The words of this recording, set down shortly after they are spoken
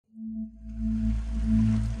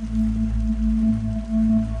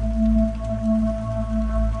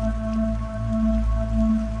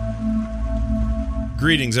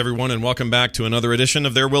Greetings, everyone, and welcome back to another edition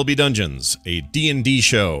of There Will Be Dungeons, a D&D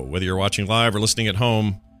show. Whether you're watching live or listening at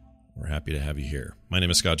home, we're happy to have you here. My name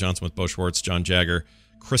is Scott Johnson with Bo Schwartz, John Jagger,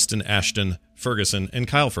 Kristen Ashton Ferguson, and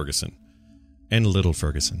Kyle Ferguson. And Little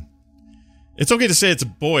Ferguson. It's okay to say it's a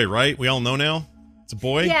boy, right? We all know now? It's a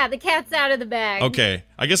boy? Yeah, the cat's out of the bag. Okay.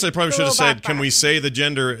 I guess I probably should have said, can we say the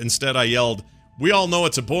gender? Instead, I yelled, we all know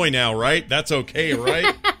it's a boy now, right? That's okay,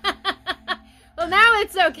 right? Well, now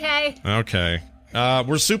it's okay. Okay.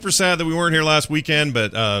 We're super sad that we weren't here last weekend,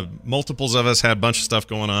 but multiples of us had a bunch of stuff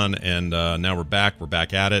going on, and now we're back. We're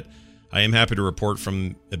back at it. I am happy to report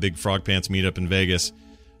from a big Frog Pants meetup in Vegas,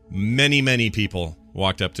 many people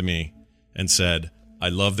walked up to me and said, I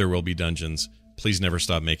love There Will Be Dungeons. Please never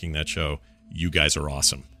stop making that show. You guys are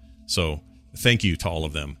awesome. So thank you to all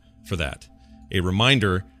of them for that. A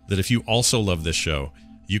reminder that if you also love this show,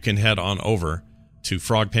 you can head on over to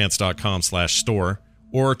frogpants.com/store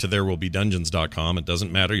or to therewillbedungeons.com. It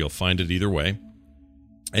doesn't matter. You'll find it either way.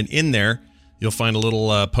 And in there, you'll find a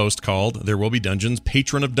little post called There Will Be Dungeons,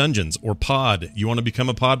 Patron of Dungeons, or Pod. You want to become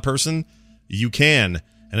a Pod person? You can.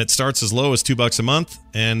 And it starts as low as $2 a month,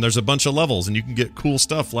 and there's a bunch of levels, and you can get cool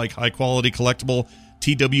stuff like high-quality collectible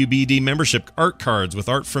TWBD membership art cards with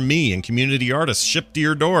art from me and community artists shipped to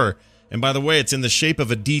your door. And by the way, it's in the shape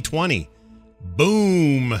of a D20.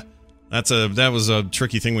 Boom! That was a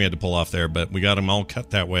tricky thing we had to pull off there, but we got them all cut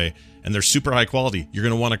that way, and they're super high quality. You're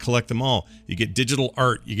going to want to collect them all. You get digital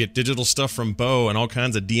art, you get digital stuff from Bo, and all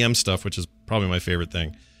kinds of DM stuff, which is probably my favorite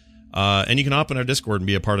thing. And you can hop in our Discord and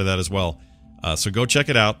be a part of that as well. So go check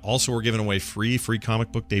it out. Also, we're giving away free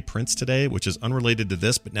Comic Book Day prints today, which is unrelated to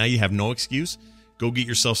this, but now you have no excuse. Go get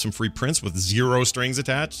yourself some free prints with 0 strings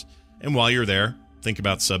attached, and while you're there, think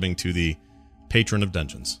about subbing to the Patron of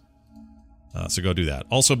Dungeons. So go do that.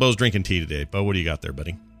 Also, Bo's drinking tea today. Bo, what do you got there,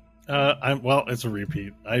 buddy? Well, it's a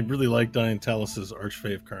repeat. I really like Diane Talos'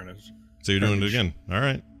 Archfey Carnage. So you're doing it again. All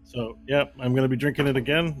right. So, yeah, I'm going to be drinking it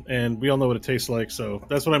again, and we all know what it tastes like, so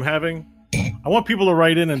that's what I'm having. I want people to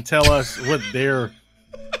write in and tell us what they're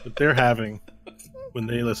having when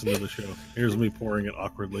they listen to the show. Here's me pouring it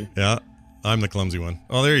awkwardly. Yeah, I'm the clumsy one.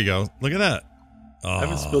 Oh, there you go. Look at that. Oh. I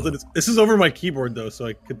haven't spilled it. This is over my keyboard, though, so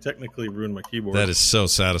I could technically ruin my keyboard. That is so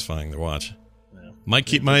satisfying to watch. Yeah.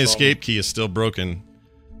 My escape key is still broken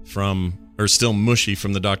or still mushy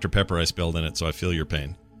from the Dr. Pepper I spilled in it, so I feel your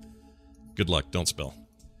pain. Good luck. Don't spill.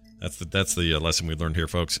 That's the lesson we learned here,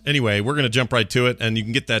 folks. Anyway, we're going to jump right to it, and you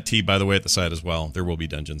can get that tea, by the way, at the site as well.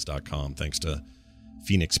 Therewillbedungeons.com, thanks to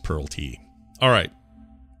Phoenix Pearl Tea. All right.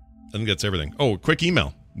 I think that's everything. Oh, quick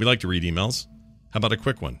email. We like to read emails. How about a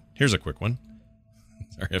quick one? Here's a quick one.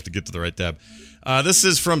 Sorry, I have to get to the right tab. This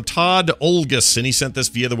is from Todd Olgus, and he sent this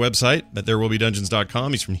via the website at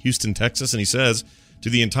therewillbedungeons.com. He's from Houston, Texas, and he says,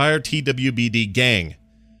 to the entire TWBD gang,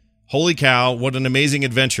 holy cow, what an amazing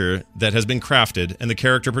adventure that has been crafted, and the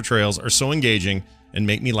character portrayals are so engaging and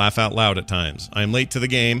make me laugh out loud at times. I am late to the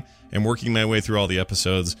game and working my way through all the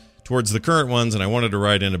episodes towards the current ones, and I wanted to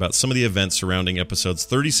write in about some of the events surrounding episodes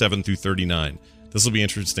 37 through 39. This will be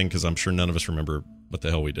interesting because I'm sure none of us remember what the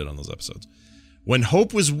hell we did on those episodes. When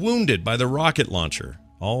Hope was wounded by the rocket launcher,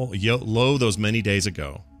 all low those many days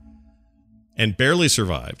ago, and barely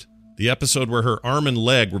survived, the episode where her arm and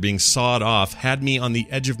leg were being sawed off had me on the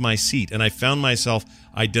edge of my seat, and I found myself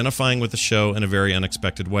identifying with the show in a very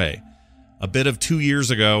unexpected way. A bit of 2 years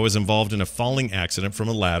ago, I was involved in a falling accident from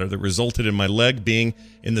a ladder that resulted in my leg being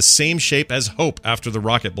in the same shape as Hope after the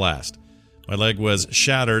rocket blast. My leg was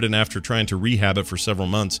shattered, and after trying to rehab it for several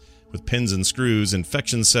months with pins and screws,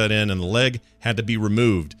 infections set in, and the leg had to be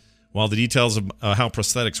removed. While the details of how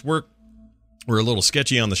prosthetics work were a little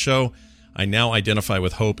sketchy on the show, I now identify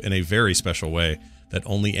with Hope in a very special way that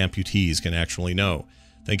only amputees can actually know.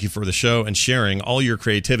 Thank you for the show and sharing all your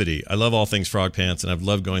creativity. I love all things Frog Pants, and I've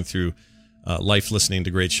loved going through life listening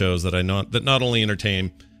to great shows that not only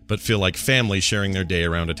entertain, but feel like family sharing their day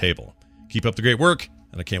around a table. Keep up the great work,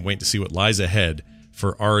 and I can't wait to see what lies ahead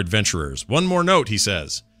for our adventurers. One more note, he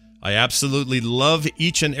says. I absolutely love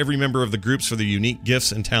each and every member of the groups for the unique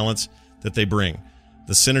gifts and talents that they bring.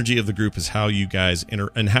 The synergy of the group is how you guys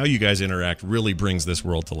interact really brings this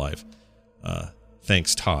world to life.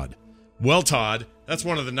 Thanks, Todd. Well, Todd, that's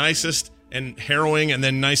one of the nicest and harrowing and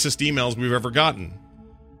then nicest emails we've ever gotten.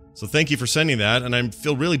 So thank you for sending that, and I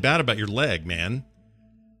feel really bad about your leg, man.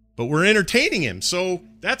 But we're entertaining him, so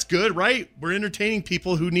that's good, right? We're entertaining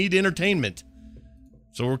people who need entertainment.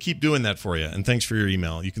 So we'll keep doing that for you, and thanks for your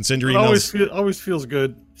email. You can send your emails. It always feels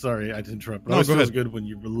good. Sorry, I didn't interrupt. It always feels good when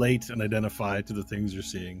you relate and identify to the things you're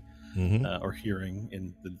seeing or hearing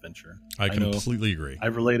in the adventure. I completely agree. I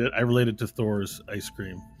related to Thor's ice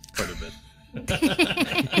cream quite a bit.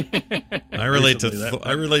 I relate to recently.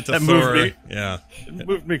 I relate to that Thor. moved me. Yeah, It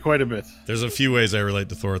moved me quite a bit. there's a few ways I relate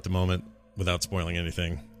to Thor at the moment without spoiling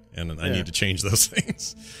anything, and I need to change those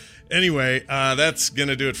things. Anyway, that's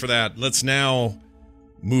gonna do it for that. Let's now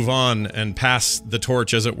move on and pass the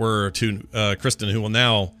torch, as it were, to Kristen, who will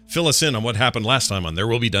now fill us in on what happened last time on There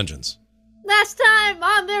Will Be Dungeons. Last time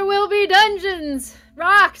on There Will Be Dungeons,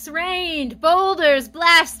 rocks rained, boulders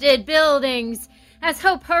blasted buildings. As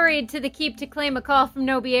Hope hurried to the keep to claim a call from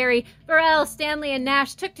Nobieri, Varel, Stanley, and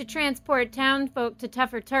Nash took to transport townfolk to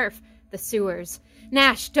tougher turf, the sewers.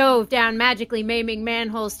 Nash dove down, magically maiming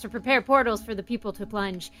manholes to prepare portals for the people to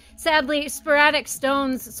plunge. Sadly, sporadic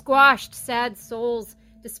stones squashed sad souls.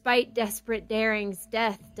 Despite desperate darings,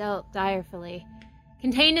 death dealt direfully.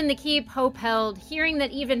 Contained in the keep, Hope held, hearing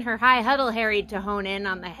that even her high huddle harried to hone in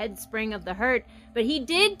on the headspring of the hurt, but he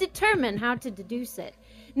did determine how to deduce it.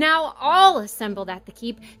 Now all assembled at the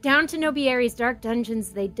keep, down to Nobieri's dark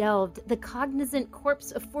dungeons they delved, the cognizant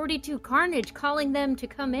corpse of 42 Carnage calling them to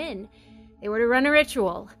come in. They were to run a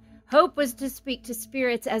ritual. Hope was to speak to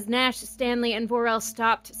spirits as Nash, Stanley, and Vorel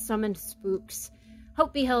stopped summoned spooks.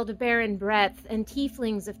 Hope beheld a barren breadth and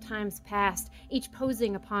tieflings of times past, each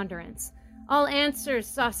posing a ponderance. All answers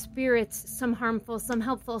saw spirits, some harmful, some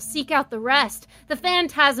helpful, seek out the rest. The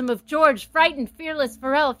phantasm of George frightened fearless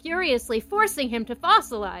Varel furiously, forcing him to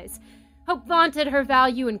fossilize. Hope vaunted her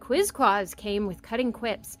value, and Quizquaz came with cutting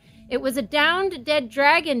quips. It was a downed dead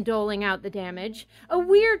dragon doling out the damage. A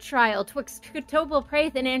weird trial twixt Ctobel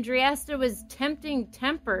Praith and Andriesta was tempting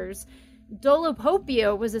tempers.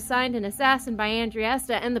 Dolopopio was assigned an assassin by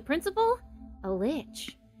Andriesta, and the principal? A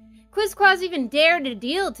lich. Quizquaz even dared a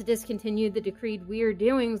deal to discontinue the decreed weird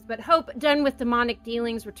doings, but Hope, done with demonic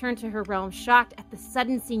dealings, returned to her realm, shocked at the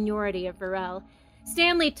sudden seniority of Varel.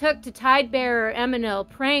 Stanley took to Tidebearer Eminil,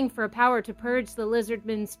 praying for a power to purge the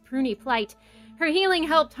lizardman's pruny plight. Her healing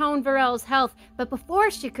helped hone Varel's health, but before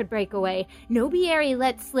she could break away, Nobieri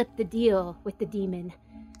let slip the deal with the demon.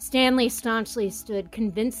 Stanley staunchly stood,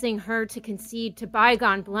 convincing her to concede to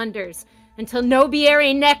bygone blunders, until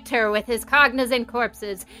Nobieri necked her with his cognizant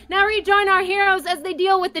corpses. Now rejoin our heroes as they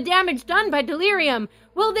deal with the damage done by delirium.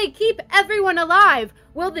 Will they keep everyone alive?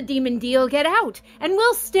 Will the demon deal get out? And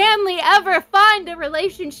will Stanley ever find a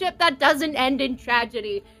relationship that doesn't end in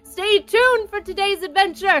tragedy? Stay tuned for today's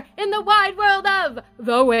adventure in the wide world of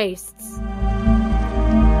The Wastes.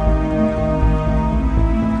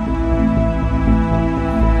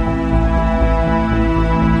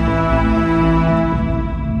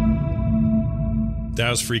 That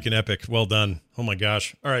was freaking epic. Well done. Oh my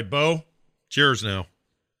gosh. All right, Bo, it's yours now.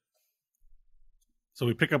 So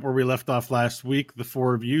we pick up where we left off last week. The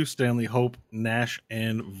four of you, Stanley, Hope, Nash,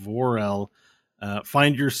 and Vorel,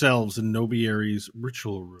 find yourselves in Nobieri's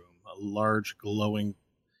ritual room, a large glowing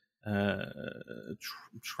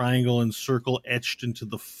triangle and circle etched into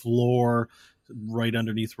the floor right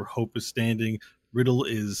underneath where Hope is standing. Riddle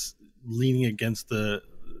is leaning against the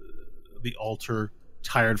altar,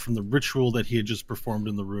 tired from the ritual that he had just performed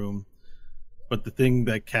in the room. But the thing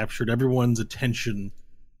that captured everyone's attention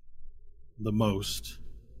the most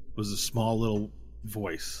was a small little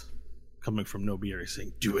voice coming from Nobieri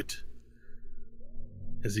saying, "Do it,"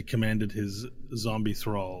 as he commanded his zombie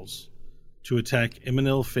thralls to attack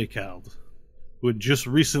Eminil Fekald, who had just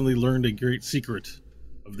recently learned a great secret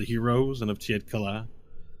of the heroes and of Tiet Kala.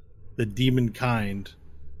 The demon kind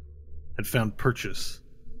had found purchase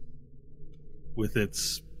with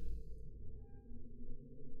its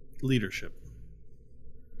leadership.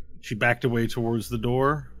 She backed away towards the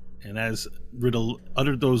door, and as Riddle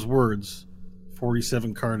uttered those words,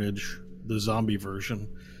 47 Carnage, the zombie version,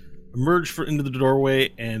 emerged into the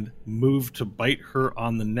doorway and moved to bite her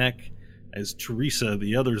on the neck as Teresa,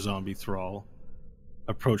 the other zombie thrall,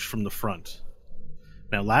 approached from the front.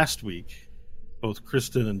 Now, last week, both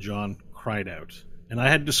Kristen and John cried out, and I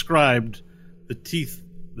had described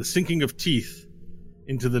the sinking of teeth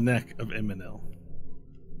into the neck of Eminil.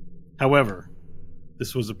 However,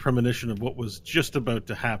 this was a premonition of what was just about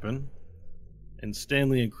to happen, and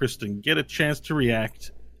Stanley and Kristen get a chance to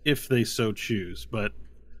react if they so choose, but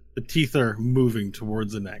the teeth are moving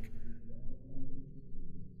towards the neck.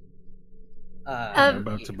 They're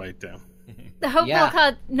about to bite down. The hopeful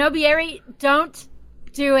called, Nobieri, don't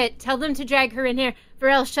do it. Tell them to drag her in here.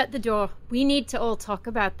 Varel, shut the door. We need to all talk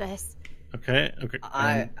about this. Okay.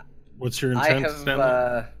 What's your intent,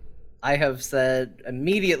 Stanley? I have said,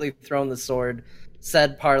 immediately thrown the sword,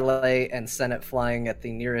 said parlay, and sent it flying at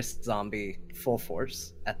the nearest zombie, full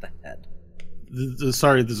force, at the head. The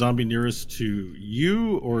zombie nearest to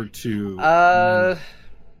you or to...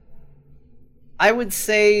 I would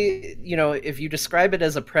say, if you describe it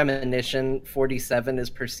as a premonition, 47 is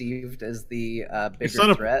perceived as the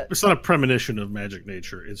bigger threat. It's not a premonition of magic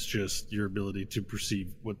nature. It's just your ability to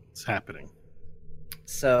perceive what's happening.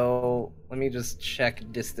 So let me just check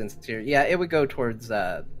distance here. Yeah, it would go towards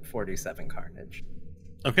 47 Carnage.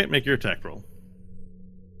 Okay, make your attack roll.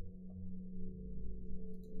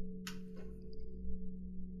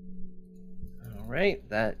 All right,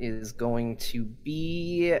 that is going to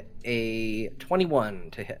be a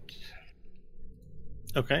 21 to hit.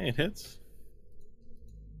 Okay, it hits.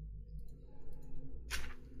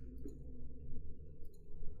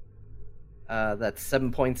 That's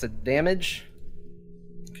 7 points of damage.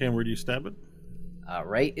 Okay, and where do you stab it?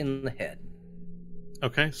 Right in the head.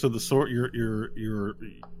 Okay, so the sword, you're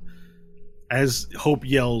as Hope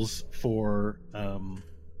yells for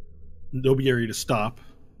Nobieri to stop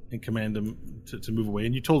and command him to move away.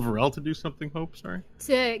 And you told Varel to do something, Hope? Sorry?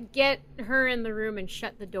 To get her in the room and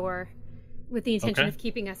shut the door with the intention Okay. of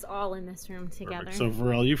keeping us all in this room together. Perfect. So,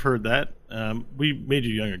 Varel, you've heard that. We made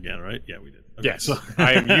you young again, right? Yeah, we did. Okay, Yes, so-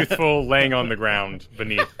 I am youthful, laying on the ground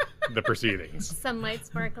beneath the proceedings. Sunlight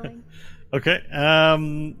sparkling. Okay,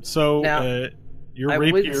 so Now, your I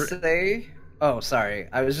rapier... would say... Oh, sorry.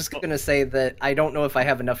 I was just going to say that I don't know if I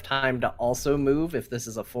have enough time to also move, if this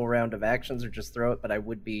is a full round of actions or just throw it, but I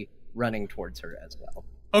would be running towards her as well.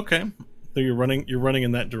 Okay, so you're running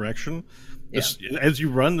in that direction. As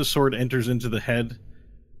you run, the sword enters into the head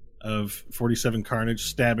of 47 Carnage,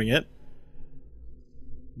 stabbing it.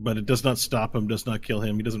 But it does not stop him, does not kill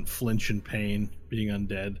him. He doesn't flinch in pain, being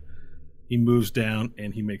undead. He moves down,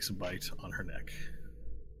 and he makes a bite on her neck.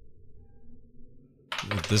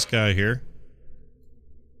 With this guy here?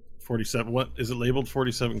 47. What is it labeled?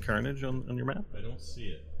 47 Carnage on your map? I don't see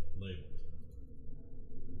it labeled.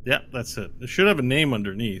 Yeah, that's it. It should have a name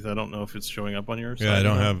underneath. I don't know if it's showing up on your side. Yeah, I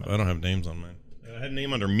don't have names on mine. I had a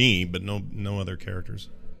name under me, but no other characters.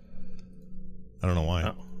 I don't know why.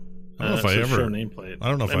 Oh. I don't know if I ever show nameplate. I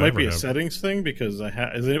don't know if it I might ever be a have. settings thing because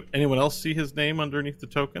anyone else see his name underneath the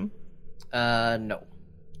token? No.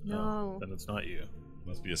 No. Then it's not you.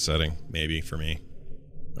 Must be a setting, maybe for me,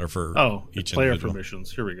 or for It's each player individual.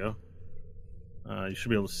 permissions. Here we go. You should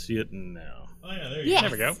be able to see it now. Oh yeah, there Yes. There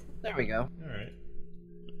we go. There we go. All right.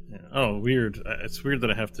 Yeah. Oh, weird. It's weird that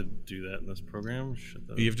I have to do that in this program.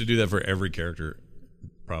 You have to do that for every character,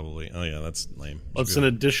 probably. Oh yeah, that's lame. Well, it's an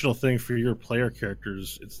additional thing for your player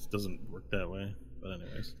characters. It doesn't work that way. But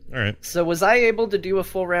anyways. All right. So was I able to do a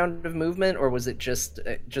full round of movement, or was it just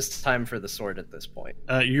time for the sword at this point?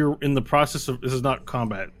 You're in the process of... This is not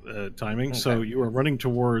combat timing, so Okay. you are running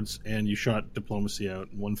towards, and you shot Diplomacy out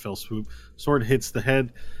in one fell swoop. Sword hits the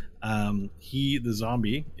head. The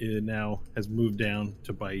zombie, now has moved down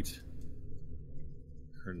to bite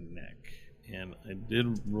her neck. And I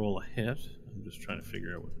did roll a hit. I'm just trying to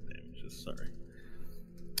figure out what the damage is. Sorry.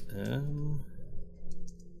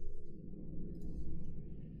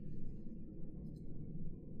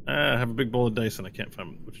 I have a big bowl of dice, and I can't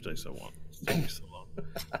find which dice I want. It's taking me so long.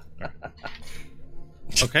 Right.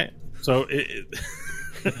 Okay, so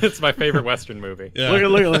It's my favorite Western movie. Yeah.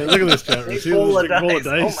 look at this chat room. See this Bowl of big bowl of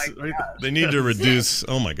dice. dice? Oh my right God. They need to reduce.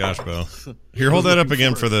 Oh my gosh, Bo! Here, hold that up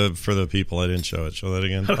again for the people. I didn't show it. Show that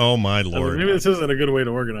again. Oh my I was like, lord! maybe this isn't a good way to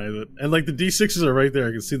organize it. And like the D6s are right there.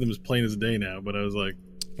 I can see them as plain as day now. But I was like,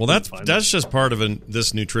 Well, that's Fine. just part of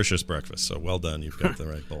this nutritious breakfast. So well done. You've got the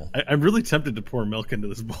right bowl. I'm really tempted to pour milk into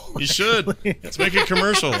this bowl. You should. Let's make a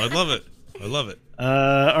commercial. I love it. I love it.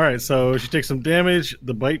 All right, so she takes some damage.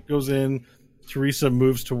 The bite goes in. Teresa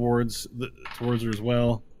moves towards her as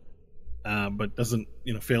well, but doesn't,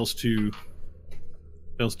 fails to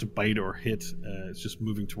bite or hit. It's just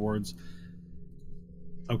moving towards.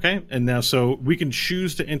 Okay, and now so we can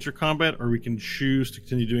choose to enter combat, or we can choose to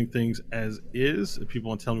continue doing things as is. If people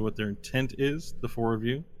want to tell me what their intent is, the four of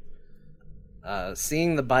you.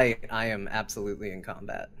 Seeing the bite, I am absolutely in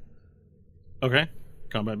combat. Okay,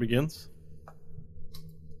 combat begins.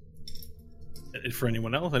 For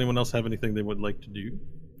anyone else have anything they would like to do?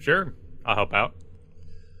 Sure, I'll help out.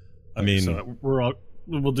 I mean, So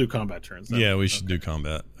we'll do combat turns then. yeah, we should do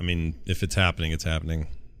combat. I mean, if it's happening, it's happening.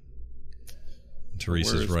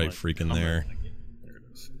 Teresa's Where's right, my freaking combat there. again? There it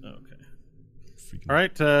is. Okay. Freaking All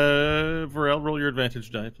right, Varel, roll your advantage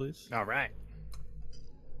die, please. All right.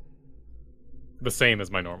 The same as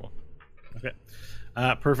my normal. Okay.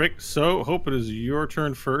 Perfect. So, Hope, it is your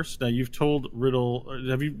turn first. Now, you've told Riddle...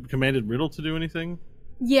 have you commanded Riddle to do anything?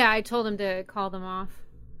 Yeah, I told him to call them off,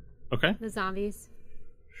 Okay. the zombies.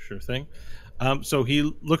 Sure thing. So, he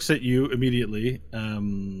looks at you immediately.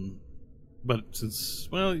 But since...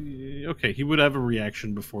 Well, okay, he would have a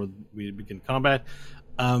reaction before we begin combat.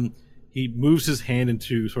 He moves his hand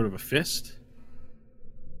into sort of a fist,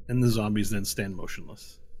 and the zombies then stand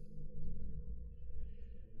motionless.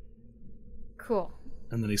 Cool.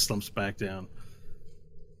 And then he slumps back down.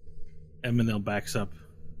 Eminel backs up.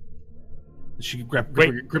 She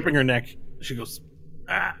gripping her neck. She goes,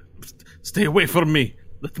 stay away from me.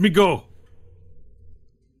 Let me go.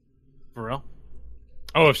 Varel?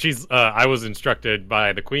 Oh, if she's... I was instructed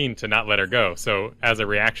by the queen to not let her go. So as a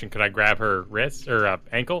reaction, could I grab her wrist or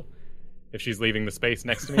ankle? If she's leaving the space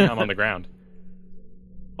next to me, I'm on the ground.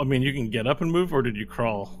 I mean, you can get up and move, or did you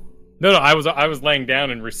crawl? No, I was laying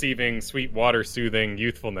down and receiving sweet water-soothing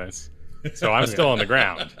youthfulness. So I'm still on the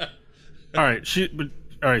ground. All right,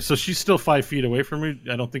 so she's still 5 feet away from you.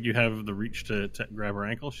 I don't think you have the reach to grab her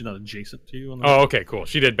ankle. She's not adjacent to you. Oh, okay, cool.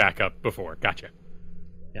 She did back up before. Gotcha.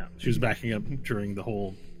 Yeah, she was backing up during the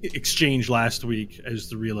whole exchange last week as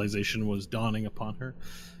the realization was dawning upon her.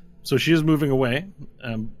 So she is moving away.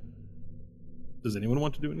 Does anyone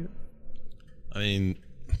want to do anything? I mean,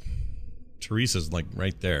 Teresa's like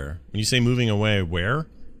right there. When you say moving away, where?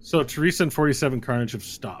 So Teresa and 47 Carnage have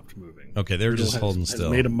stopped moving. Okay, they're just holding has still.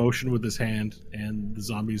 Made a motion with his hand, and the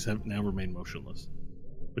zombies have now remained motionless.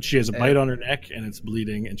 But she has a bite on her neck, and it's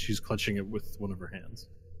bleeding, and she's clutching it with one of her hands.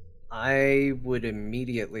 I would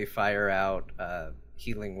immediately fire out a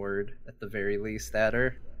healing word, at the very least, at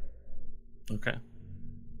her. Okay.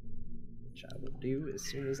 Which I will do as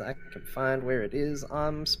soon as I can find where it is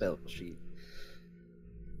on spell sheet.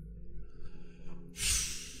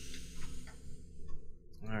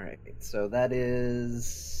 Alright, so that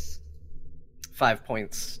is 5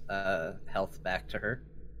 points health back to her.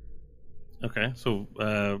 Okay, so,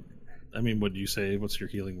 what do you say? What's your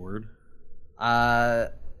healing word?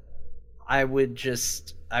 I would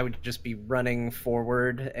just be running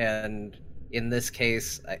forward, and in this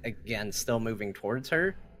case, again, still moving towards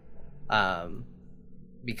her,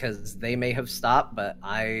 because they may have stopped, but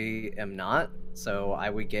I am not. So I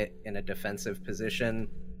would get in a defensive position.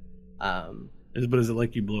 But is it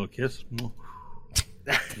like you blow a kiss?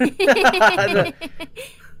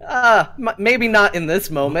 Maybe not in this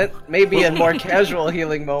moment. Maybe in more casual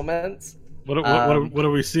healing moments. What are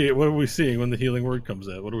we seeing? What are we seeing when the healing word comes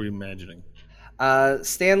out? What are we imagining?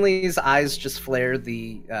 Stanley's eyes just flare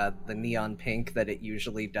the neon pink that it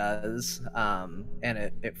usually does, and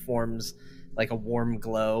it forms like a warm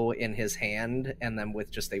glow in his hand, and then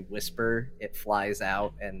with just a whisper, it flies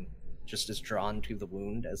out and just is drawn to the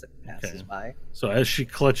wound as it passes by. So as she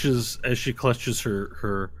clutches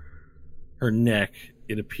her neck,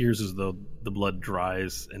 it appears as though the blood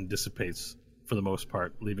dries and dissipates for the most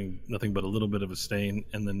part, leaving nothing but a little bit of a stain,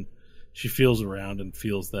 and then she feels around and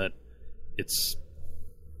feels that it's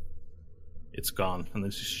gone, and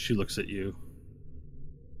then she looks at you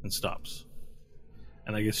and stops.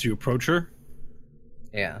 And I guess you approach her?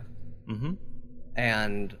 Yeah. Mm-hmm.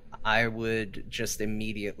 And I would just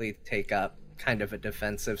immediately take up kind of a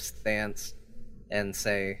defensive stance and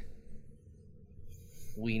say,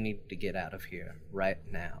 we need to get out of here right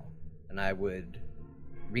now. And I would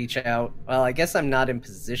reach out. Well, I guess I'm not in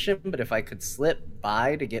position, but if I could slip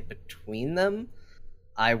by to get between them,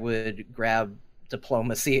 I would grab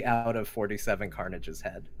diplomacy out of 47 Carnage's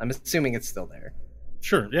head. I'm assuming it's still there.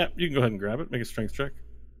 Sure, yeah, you can go ahead and grab it. Make a strength check.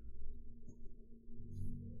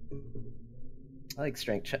 I like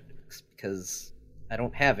strength checks because I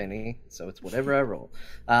don't have any, so it's whatever I roll.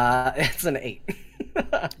 It's an 8.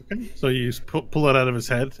 Okay. So you pull it out of his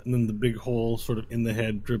head, and then the big hole sort of in the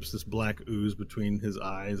head drips this black ooze between his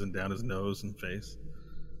eyes and down his nose and face.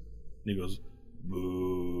 And he goes,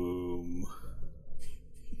 boom.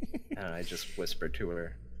 And I just whisper to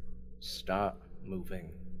her, stop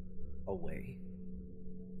moving away.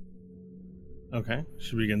 Okay.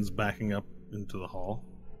 She begins backing up into the hall.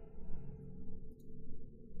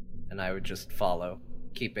 And I would just follow,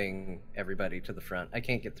 keeping everybody to the front. I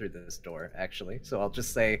can't get through this door, actually, so I'll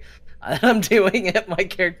just say I'm doing it. My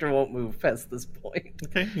character won't move past this point.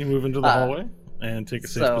 Okay, you move into the hallway and take a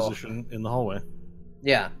safe position in the hallway.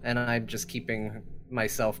 Yeah, and I'm just keeping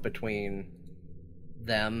myself between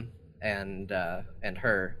them and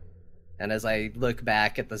her. And as I look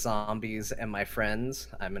back at the zombies and my friends,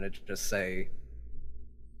 I'm gonna just say,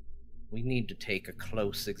 we need to take a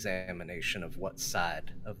close examination of what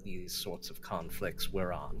side of these sorts of conflicts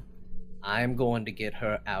we're on. I'm going to get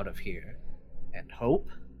her out of here. And Hope,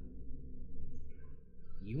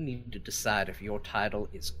 you need to decide if your title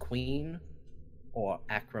is Queen or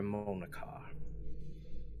Akramonikar.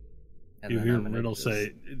 You hear Riddle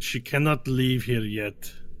say, she cannot leave here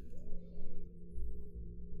yet.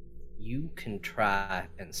 You can try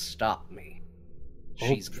and stop me.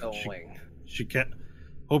 She's going. She can't.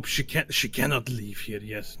 Hope she cannot leave here,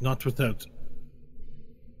 yes. Not without...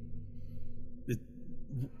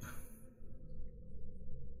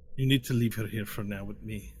 You need to leave her here for now with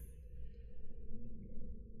me.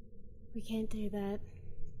 We can't do that.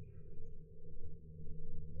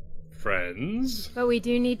 Friends? But we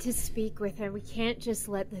do need to speak with her. We can't just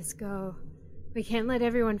let this go. We can't let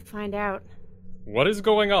everyone find out. What is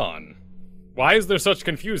going on? Why is there such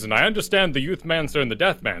confusion? I understand the Youthmancer and the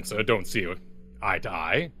Deathmancer don't see eye to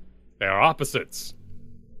eye. They are opposites.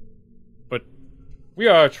 But we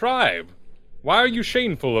are a tribe. Why are you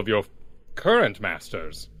shameful of your current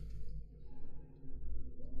masters?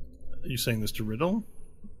 Are you saying this to Riddle?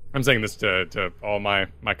 I'm saying this to all my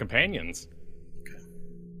companions.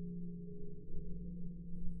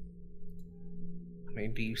 I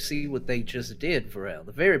mean, do you see what they just did, Varel?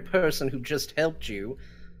 The very person who just helped you,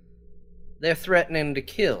 they're threatening to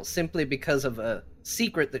kill simply because of a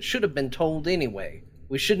secret that should have been told anyway.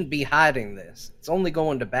 We shouldn't be hiding this. It's only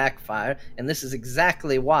going to backfire, and this is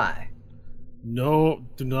exactly why. No,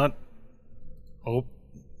 do not. Hope.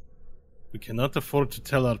 We cannot afford to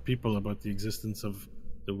tell our people about the existence of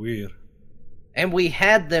the Weir. And we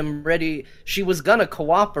had them ready. She was gonna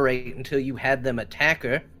cooperate until you had them attack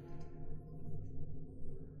her.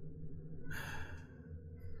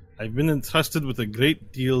 I've been entrusted with a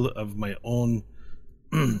great deal of my own,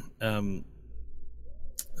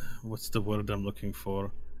 what's the word I'm looking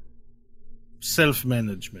for?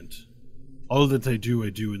 Self-management. All that I do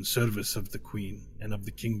in service of the Queen and of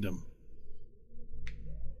the kingdom.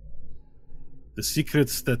 The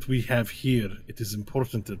secrets that we have here, it is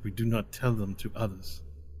important that we do not tell them to others.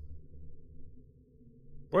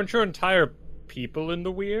 Weren't your entire people in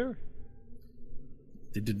the Weir?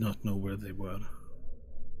 They did not know where they were.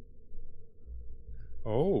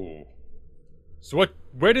 Oh. So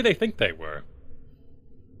where did they think they were?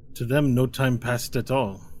 To them, no time passed at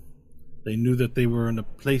all. They knew that they were in a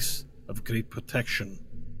place of great protection.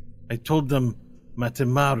 I told them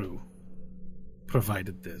Matemaru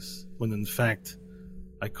provided this, when in fact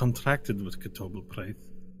I contracted with Ketobel Praith,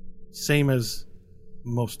 same as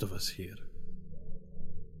most of us here.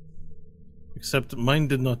 Except mine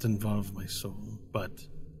did not involve my soul, but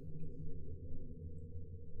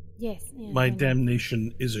Yes. Yeah, my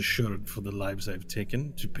damnation is assured for the lives I've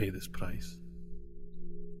taken to pay this price.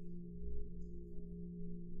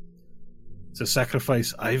 It's a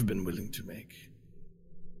sacrifice I've been willing to make.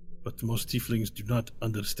 But most tieflings do not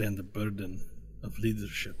understand the burden of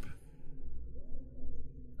leadership.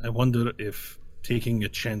 I wonder if taking a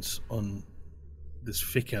chance on this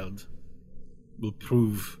Fikeld will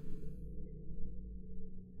prove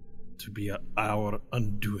to be our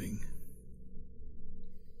undoing.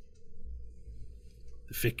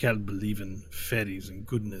 The Fikeld believe in fairies and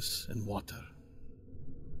goodness and water.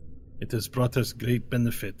 It has brought us great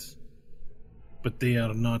benefit, but they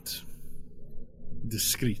are not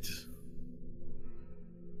discreet,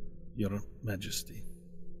 Your Majesty.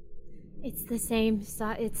 It's the same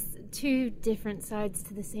side. It's two different sides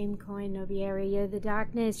to the same coin, Nobieri. You're the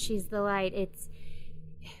darkness, she's the light.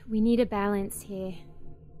 We need a balance here.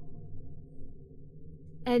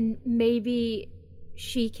 And maybe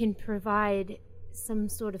she can provide some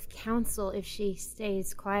sort of counsel if she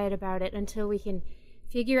stays quiet about it until we can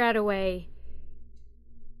figure out a way.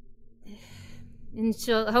 And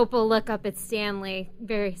Hope will look up at Stanley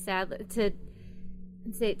very sadly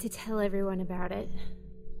to tell everyone about it.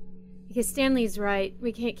 Because Stanley's right,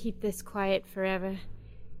 we can't keep this quiet forever.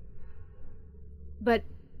 But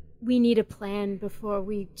we need a plan before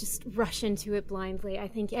we just rush into it blindly. I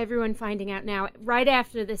think everyone finding out now, right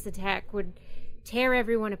after this attack, would tear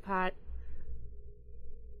everyone apart.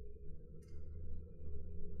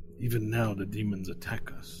 Even now, the demons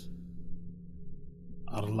attack us.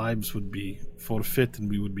 Our lives would be forfeit and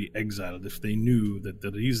we would be exiled if they knew that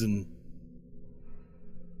the reason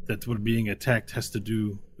that we're being attacked has to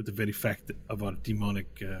do with the very fact of our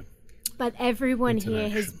demonic But everyone here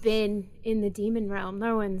has been in the demon realm.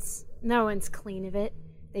 No one's clean of it.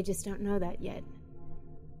 They just don't know that yet.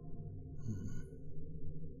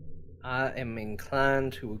 I am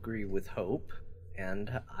inclined to agree with Hope,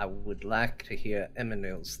 and I would like to hear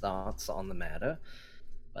Emanuel's thoughts on the matter,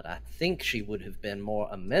 but I think she would have been more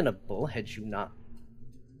amenable had you not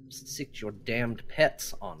sicked your damned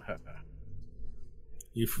pets on her.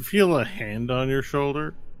 You feel a hand on your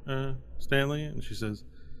shoulder, Stanley, and she says,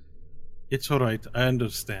 "It's all right, I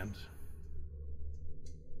understand.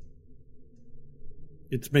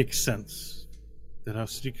 It makes sense that our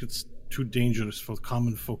secret's too dangerous for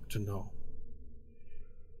common folk to know.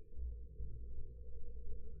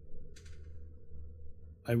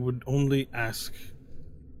 I would only ask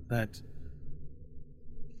that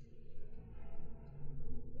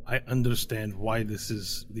I understand why this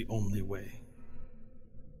is the only way.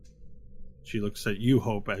 She looks at you,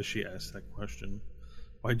 Hope, as she asks that question.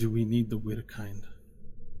 Why do we need the Weirkind?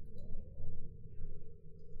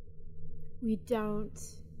 We don't.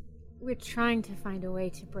 We're trying to find a way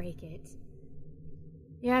to break it.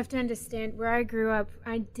 You have to understand, where I grew up,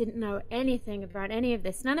 I didn't know anything about any of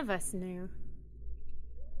this. None of us knew.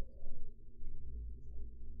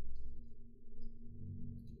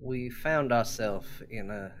 We found ourselves in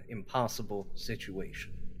an impossible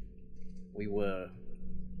situation. We were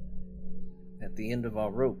at the end of our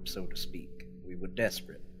rope, so to speak. We were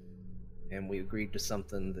desperate. And we agreed to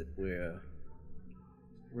something that we're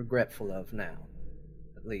regretful of now.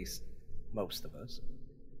 At least, most of us.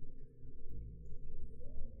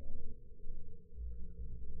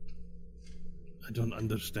 I don't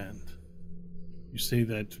understand. You say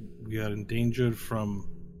that we are in danger from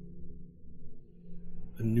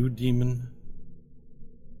a new demon,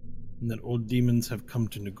 and that old demons have come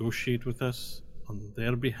to negotiate with us on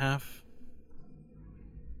their behalf?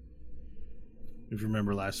 If you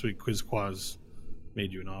remember last week, Quizquaz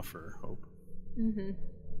made you an offer, Hope. Mm-hmm.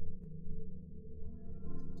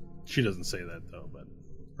 She doesn't say that, though, but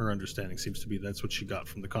her understanding seems to be that's what she got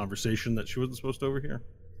from the conversation that she wasn't supposed to overhear.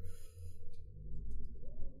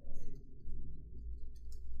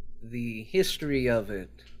 The history of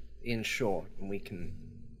it, in short, and we can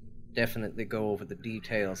definitely go over the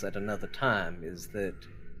details at another time, is that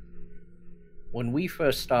when we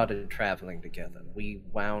first started traveling together, we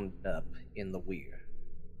wound up in the Weir.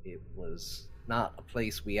 It was not a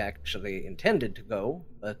place we actually intended to go,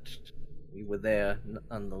 but we were there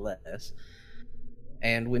nonetheless.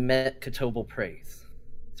 And we met Kotobel Praith.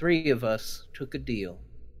 3 of us took a deal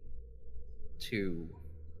to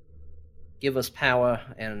give us power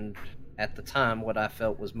and, at the time, what I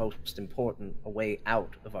felt was most important, a way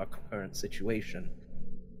out of our current situation,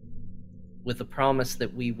 with the promise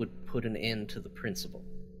that we would put an end to the principle.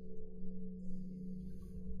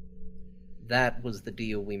 That was the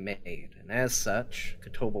deal we made, and as such,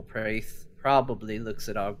 Kotobel Praith probably looks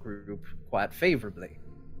at our group quite favorably.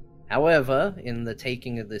 However, in the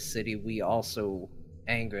taking of this city, we also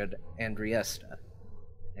angered Andriesta,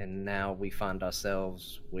 and now we find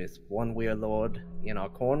ourselves with one Weir Lord in our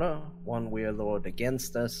corner, one Weir Lord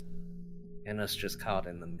against us, and us just caught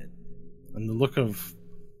in the middle. And the look of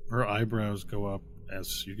her eyebrows go up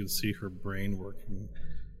as you can see her brain working.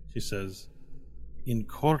 She says, "In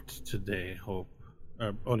court today, Hope,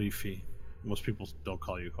 Orifi." Most people don't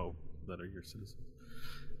call you Hope that are your citizens.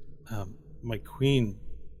 My queen,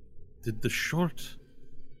 did the short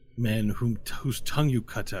man whose tongue you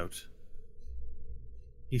cut out,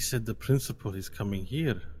 he said the principal is coming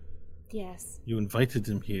here. Yes. You invited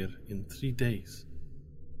him here in 3 days.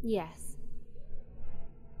 Yes.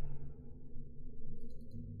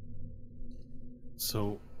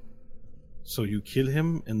 So you kill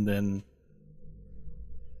him, and then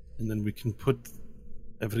we can put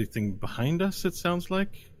everything behind us, it sounds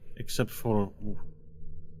like, except for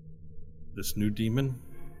this new demon,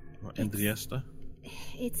 or Andriesta.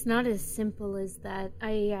 It's not as simple as that.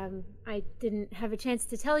 I didn't have a chance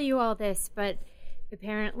to tell you all this, but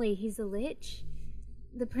apparently he's a lich,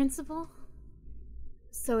 the principal.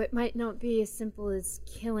 So it might not be as simple as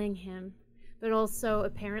killing him, but also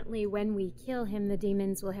apparently when we kill him, the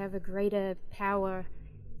demons will have a greater power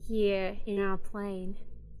here in our plane.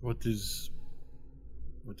 What is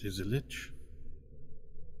a lich?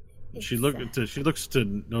 She looks to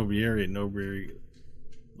Nobieri, and Nobieri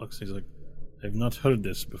looks. He's like, "I've not heard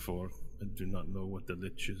this before. I do not know what the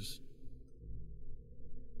lich is."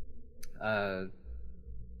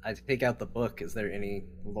 I take out the book. Is there any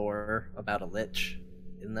lore about a lich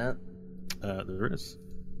in that? There is.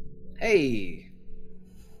 Hey!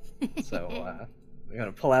 So, I'm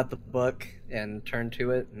gonna pull out the book and turn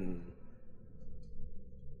to it, and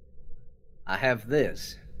I have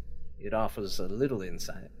this. It offers a little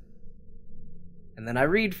insight. And then I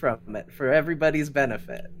read from it for everybody's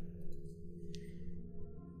benefit.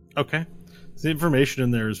 Okay. So the information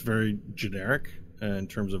in there is very generic in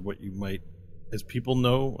terms of what you might, as people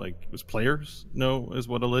know, like as players know, as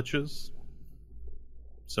what a lich is.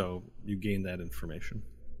 So you gain that information.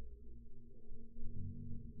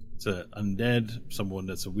 It's an undead, someone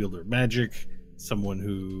that's a wielder of magic, someone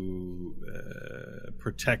who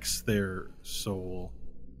protects their soul,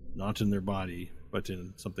 not in their body, but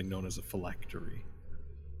in something known as a phylactery.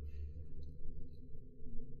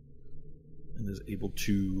 And is able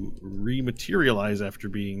to rematerialize after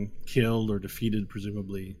being killed or defeated,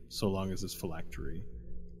 presumably, so long as this phylactery.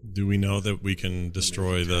 Do we know that we can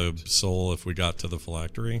destroy the soul if we got to the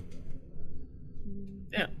phylactery?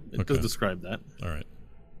 Yeah, it does describe that. All right.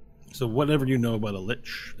 So whatever you know about a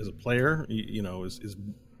lich as a player, is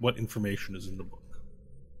what information is in the book.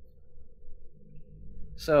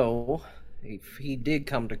 So, if he did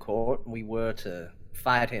come to court and we were to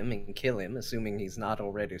fight him and kill him, assuming he's not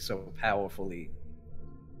already so powerful he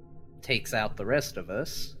takes out the rest of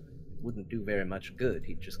us, it wouldn't do very much good.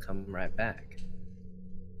 He'd just come right back.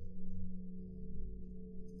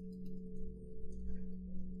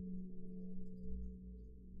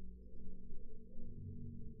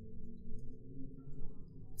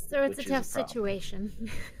 So it's Which a is a tough problem. situation.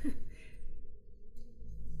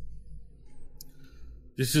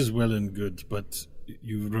 This is well and good, but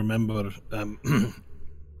you remember,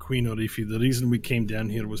 Queen Orifi, the reason we came down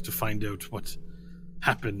here was to find out what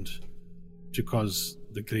happened to cause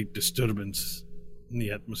the great disturbance in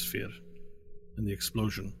the atmosphere and the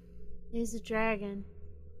explosion. There's a dragon.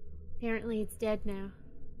 Apparently it's dead now.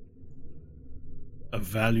 A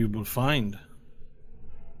valuable find,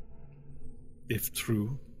 if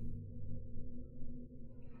true.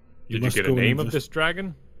 Did you must get a go and name of invest- this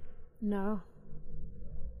dragon? No.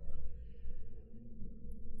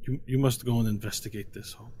 You must go and investigate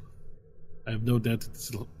this, Hope. I have no doubt that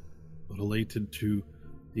it's related to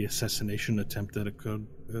the assassination attempt that occurred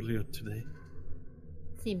earlier today.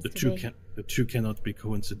 Seems The to be. the two cannot be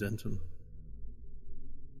coincidental.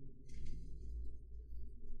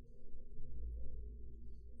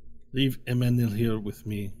 Leave Emmanuel here with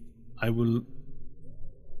me. I will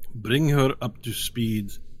bring her up to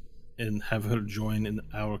speed and have her join in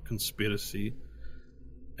our conspiracy,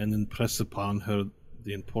 and impress upon her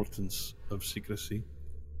the importance of secrecy.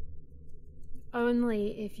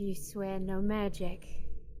 Only if you swear no magic.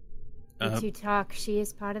 Uh, To talk, she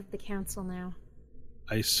is part of the council now.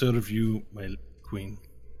 I serve you, my queen.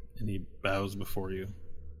 And he bows before you.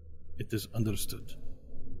 It is understood.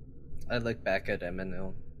 I look back at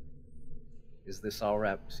Emmanuel. Is this all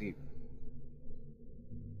right with you?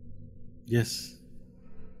 Yes.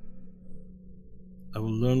 I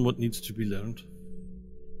will learn what needs to be learned.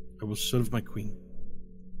 I will serve my queen.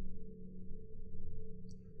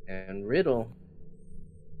 And Riddle,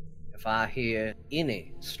 if I hear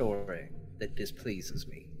any story that displeases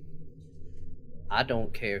me, I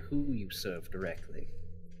don't care who you serve directly.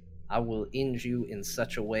 I will end you in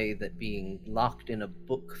such a way that being locked in a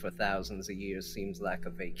book for thousands of years seems like a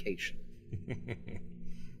vacation.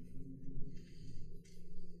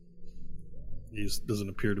 He doesn't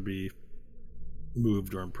appear to be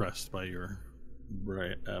moved or impressed by your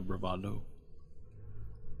bravado.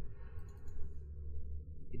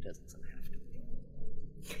 He doesn't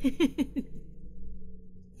have to be.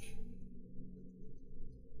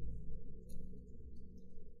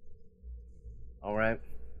 All right.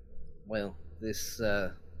 Well, this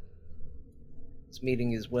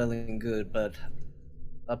meeting is well and good, but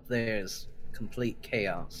up there is complete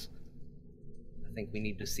chaos. I think we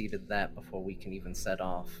need to see to that before we can even set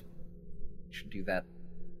off. We should do that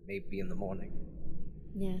maybe in the morning.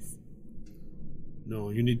 Yes. No,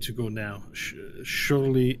 you need to go now.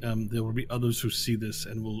 Surely there will be others who see this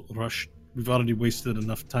and will rush. We've already wasted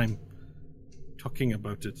enough time talking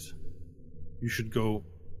about it. You should go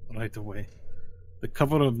right away. The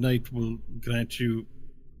cover of night will grant you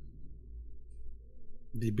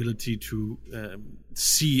the ability to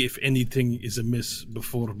see if anything is amiss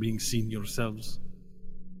before being seen yourselves.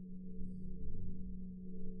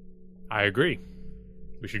 I agree.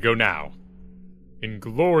 We should go now. In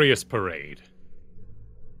glorious parade.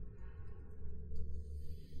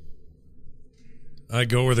 I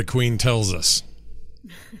go where the queen tells us.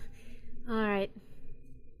 All right.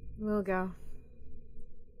 We'll go.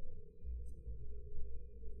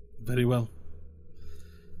 Very well.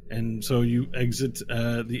 And so you exit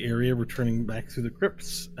the area, returning back through the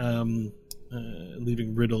crypts,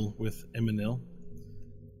 leaving Riddle with Emmanuel.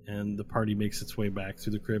 And the party makes its way back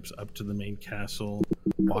through the crypts up to the main castle.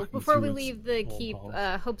 Before we leave the keep,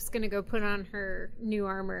 Hope's gonna go put on her new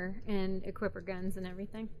armor and equip her guns and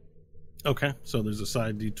everything. Okay, so there's a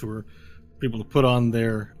side detour. People to put on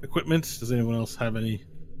their equipment. Does anyone else have any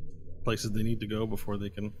places they need to go before they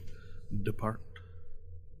can depart?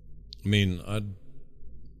 I mean, I'd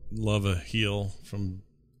love a heal from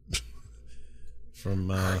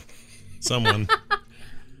someone.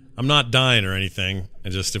 I'm not dying or anything.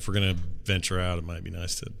 And just if we're gonna venture out, it might be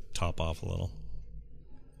nice to top off a little.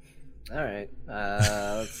 All right.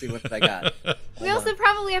 Let's see what I got. We also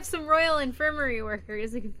probably have some royal infirmary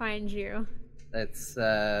workers who can find you. It's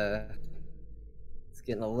getting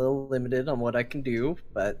a little limited on what I can do,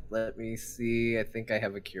 but let me see. I think I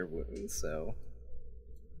have a cure wound, so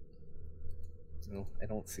no, I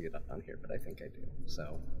don't see it on here, but I think I do.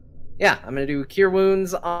 So yeah, I'm gonna do cure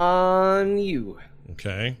wounds on you.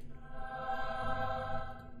 Okay.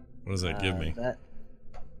 What does that give me? That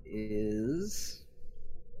is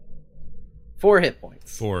 4 hit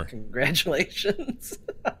points. 4. Congratulations.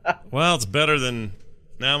 Well, it's better than...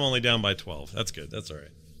 Now I'm only down by 12. That's good. That's all right.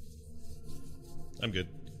 I'm good.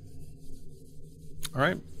 All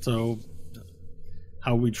right. So,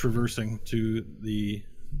 how are we traversing to the...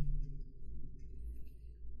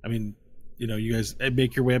 I mean, you know, you guys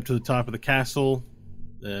make your way up to the top of the castle,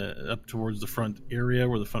 up towards the front area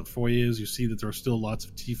where the front foyer is. You see that there are still lots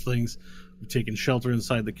of tieflings who've taken shelter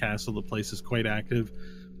inside the castle. The place is quite active,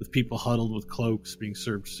 with people huddled with cloaks, being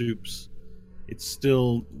served soups. It's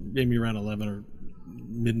still maybe around 11 or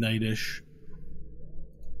midnight-ish.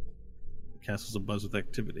 The castle's abuzz with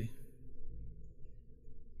activity.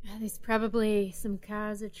 There's probably some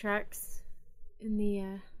cars or trucks in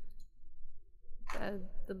the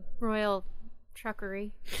royal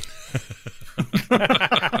truckery.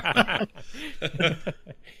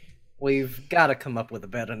 We've got to come up with a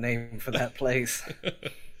better name for that place.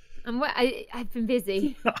 I've been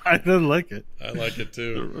busy. I don't like it. I like it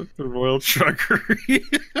too. The royal truckery.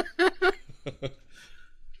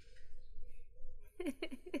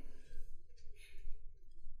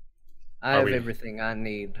 I have everything I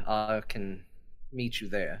need. I can meet you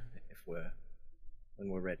there when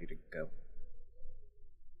we're ready to go.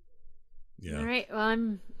 Yeah. All right. Well,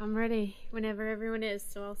 I'm ready whenever everyone is,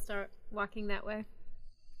 so I'll start walking that way.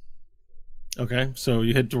 Okay, so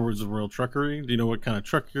you head towards the royal truckery. Do you know what kind of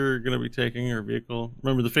truck you're going to be taking or vehicle?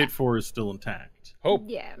 Remember, the Fate 4 is still intact. Hope.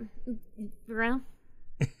 Yeah. Varel?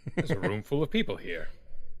 There's a room full of people here.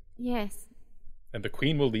 Yes. And the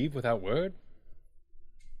queen will leave without word?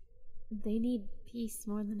 They need peace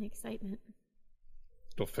more than excitement.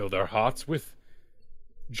 It'll fill their hearts with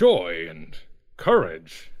joy and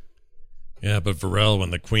courage. Yeah, but Varel, when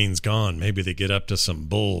the queen's gone, maybe they get up to some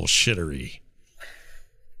bullshittery.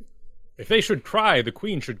 If they should cry, the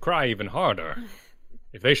queen should cry even harder.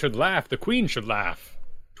 If they should laugh, the queen should laugh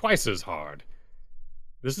twice as hard.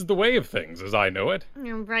 This is the way of things, as I know it.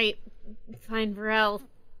 You're right. Fine, Varel.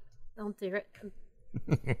 Don't do it.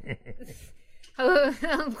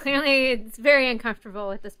 Clearly, it's very uncomfortable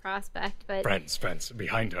with this prospect, but... Friends,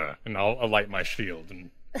 behind her, and I'll light my shield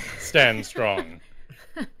and stand strong.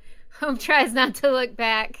 Hope tries not to look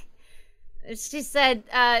back. She said,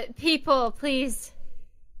 people, please,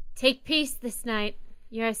 take peace this night.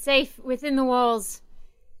 You are safe within the walls.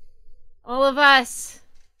 All of us,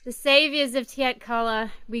 the saviors of Tiet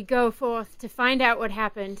Kala, we go forth to find out what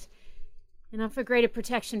happened and offer greater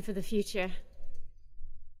protection for the future.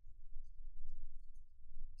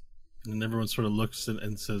 And everyone sort of looks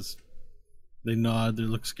and says, they nod, they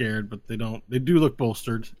look scared, but they don't. They do look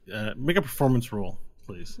bolstered. Make a performance roll,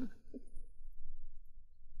 please.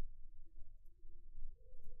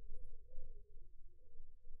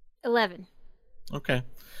 $11. Okay.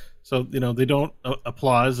 So, you know, they don't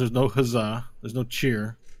applause. There's no huzzah. There's no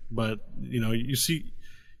cheer. But, you know, you see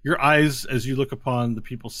your eyes as you look upon the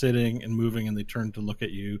people sitting and moving and they turn to look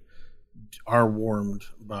at you are warmed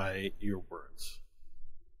by your words.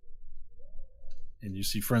 And you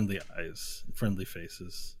see friendly eyes, friendly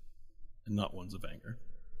faces, and not ones of anger.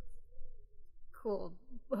 Cool.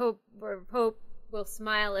 Hope will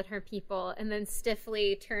smile at her people and then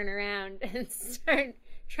stiffly turn around and start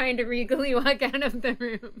trying to regally walk out of the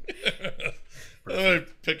room. I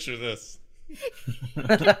picture this. Little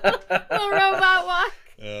robot walk.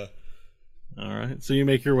 Yeah. All right. So you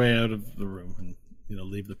make your way out of the room and, you know,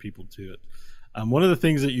 leave the people to it. One of the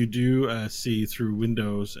things that you do see through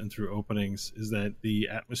windows and through openings is that the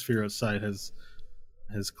atmosphere outside has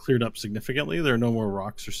cleared up significantly. There are no more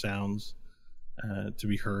rocks or sounds to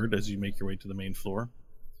be heard as you make your way to the main floor.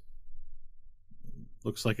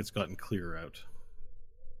 Looks like it's gotten clearer out.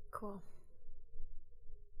 Cool.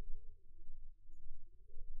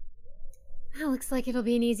 Well, looks like it'll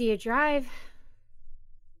be an easier drive.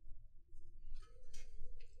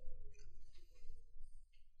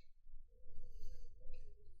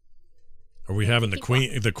 Are we having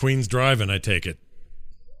the queen's driving, I take it?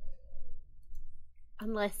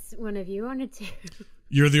 Unless one of you wanted to.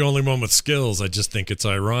 You're the only one with skills. I just think it's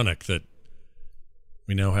ironic that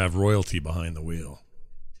we now have royalty behind the wheel.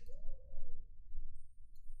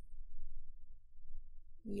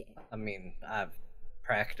 Yeah. I mean, I've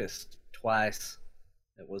practiced twice.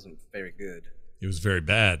 It wasn't very good. It was very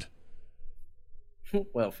bad.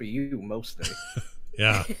 Well, for you, mostly.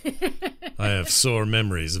 Yeah. I have sore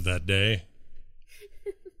memories of that day.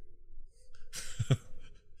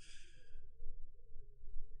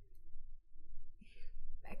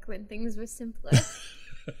 Back when things were simpler.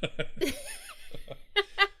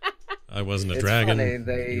 I wasn't a It's dragon. funny, You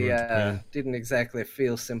they weren't the queen. didn't exactly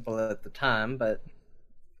feel simple at the time, but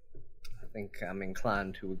think I'm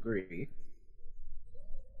inclined to agree.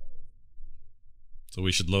 So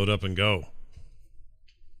we should load up and go.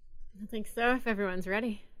 I think so, if everyone's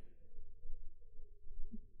ready.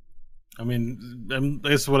 I mean,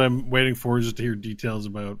 that's what I'm waiting for, is just to hear details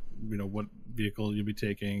about, what vehicle you'll be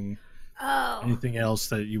taking. Oh. Anything else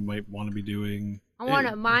that you might want to be doing. I want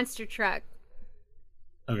a monster truck.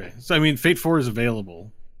 Okay. So, I mean, Fate 4 is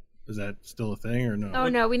available. Is that still a thing or no? Oh,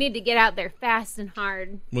 no, we need to get out there fast and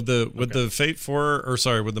hard. Would the Fate 4,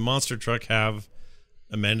 would the monster truck have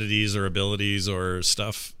amenities or abilities or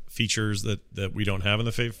stuff, features that we don't have in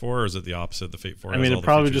the Fate 4, or is it the opposite? The Fate 4 I has mean, all it'd the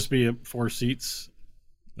probably features? just be 4 seats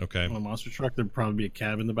Okay. on a monster truck. There'd probably be a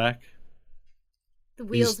cab in the back. The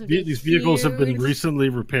wheels would be These vehicles have been huge. recently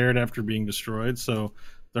repaired after being destroyed, so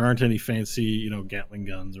there aren't any fancy, Gatling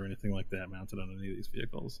guns or anything like that mounted on any of these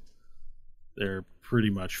vehicles. They're pretty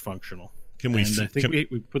much functional. Can we? And I think we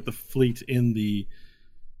put the fleet in the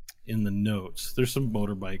notes. There's some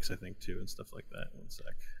motorbikes, I think, too, and stuff like that. One sec.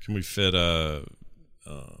 Can we fit Varel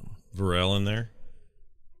in there?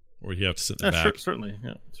 Or would he have to sit in the back? Sure, certainly.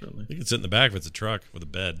 Yeah, certainly. He can sit in the back if it's a truck with a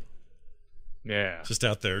bed. Yeah. Just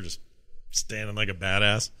out there, just standing like a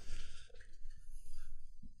badass.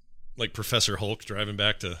 Like Professor Hulk driving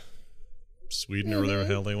back to Sweden or wherever the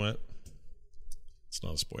hell they went. It's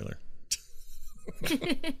not a spoiler. It's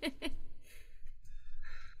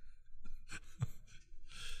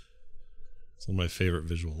one of my favorite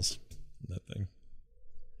visuals in that thing.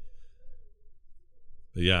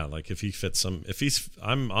 But yeah, like if he fits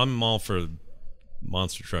I'm all for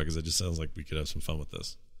monster truck, because it just sounds like we could have some fun with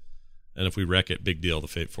this. And if we wreck it, big deal. The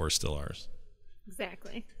Fate 4 is still ours.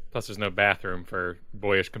 Exactly. Plus, there's no bathroom for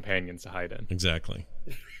boyish companions to hide in. Exactly.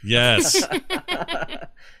 Yes.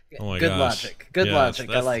 Oh my Good gosh. logic. Good Yes, logic.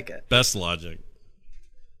 I that's like it. Best logic.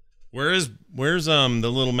 Where's the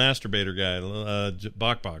little masturbator guy,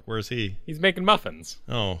 Bok Bok? Where's he? He's making muffins.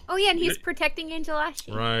 Oh, Oh, yeah, and he's protecting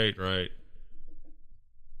Angelashi. right. I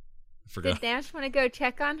Did forgot. Dash want to go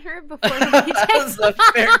check on her before he That's takes a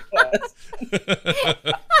fair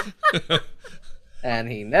question.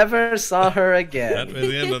 And he never saw her That again. was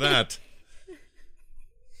the end of that.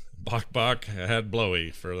 Bok Bok had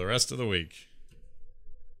blowy for the rest of the week.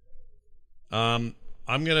 I'm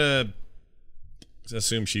gonna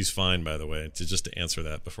assume she's fine, by the way, just to answer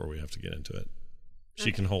that before we have to get into it.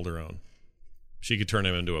 She can hold her own. She could turn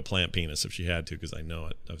him into a plant penis if she had to, because I know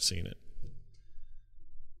it. I've seen it.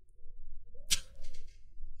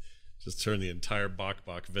 Just turn the entire Bok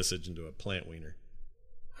Bok visage into a plant wiener.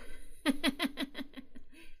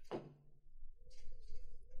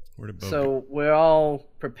 Where did Bo go? So we're all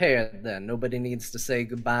prepared then. Nobody needs to say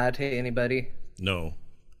goodbye to anybody. No.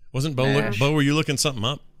 Wasn't Bo Ash. Bo, were you looking something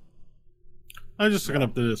up? I was just looking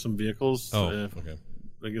up some vehicles. Oh, okay.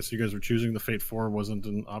 I guess you guys were choosing the Fate 4 wasn't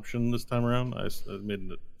an option this time around. I made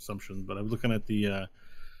an assumption, but I was looking at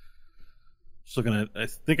I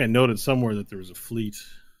think I noted somewhere that there was a fleet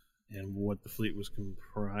and what the fleet was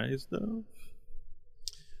comprised of.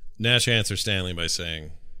 Nash answers Stanley by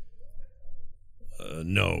saying,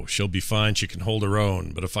 no, she'll be fine. She can hold her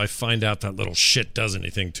own. But if I find out that little shit does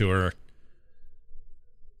anything to her,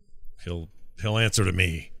 he'll answer to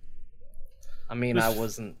me. I mean, I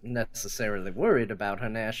wasn't necessarily worried about her,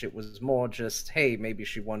 Nash. It was more just, hey, maybe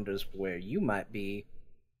she wonders where you might be.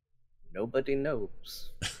 Nobody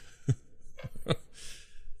knows.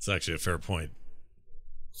 It's actually a fair point.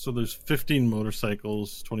 So there's 15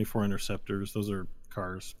 motorcycles, 24 interceptors. Those are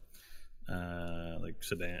cars, like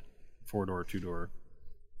sedan, 4-door, 2-door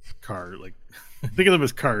car. Like think of them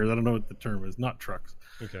as cars. I don't know what the term is. Not trucks.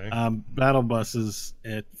 Okay. Battle buses,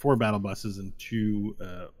 4 battle buses and 2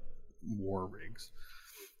 war rigs.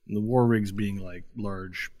 And the war rigs being like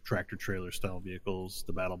large tractor trailer style vehicles.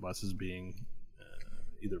 The battle buses being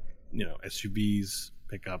either SUVs,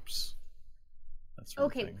 pickups, that sort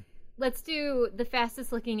of Okay, thing. let's do the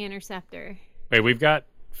fastest looking interceptor. Wait, we've got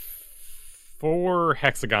 4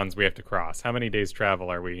 hexagons we have to cross. How many days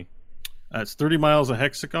travel are we? It's 30 miles a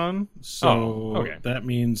hexagon, so okay. that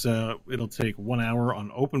means it'll take 1 hour on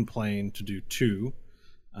open plane to do 2.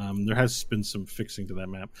 There has been some fixing to that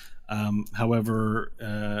map.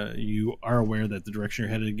 However, you are aware that the direction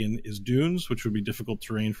you're headed again is dunes, which would be difficult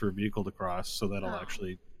terrain for a vehicle to cross, so that'll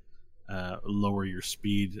actually lower your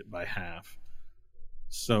speed by half.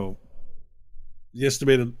 So the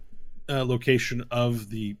estimated location of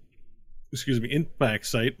the impact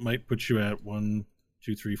site might put you at 1,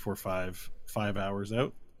 2, 3, 4, 5 hours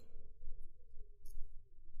out.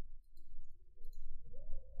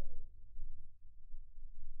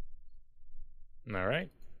 All right.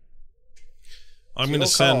 I'm gonna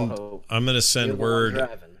Still call, send Hope. I'm gonna You're send the one word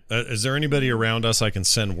driving. Is there anybody around us I can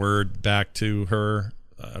send word back to her?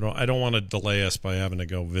 I don't want to delay us by having to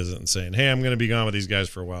go visit and saying, "Hey, I'm going to be gone with these guys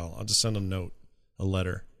for a while." I'll just send a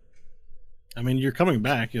letter. I mean, you're coming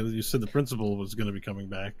back. You said the principal was going to be coming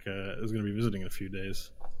back. Was going to be visiting in a few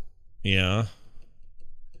days. Yeah.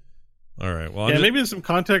 All right. Well, yeah, maybe some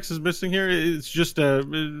context is missing here. It's just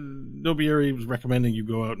Nobieri was recommending you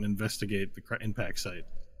go out and investigate the impact site.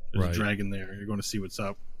 There's a dragon there. You're going to see what's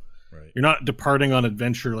up. Right. You're not departing on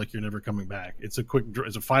adventure like you're never coming back. It's a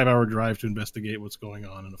 5-hour drive to investigate what's going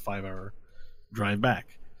on and a 5-hour drive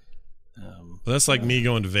back. That's like me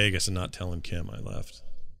going to Vegas and not telling Kim I left.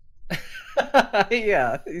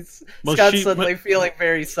 Yeah, Scott's suddenly feeling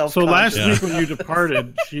very self-conscious. So last week when you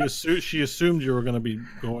departed, she assumed you were going to be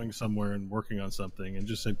going somewhere and working on something, and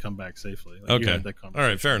just said come back safely. Like, okay. All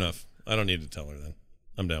right, fair enough. I don't need to tell her then.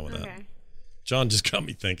 I'm down with that. John just got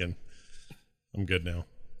me thinking. I'm good now.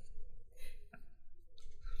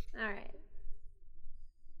 All right.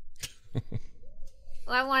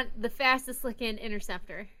 Well, I want the fastest looking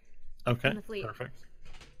interceptor. Okay. In the fleet. Perfect.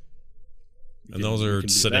 And those are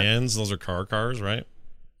sedans. Those are cars, right?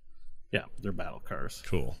 Yeah, they're battle cars.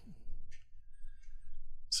 Cool.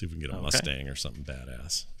 See if we can get a Mustang or something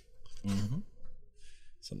badass. Mm-hmm.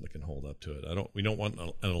 Something that can hold up to it. We don't want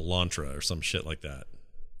an Elantra or some shit like that.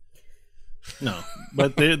 No,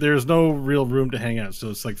 but there's no real room to hang out, so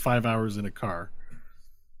it's like 5 hours in a car.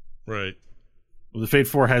 Right. Well, the Fate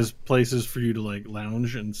 4 has places for you to like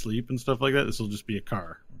lounge and sleep and stuff like that. This will just be a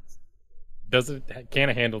car. Can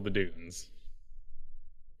it handle the dunes?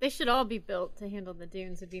 They should all be built to handle the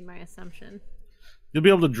dunes, would be my assumption. You'll be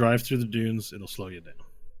able to drive through the dunes. It'll slow you down.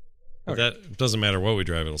 Okay. That doesn't matter what we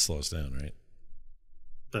drive, it'll slow us down, right?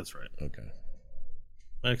 That's right. Okay.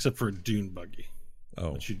 Except for a dune buggy.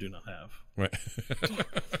 Oh. Which you do not have. Right.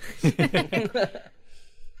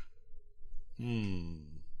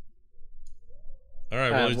 All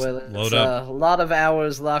right, well, load up. A lot of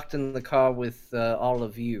hours locked in the car with all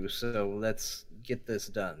of you, so let's get this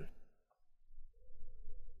done.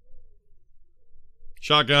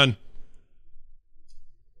 Shotgun.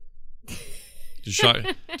 Do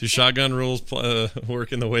shotgun rules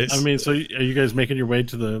work in the waste? I mean, so are you guys making your way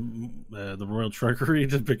to the Royal Truckery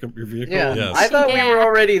to pick up your vehicle? Yeah, yes. I thought we were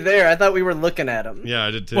already there. I thought we were looking at them. Yeah, I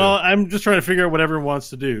did too. Well, I'm just trying to figure out what everyone wants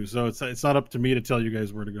to do. So it's not up to me to tell you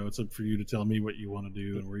guys where to go. It's up for you to tell me what you want to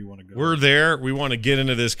do and where you want to go. We're there. We want to get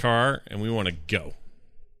into this car and we want to go.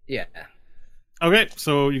 Yeah. Okay,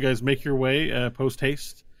 so you guys make your way post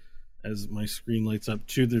haste as my screen lights up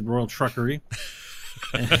to the Royal Truckery.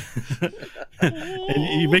 And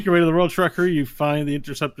you make your way to the Royal Truckery. You find the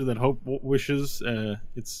interceptor that Hope wishes.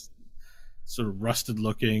 It's sort of rusted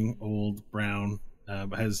looking, old, brown.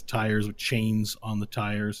 Has tires with chains on the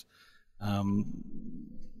tires.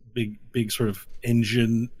 Big sort of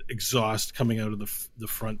engine exhaust coming out of the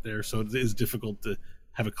front there. So it is difficult to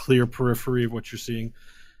have a clear periphery of what you're seeing.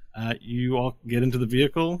 You all get into the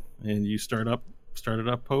vehicle and you start it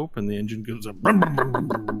up, Hope, and the engine goes up.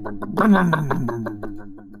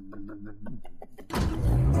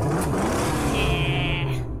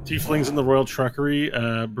 Tieflings in the Royal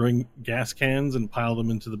Truckery bring gas cans and pile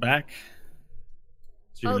them into the back.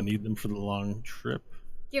 So you're going to need them for the long trip.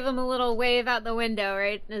 Give them a little wave out the window,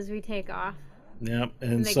 right, as we take off. Yep,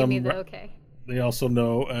 and they give me the okay. They also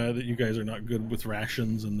know that you guys are not good with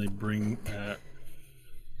rations, and they bring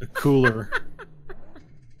a cooler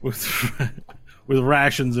with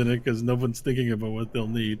rations in it because no one's thinking about what they'll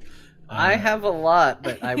need. I have a lot,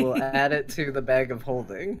 but I will add it to the bag of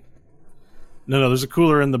holding. No, there's a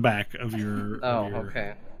cooler in the back of your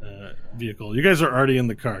okay. Vehicle. You guys are already in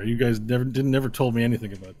the car. You guys never told me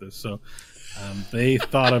anything about this, so they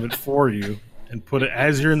thought of it for you and put it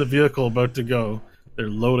as you're in the vehicle about to go. They're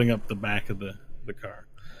loading up the back of the car,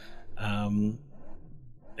 and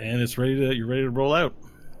it's you're ready to roll out.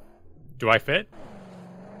 Do I fit?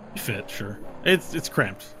 You fit, sure. It's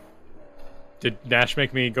cramped. Did Nash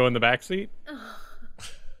make me go in the back seat?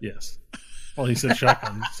 Yes. Well, he said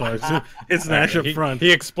shotgun, so it's Nash up front.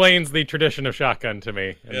 He explains the tradition of shotgun to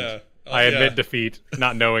me. Yeah. I admit defeat,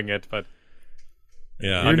 not knowing it, but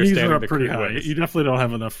yeah, your knees are the pretty high. ways. You definitely don't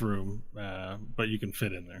have enough room, but you can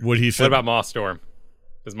fit in there. Would he fit? What about Moss Storm?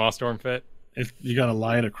 Does Moss Storm fit? If you got to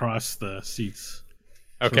lie it across the seats.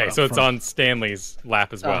 Okay, so it's on Stanley's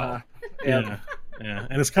lap as well. Yeah,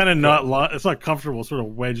 and it's kind of it's not comfortable, sort of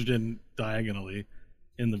wedged in diagonally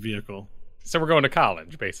in the vehicle. So we're going to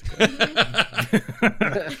college, basically.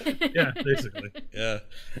 Yeah, basically. Yeah.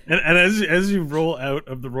 And as you roll out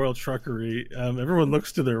of the Royal Truckery, everyone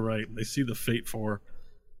looks to their right and they see the Fate 4,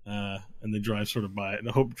 and they drive sort of by it. And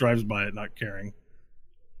Hope drives by it, not caring.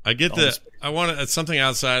 I get I want it's something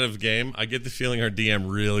outside of game. I get the feeling our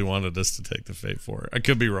DM really wanted us to take the Fate 4. I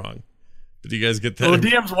could be wrong. But do you guys get that? Well, the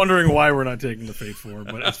DM's wondering why we're not taking the Fate 4,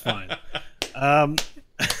 but it's fine. I'm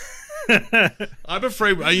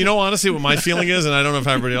afraid, honestly, what my feeling is, and I don't know if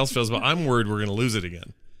everybody else feels, but I'm worried we're going to lose it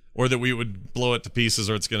again. Or that we would blow it to pieces,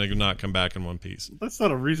 or it's going to not come back in one piece. That's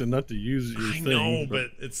not a reason not to use your thing. I know, but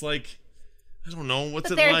it's like, I don't know. What's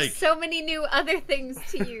but it like? There's so many new other things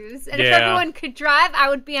to use. And if everyone could drive, I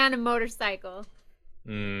would be on a motorcycle.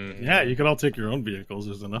 Yeah, you could all take your own vehicles.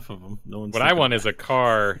 There's enough of them. No one's what I want is a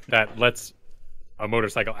car that lets a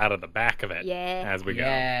motorcycle out of the back of it as we go.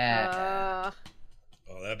 Yeah.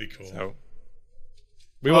 Oh, that'd be cool. So,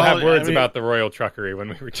 we will have words about the royal truckery when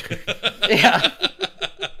we return. Yeah.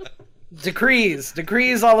 Decrees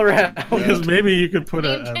all around. Because maybe you could put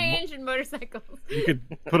change in motorcycles. You could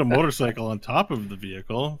put a motorcycle on top of the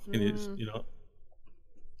vehicle. And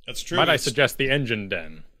that's true. Might I suggest the engine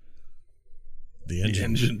den? The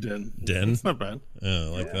engine den. It's not bad. Yeah, I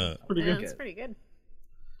like that. Pretty good. It's pretty good.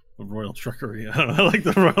 The royal truckery. I don't know. I like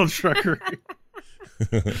the royal truckery.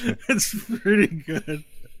 It's pretty good.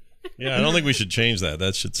 Yeah, I don't think we should change that.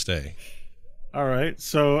 That should stay. All right.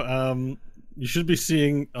 So, you should be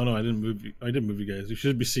seeing. Oh no, I didn't move you guys. You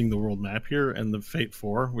should be seeing the world map here and the Fate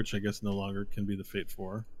 4, which I guess no longer can be the Fate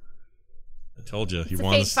 4. I told you he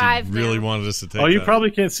wanted wanted us to take. Oh, you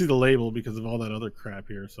probably can't see the label because of all that other crap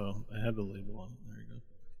here. So I had the label on. There you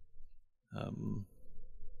go.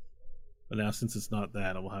 But now since it's not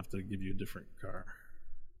that, I will have to give you a different car.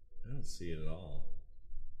 I don't see it at all.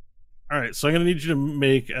 All right, so I'm going to need you to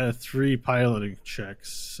make 3 piloting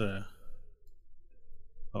checks.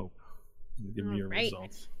 Hope. Give me your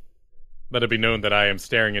results. Let it be known that I am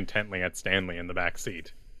staring intently at Stanley in the back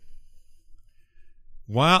seat.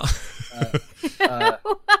 Wow. I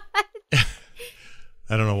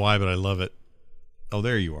don't know why, but I love it. Oh,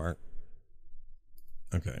 there you are.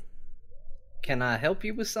 Okay. Can I help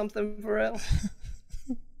you with something, Varel?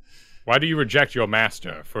 Why do you reject your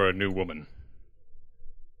master for a new woman?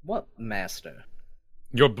 What master?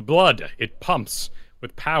 Your blood, it pumps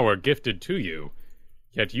with power gifted to you,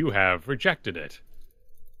 yet you have rejected it.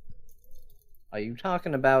 Are you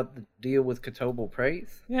talking about the deal with Kotoble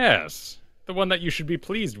Praith? Yes, the one that you should be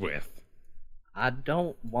pleased with. I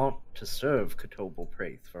don't want to serve Kotoble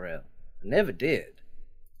Praith, Varel. I never did.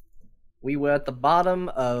 We were at the bottom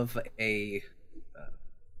of a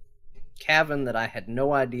cavern that I had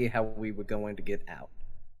no idea how we were going to get out.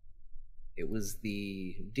 It was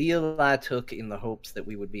the deal I took in the hopes that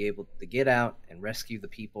we would be able to get out and rescue the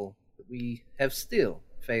people, but we have still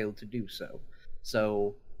failed to do so.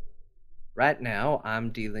 So, right now,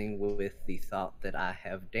 I'm dealing with the thought that I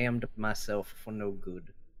have damned myself for no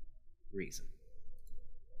good reason.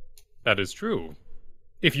 That is true.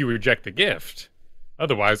 If you reject the gift,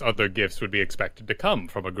 otherwise other gifts would be expected to come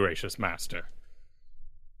from a gracious master.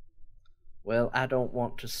 Well, I don't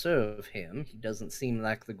want to serve him. He doesn't seem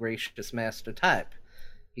like the gracious master type.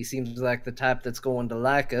 He seems like the type that's going to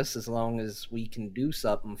like us as long as we can do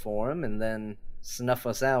something for him and then snuff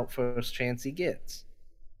us out first chance he gets.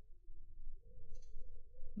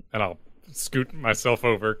 And I'll scoot myself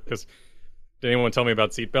over, because did anyone tell me about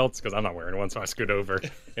seatbelts? Because I'm not wearing one, so I scoot over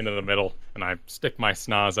into the middle, and I stick my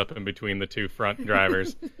snaz up in between the 2 front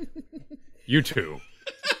drivers. You two.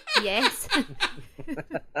 Yes.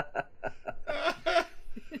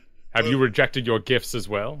 Have you rejected your gifts as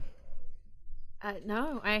well?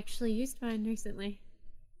 No, I actually used mine recently.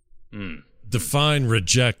 Define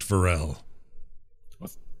reject, Varel. Well,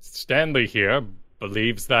 Stanley here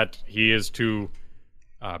believes that he is to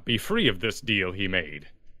be free of this deal he made.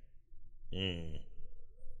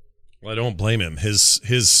 Well, I don't blame him.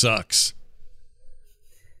 His sucks.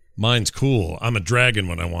 Mine's cool. I'm a dragon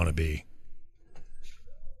when I want to be.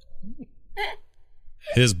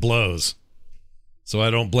 His blows. So I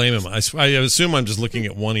don't blame him. I assume I'm just looking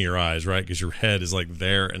at one of your eyes, right? Because your head is like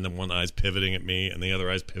there, and then one eye's pivoting at me, and the other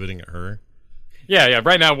eye's pivoting at her. Yeah.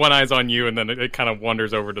 Right now, one eye's on you, and then it kind of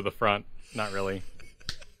wanders over to the front. Not really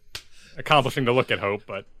accomplishing the look at Hope,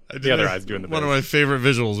 but the other eye's doing the One of my favorite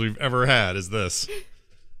visuals we've ever had is this.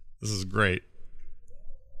 This is great.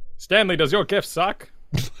 Stanley, does your gift suck?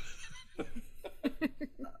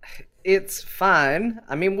 It's fine.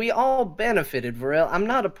 I mean, we all benefited, Varel. I'm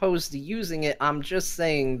not opposed to using it. I'm just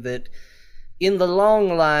saying that in the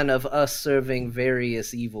long line of us serving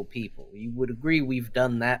various evil people, you would agree we've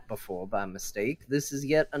done that before by mistake. This is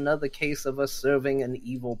yet another case of us serving an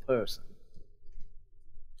evil person.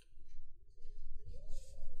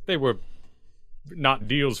 They were not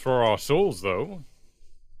deals for our souls, though.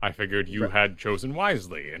 I figured you had chosen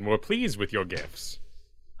wisely and were pleased with your gifts.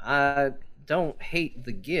 I don't hate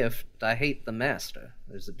the gift, I hate the master.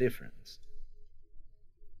 There's a difference.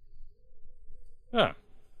 Huh.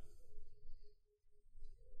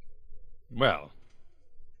 Well,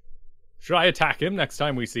 should I attack him next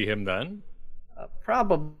time we see him then?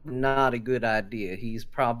 Probably not a good idea. He's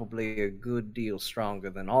probably a good deal stronger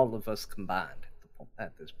than all of us combined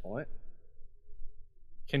at this point.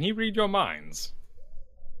 Can he read your minds?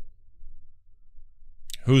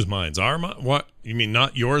 Whose minds? Our what? You mean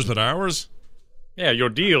not yours, but ours? Yeah, your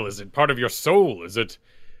deal. Is it part of your soul? Is it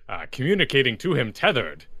communicating to him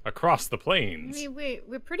tethered across the I plains? mean,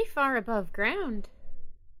 we're pretty far above ground.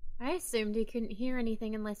 I assumed he couldn't hear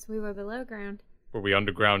anything unless we were below ground. Were we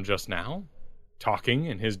underground just now? Talking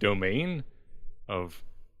in his domain of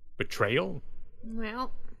betrayal?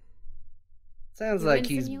 Well, Sounds You like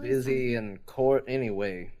he's insinuate busy in court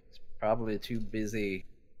anyway. He's probably too busy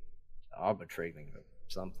arbitrating or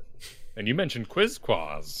something. And you mentioned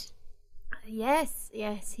Quizquaz. yes,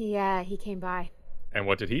 he came by. And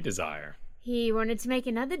what did he desire? He wanted to make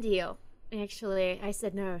another deal. Actually, I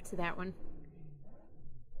said no to that one.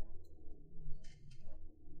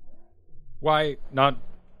 Why not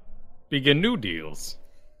begin new deals?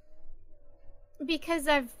 Because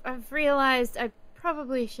I've realized I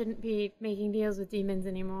probably shouldn't be making deals with demons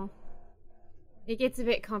anymore. It gets a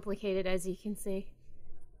bit complicated, as you can see.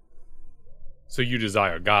 So you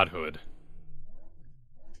desire godhood.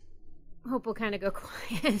 Hope will kind of go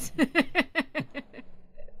quiet.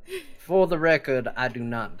 For the record, I do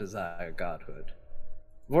not desire godhood.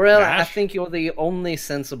 Vorel, I Nash? think you're the only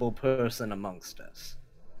sensible person amongst us.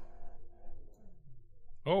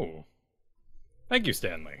 Oh. Thank you,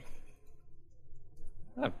 Stanley.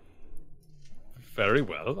 Ah, very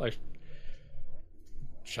well. I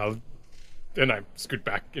shall... Then I scoot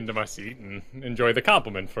back into my seat and enjoy the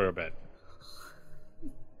compliment for a bit.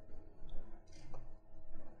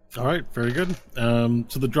 All right, very good.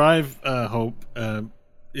 So the drive, Hope,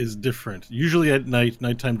 is different. Usually at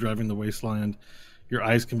nighttime driving the wasteland, your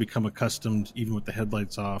eyes can become accustomed, even with the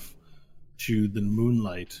headlights off, to the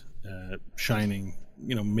moonlight shining,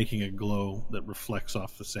 making a glow that reflects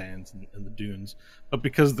off the sands and the dunes. But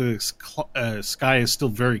because the sky is still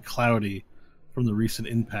very cloudy from the recent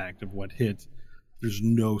impact of what hit, there's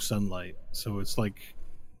no sunlight. So it's like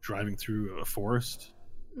driving through a forest,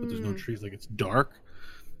 but there's no trees. Like, it's dark.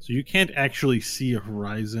 So you can't actually see a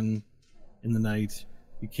horizon in the night.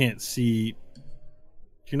 You can't see...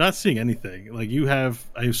 You're not seeing anything. Like,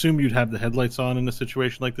 I assume you'd have the headlights on in a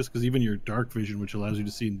situation like this, because even your dark vision, which allows you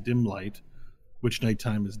to see in dim light, which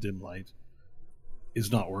nighttime is dim light, is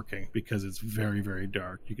not working because it's very, very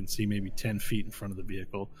dark. You can see maybe 10 feet in front of the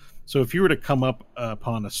vehicle. So if you were to come up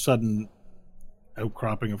upon a sudden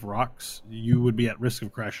outcropping of rocks, you would be at risk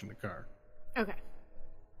of crashing the car. Okay.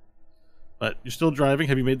 But you're still driving.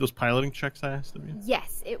 Have you made those piloting checks I asked of you?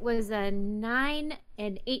 Yes, it was a 9,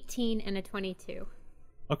 an 18, and a 22.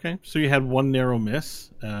 Okay, so you had one narrow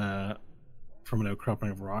miss from an outcropping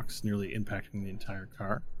of rocks, nearly impacting the entire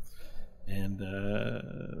car. And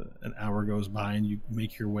an hour goes by, and you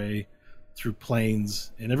make your way through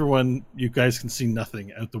plains. And you guys can see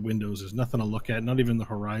nothing out the windows. There's nothing to look at, not even the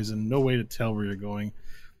horizon. No way to tell where you're going.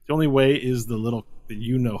 The only way is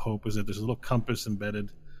Hope, is that there's a little compass embedded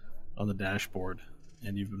on the dashboard,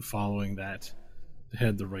 and you've been following that to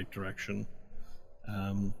head the right direction.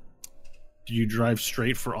 Do you drive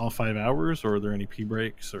straight for all 5 hours, or are there any pee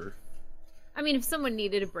breaks? Or I mean, if someone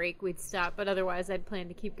needed a break, we'd stop, but otherwise I'd plan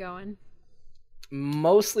to keep going.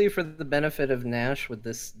 Mostly for the benefit of Nash, would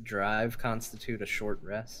this drive constitute a short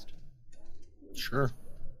rest? Sure.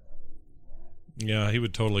 Yeah, he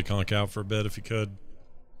would totally conk out for a bit if he could.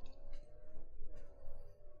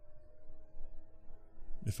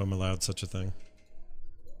 If I'm allowed such a thing.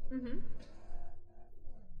 Mm-hmm.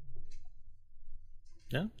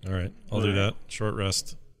 Yeah. All right, I'll do that. Short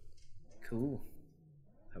rest. Cool.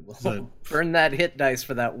 I will So- burn that hit dice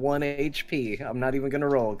for that 1 HP. I'm not even going to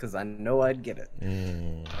roll because I know I'd get it.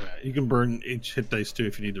 You can burn each hit dice too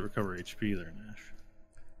if you need to recover HP there, Nash.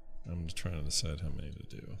 I'm just trying to decide how many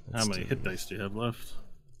to do. How many hit dice do you have left?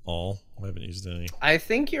 All. I haven't used any. I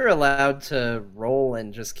think you're allowed to roll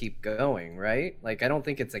and just keep going, right? Like, I don't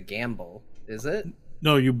think it's a gamble, is it?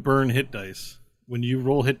 No, you burn hit dice. When you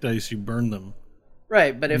roll hit dice, you burn them.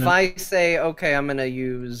 Right, but if No. I say, okay, I'm going to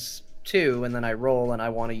use 2, and then I roll and I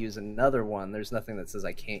want to use another one, there's nothing that says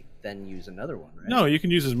I can't then use another one, right? No, you can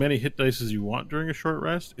use as many hit dice as you want during a short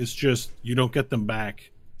rest. It's just you don't get them back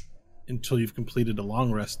until you've completed a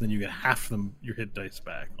long rest, and then you get half your hit dice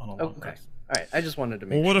back on a long Okay. rest. All right, I just wanted to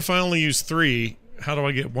make Well, sure. what if I only use 3? How do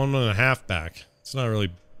I get 1.5 back? It's not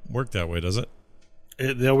really work that way, does it?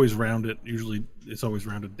 They always round it. Usually, it's always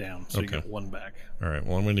rounded down, so you Okay. get 1 back. All right.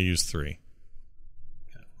 Well, I'm going to use 3.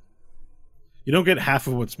 You don't get half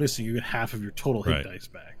of what's missing. You get half of your total hit Right. dice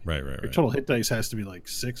back. Right. Your total hit dice has to be like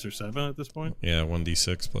 6 or 7 at this point. Yeah,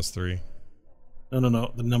 1d6 plus 3.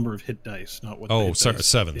 No. The number of hit dice, not what. the Oh, hit sorry, dice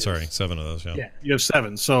 7. is. Sorry, 7 of those. Yeah. Yeah, you have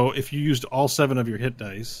 7. So if you used all 7 of your hit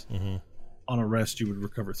dice Mm-hmm. on a rest, you would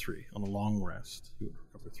recover 3. On a long rest, you would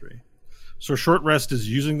recover 3. So a short rest is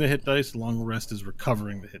using the hit dice. A long rest is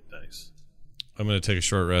recovering the hit dice. I'm going to take a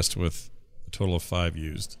short rest with a total of 5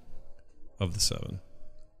 used of the 7.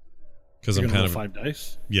 Because You're I'm gonna kind roll of 5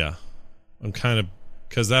 dice. Yeah, I'm kind of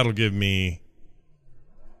because that'll give me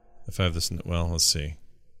if I have this. Well, let's see.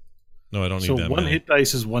 No, I don't So need that one many. hit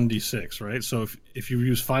dice is 1d6, right? So if you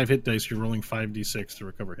use 5 hit dice, you're rolling 5d6 to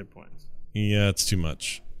recover hit points. Yeah, it's too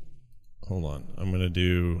much. Hold on. I'm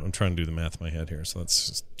trying to do the math in my head here. So that's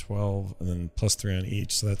just 12 and then plus 3 on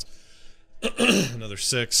each. So that's another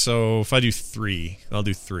 6. So if I do 3, I'll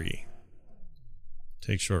do 3.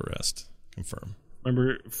 Take short rest. Confirm.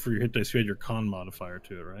 Remember, for your hit dice, you had your con modifier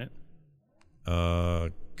to it, right?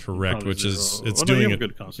 Correct, Probably which is 0. it's Oh, no, you doing have it.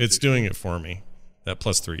 good constitution. It's doing it for me. That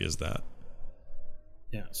plus 3 is that.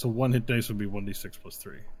 Yeah. So one hit dice would be 1d6 plus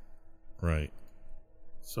 3. Right.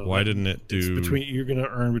 So Why that- didn't it it's do you're going to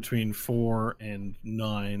earn between 4 and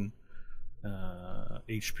 9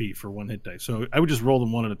 HP for one hit dice. So I would just roll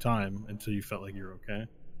them one at a time until you felt like you're okay.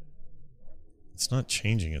 It's not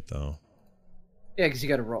changing it though. Yeah, because you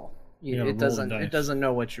got to roll. You gotta roll the It dice. doesn't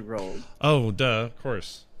know what you rolled. Oh, duh, of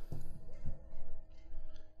course.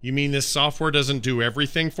 You mean this software doesn't do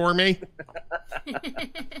everything for me?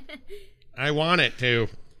 I want it to.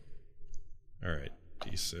 All right,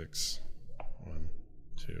 D6. 1,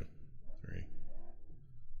 2, 3.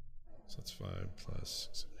 So that's 5 plus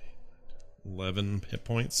 6, 8, 11 hit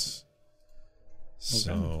points.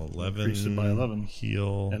 So Okay. 11. Increase it by 11.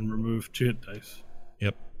 Heal. And remove 2 hit dice.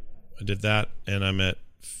 Yep, I did that, and I'm at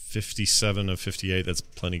 57 of 58. That's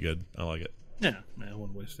plenty good. I like it. Yeah,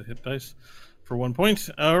 one waste to hit dice for 1 point.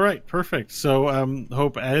 All right, perfect. So,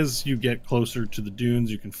 Hope, as you get closer to the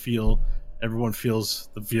dunes, you can feel everyone feels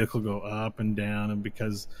the vehicle go up and down, and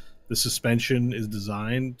because the suspension is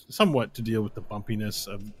designed somewhat to deal with the bumpiness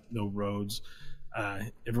of no roads,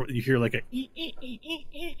 you hear like a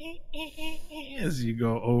as you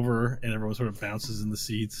go over, and everyone sort of bounces in the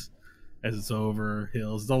seats as it's over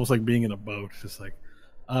hills. It's almost like being in a boat, just like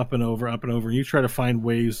up and over, up and over. And you try to find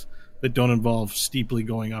ways that don't involve steeply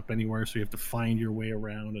going up anywhere, so you have to find your way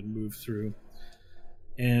around and move through.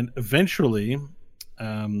 And eventually,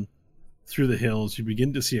 through the hills, you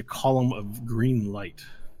begin to see a column of green light.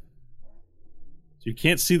 So you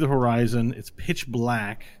can't see the horizon. It's pitch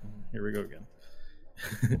black. Here we go again.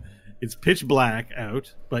 It's pitch black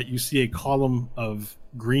out, but you see a column of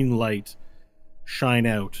green light shine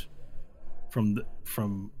out from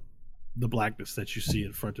the blackness that you see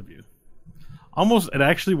in front of you. Almost, it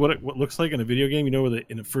actually what looks like in a video game. You know, where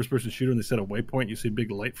in a first-person shooter, when they set a waypoint, you see a big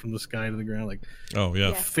light from the sky to the ground, like Oh yeah.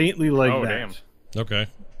 Yeah. faintly like Oh, that. damn. Okay.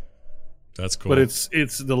 That's cool. But it's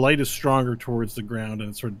the light is stronger towards the ground, and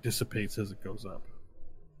it sort of dissipates as it goes up,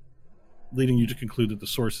 leading you to conclude that the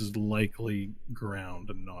source is likely ground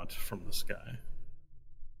and not from the sky.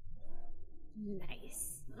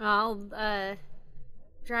 Nice. I'll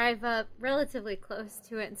drive up relatively close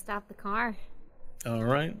to it and stop the car. All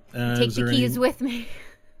right. Take Is the there keys with me.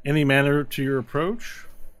 any manner to your approach?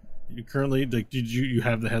 You currently did you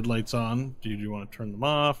have the headlights on? Do you want to turn them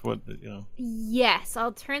off? What Yes,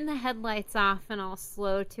 I'll turn the headlights off and I'll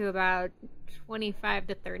slow to about 25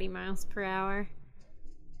 to 30 miles per hour.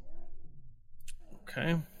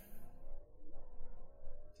 Okay.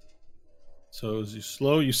 So as you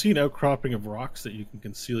slow, you see an outcropping of rocks that you can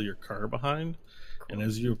conceal your car behind. And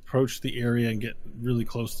as you approach the area and get really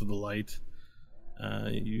close to the light,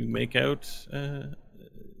 you make out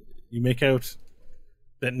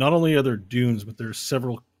that not only are there dunes, but there's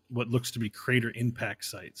several what looks to be crater impact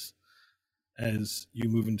sites as you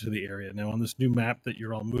move into the area. Now, on this new map that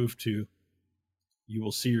you're all moved to, you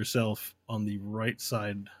will see yourself on the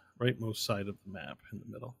rightmost side of the map in the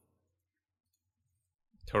middle.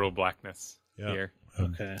 Total blackness Yeah. here.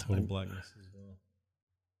 Okay. Total blackness as well.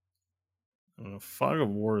 I don't know, Fog of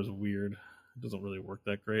War is weird. It doesn't really work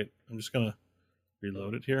that great. I'm just gonna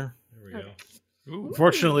reload it here. There we Okay. go. Ooh.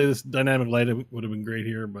 Unfortunately, this dynamic light would have been great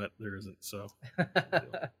here, but there isn't. So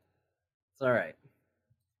It's all right.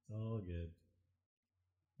 All good.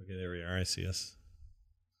 Okay, there we are. I see us.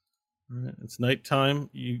 all right, it's nighttime.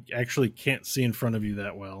 You actually can't see in front of you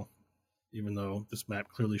that well, even though this map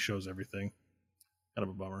clearly shows everything. Kind of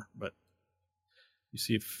a bummer, but You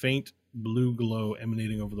see a faint blue glow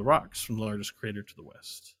emanating over the rocks from the largest crater to the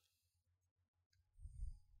west.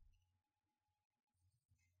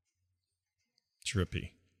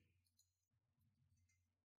 Trippy.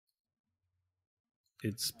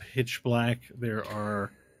 It's pitch black. There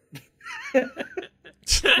are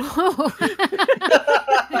It's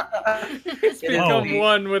become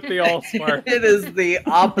one with the Allspark. It is the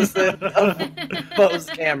opposite of Bo's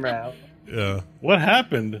camera. Yeah. what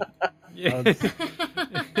happened? Yeah.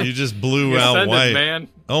 You just blew You out send it, white. man.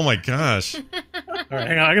 Oh my gosh. All right,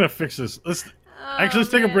 hang on. I'm gonna fix this. Let's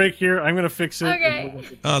take a break here. I'm gonna fix it.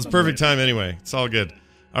 Okay. Oh, it's perfect time anyway. It's all good.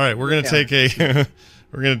 All right, we're gonna take a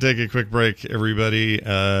we're gonna take a quick break, everybody.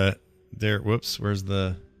 There. Whoops. Where's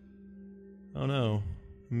the? Oh no,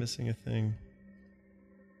 I'm missing a thing.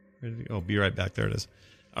 Where did it go? Oh, be right back. There it is.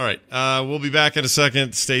 All right, we'll be back in a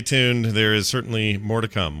second. Stay tuned. There is certainly more to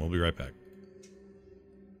come. We'll be right back.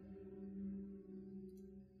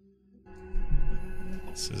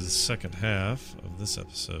 This is the second half of this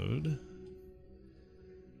episode.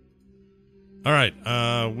 All right,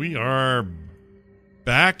 we are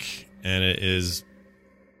back, and it is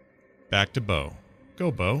back to Bo.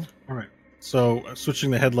 Go, Bo. All right. So,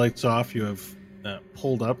 switching the headlights off, you have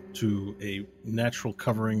pulled up to a natural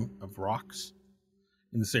covering of rocks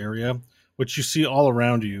in this area. What you see all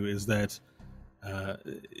around you is that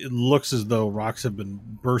it looks as though rocks have been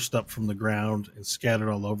burst up from the ground and scattered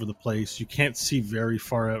all over the place. You can't see very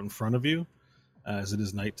far out in front of you, as it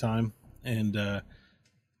is nighttime, and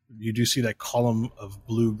you do see that column of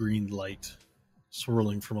blue-green light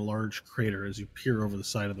swirling from a large crater as you peer over the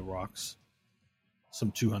side of the rocks,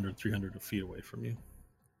 some 200, 300 feet away from you.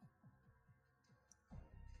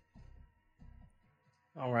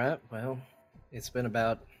 All right, well, it's been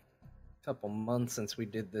about a couple months since we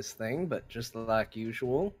did this thing, but just like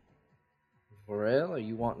usual, Varel, are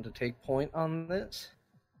you wanting to take point on this?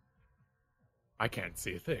 I can't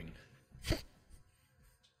see a thing.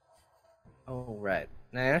 All right,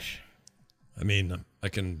 Nash? I mean, I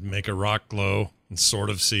can make a rock glow and sort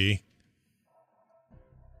of see.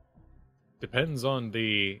 Depends on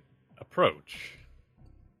the approach.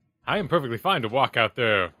 I am perfectly fine to walk out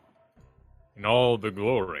there in all the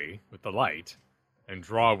glory with the light and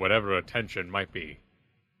draw whatever attention might be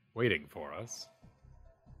waiting for us.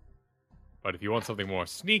 But if you want something more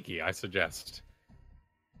sneaky, I suggest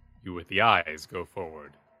you with the eyes go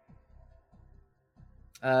forward.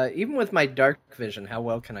 Even with my dark vision, how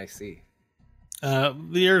well can I see?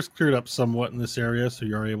 The air's cleared up somewhat in this area, so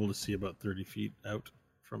you're able to see about 30 feet out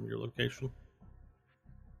from your location.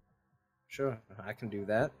 Sure, I can do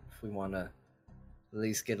that. If we want to at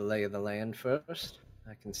least get a lay of the land first,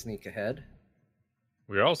 I can sneak ahead.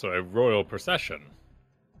 We are also a royal procession,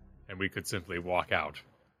 and we could simply walk out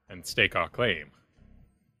and stake our claim.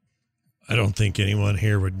 I don't think anyone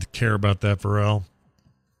here would care about that, Varel.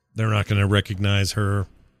 They're not going to recognize her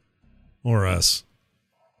or us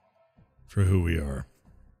for who we are.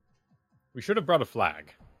 We should have brought a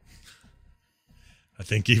flag. I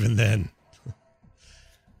think even then,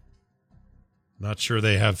 not sure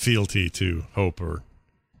they have fealty to Hope or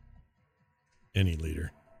any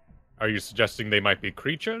leader. Are you suggesting they might be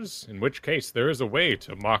creatures? In which case, there is a way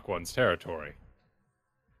to mark one's territory.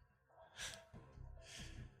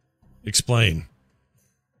 Explain.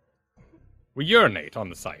 We urinate on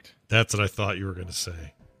the site. That's what I thought you were going to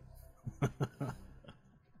say.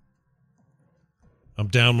 I'm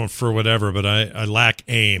down for whatever, but I lack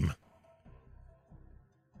aim.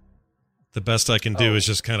 The best I can do is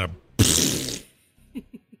just kind of... It's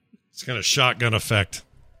kind of shotgun effect.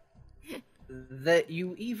 That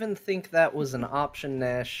you even think that was an option,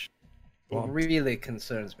 Nash, really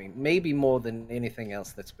concerns me. Maybe more than anything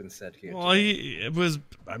else that's been said here. Well, it was,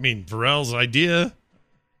 Varel's idea.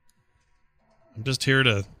 I'm just here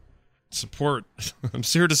to support. I'm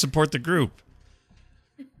here to support the group.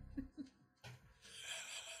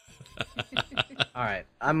 All right,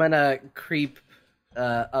 I'm gonna creep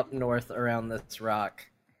up north around this rock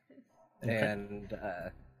and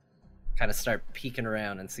kind of start peeking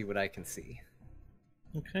around and see what I can see.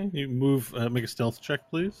 Okay, you move. Make a stealth check,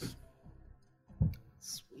 please.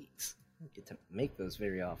 Sweet. I don't get to make those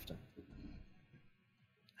very often.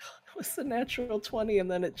 It was a natural 20, and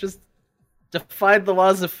then it just defied the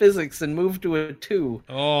laws of physics and moved to a 2.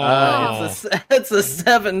 Oh, It's a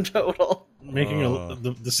 7 total. Making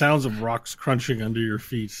the sounds of rocks crunching under your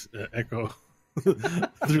feet echo through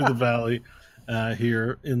the valley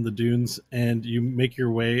here in the dunes, and you make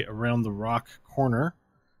your way around the rock corner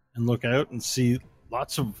and look out and see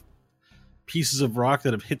lots of pieces of rock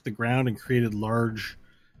that have hit the ground and created large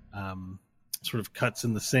sort of cuts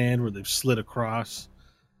in the sand where they've slid across.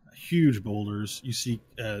 huge boulders. You see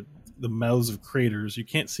the mouths of craters. You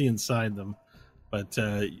can't see inside them, but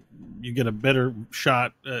you get a better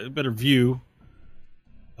shot, a better view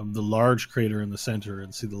of the large crater in the center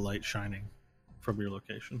and see the light shining from your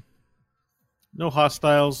location. No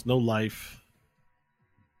hostiles, no life.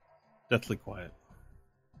 Deathly quiet.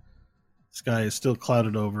 Sky is still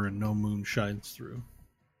clouded over and no moon shines through.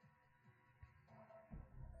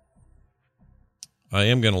 I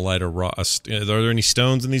am going to light a rock. Are there any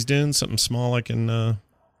stones in these dunes? Something small I can... There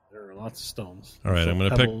are lots of stones. All right, So I'm going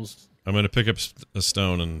pebbles. to pick up a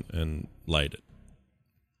stone and light it.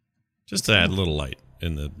 Just to add a little light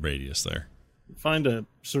in the radius there. Find a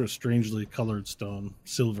sort of strangely colored stone,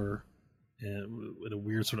 silver, and with a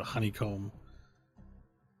weird sort of honeycomb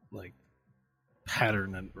like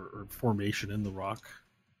pattern or formation in the rock.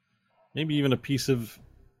 Maybe even a piece of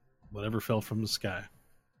whatever fell from the sky.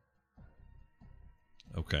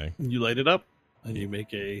 Okay. You light it up and you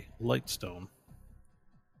make a light stone.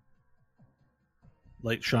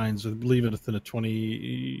 Light shines, I believe, within a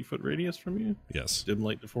 20-foot radius from you. Yes, Dim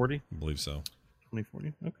light to 40. I believe so. 20,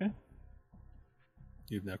 40. Okay.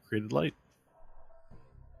 You've now created light.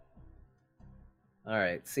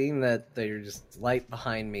 Alright, seeing that there's just light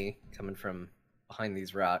behind me, coming from behind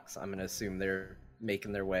these rocks, I'm going to assume they're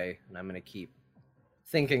making their way, and I'm going to keep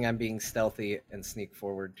thinking I'm being stealthy and sneak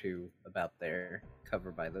forward to about there,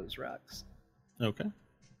 covered by those rocks. Okay.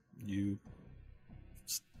 You,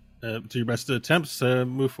 to your best attempts,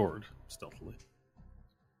 move forward stealthily.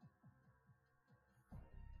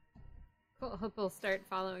 Cool. Hope we'll start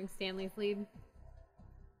following Stanley's lead.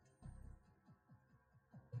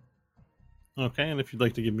 Okay, and if you'd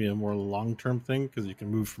like to give me a more long-term thing, because you can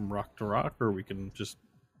move from rock to rock, or we can just...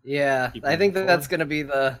 Yeah, Keep I think moving that's forward. going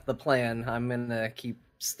to be the plan. I'm going to keep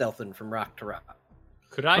stealthing from rock to rock.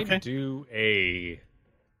 Could I Okay. do a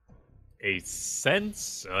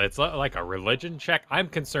sense? It's like a religion check. I'm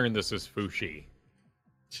concerned this is Fushi,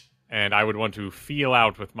 and I would want to feel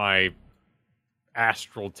out with my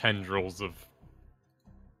astral tendrils of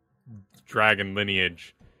dragon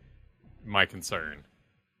lineage my concern.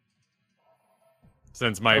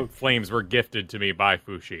 Since my Okay. flames were gifted to me by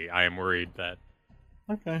Fushi, I am worried that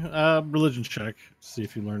Okay, religion check. See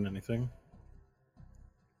if you learn anything.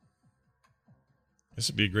 This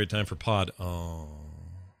would be a great time for pod. Oh.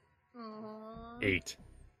 Aww. 8.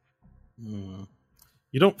 Hmm.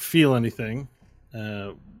 You don't feel anything.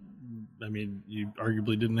 I mean, you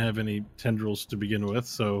arguably didn't have any tendrils to begin with,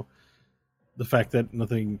 so the fact that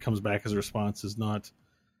nothing comes back as a response is not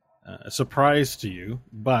a surprise to you.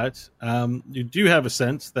 But you do have a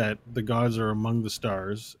sense that the gods are among the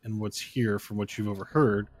stars, and what's here, from what you've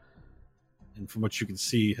overheard and from what you can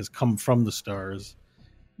see, has come from the stars.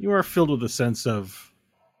 You are filled with a sense of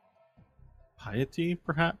piety,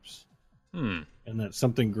 perhaps, and that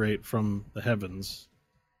something great from the heavens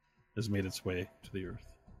has made its way to the earth.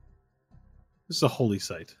 This is a holy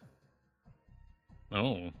site.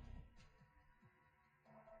 Oh.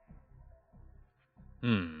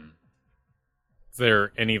 Is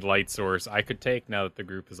there any light source I could take now that the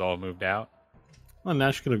group has all moved out? Well,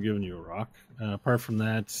 Nash could have given you a rock. Apart from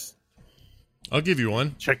that, I'll give you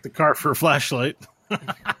one. check the car for a flashlight. I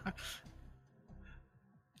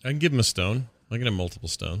can give him a stone. I can have multiple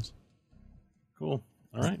stones. Cool.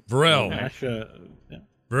 All right. Varel. Nash, yeah.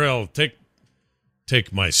 Varel,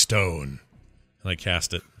 take my stone. And I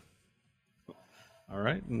cast it. All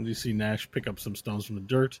right. And you see Nash pick up some stones from the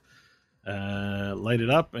dirt, light it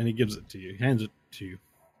up, and he gives it to you. He hands it to you.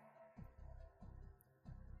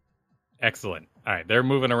 Excellent. All right, they're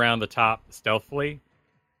moving around the top stealthily.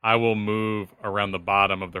 I will move around the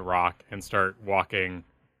bottom of the rock and start walking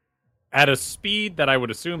at a speed that I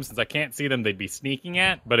would assume, since I can't see them, they'd be sneaking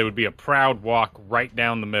at, but it would be a proud walk right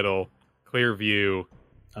down the middle, clear view,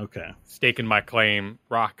 Okay. staking my claim,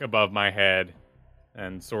 rock above my head,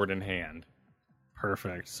 and sword in hand.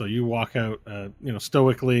 Perfect. So you walk out,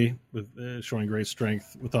 stoically, with showing great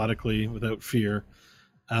strength, methodically, without fear.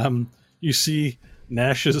 You see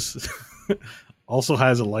Nash's also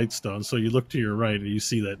has a light stone. So you look to your right and you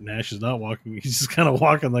see that Nash is not walking. He's just kind of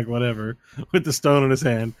walking like whatever with the stone in his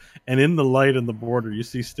hand. And in the light in the border, you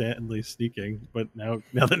see Stanley sneaking. But now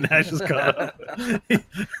that Nash is caught up,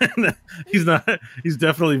 he's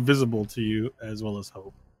definitely visible to you, as well as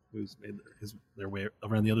Hope, who's made their way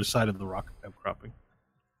around the other side of the rock outcropping.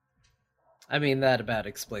 I mean, that about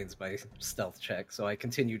explains my stealth check, so I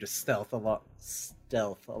continue to stealth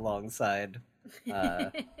alongside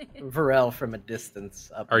Varel from a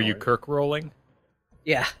distance up Are you north. Kirk rolling?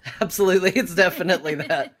 Yeah, absolutely. It's definitely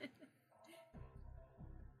that.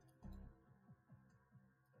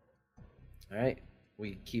 All right,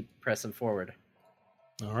 we keep pressing forward.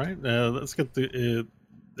 All right, let's get the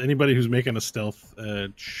anybody who's making a stealth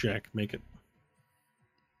check, make it.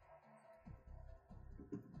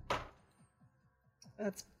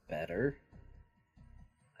 That's better.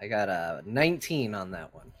 I got a 19 on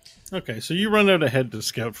that one. Okay, so you run out ahead to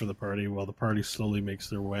scout for the party while the party slowly makes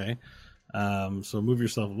their way. So move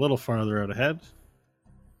yourself a little farther out ahead.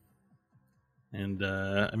 And,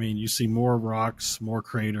 you see more rocks, more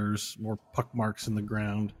craters, more puck marks in the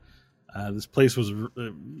ground. This place was...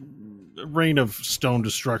 a rain of stone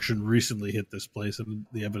destruction recently hit this place, and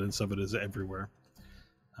the evidence of it is everywhere.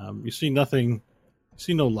 You see nothing... You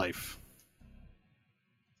see no life.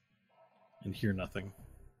 And hear nothing.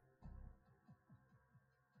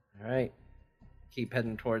 All right. Keep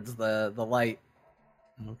heading towards the light.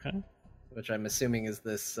 Okay. Which I'm assuming is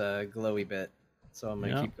this glowy bit. So I'm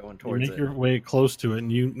going to keep going towards you make your way close to it,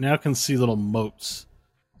 and you now can see little motes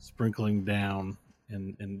sprinkling down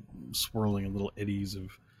and swirling in little eddies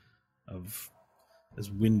of as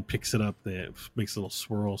wind picks it up, it makes a little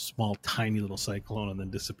swirl, small, tiny little cyclone, and then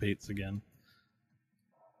dissipates again.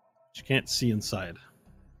 But you can't see inside.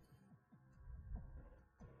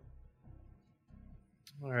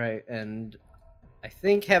 All right, and I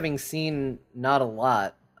think having seen not a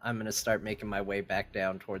lot, I'm going to start making my way back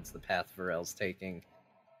down towards the path Varel's taking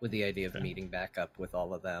with the idea of meeting back up with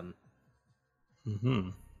all of them. Mm-hmm.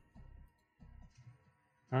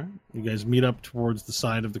 All right, you guys meet up towards the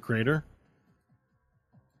side of the crater.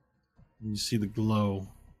 And you see the glow.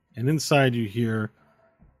 And inside you hear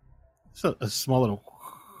a small little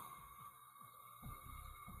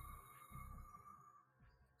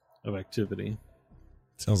of activity.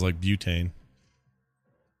 Sounds like butane.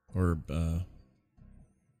 Or,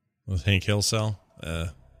 was Hank Hill sell?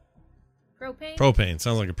 Propane? Propane.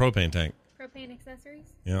 Sounds like a propane tank. Propane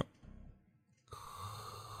accessories? Yep.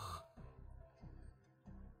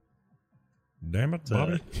 Damn it,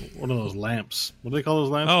 Bobby. One of those lamps. What do they call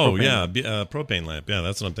those lamps? Oh, propane. yeah. Propane lamp. Yeah,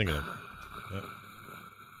 that's what I'm thinking of. Yep.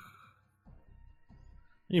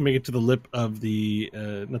 You make it to the lip of the,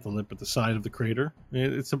 not the lip, but the side of the crater.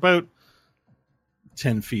 It's about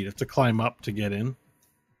 10 feet. You have to climb up to get in,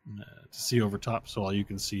 to see over top, so all you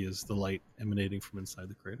can see is the light emanating from inside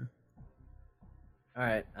the crater. All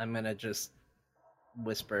right, I'm going to just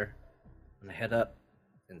whisper. I'm going to head up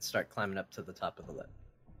and start climbing up to the top of the lip.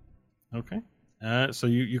 Okay. So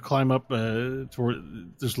you climb up toward...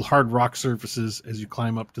 There's hard rock surfaces as you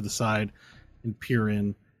climb up to the side and peer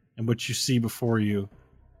in, and what you see before you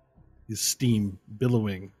is steam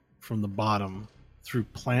billowing from the bottom through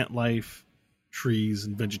plant life, trees,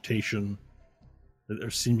 and vegetation that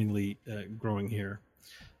are seemingly growing here.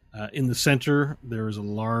 In the center, there is a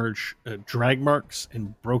large drag marks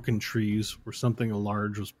and broken trees where something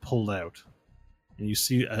large was pulled out. And you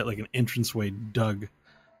see like an entranceway dug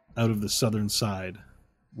out of the southern side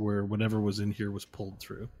where whatever was in here was pulled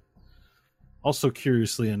through. Also,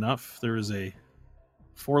 curiously enough, there is a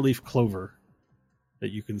 4-leaf clover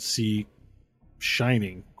that you can see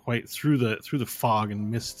shining quite through the fog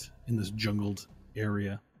and mist in this jungled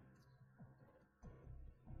area,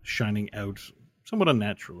 shining out somewhat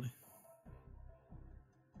unnaturally.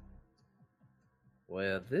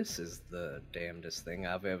 Well, this is the damnedest thing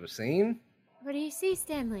I've ever seen. What do you see,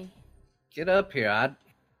 Stanley? Get up here. I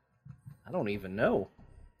don't even know.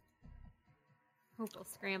 Hope will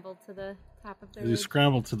scramble to the top of the As you ridge.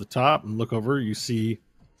 scramble to the top and look over, you see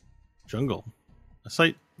jungle, a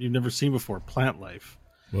sight you've never seen before, plant life.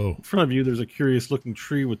 Whoa. In front of you, there's a curious-looking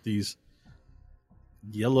tree with these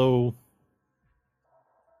yellow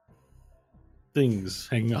things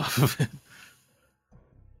hanging off of it.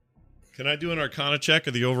 Can I do an Arcana check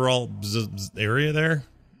of the overall area there?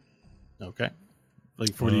 Okay.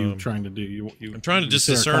 Like, what are you trying to do? You I'm trying to just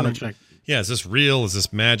say Arcana discern. check. Yeah, is this real? Is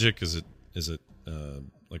this magic? Is it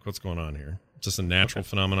like what's going on here? Just a natural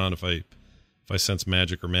phenomenon. If I sense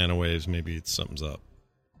magic or mana waves, maybe something's up.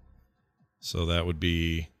 So that would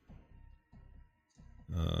be.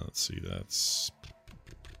 Let's see. That's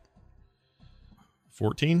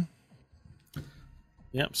 14.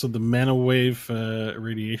 Yeah. So the mana wave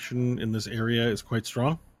radiation in this area is quite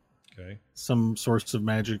strong. Okay. Some source of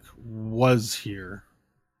magic was here,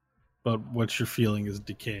 but what you're feeling is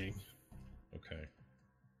decaying. Okay.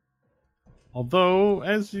 Although,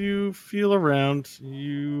 as you feel around,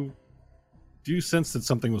 you do sense that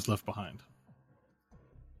something was left behind.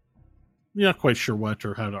 You're not quite sure what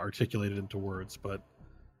or how to articulate it into words, but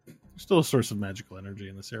there's still a source of magical energy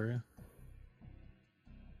in this area.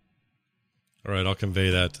 All right, I'll convey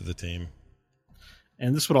that to the team.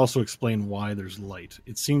 And this would also explain why there's light.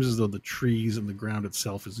 It seems as though the trees and the ground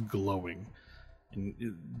itself is glowing, and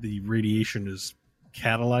the radiation is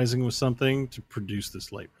catalyzing with something to produce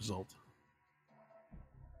this light result.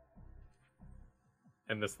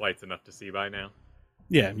 And this light's enough to see by now?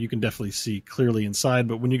 Yeah, you can definitely see clearly inside,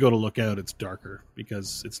 but when you go to look out, it's darker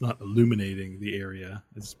because it's not illuminating the area.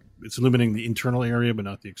 It's illuminating the internal area, but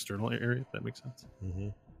not the external area, if that makes sense. Mm-hmm.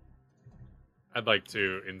 I'd like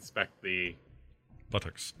to inspect the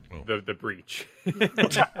buttocks. Oh. The breach.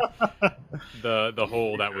 the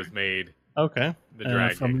hole that was made. Okay. The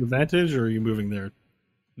drag. From the vantage, or are you moving there?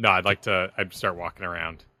 No, I'd start walking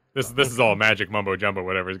around. This is all magic mumbo jumbo,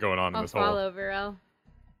 whatever's going on in this hole. I'll follow Varel.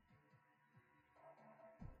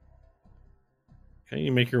 Okay,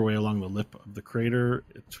 you make your way along the lip of the crater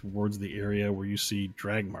towards the area where you see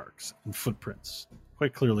drag marks and footprints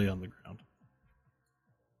quite clearly on the ground.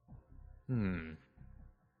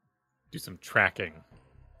 Do some tracking.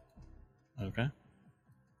 Okay.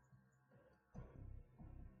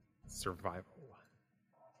 Survival.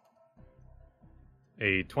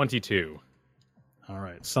 A 22. All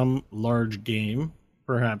right. Some large game,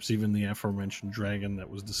 perhaps even the aforementioned dragon that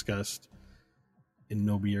was discussed in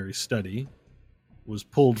Nobieri's study, was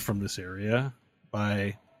pulled from this area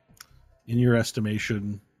by, in your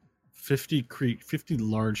estimation, 50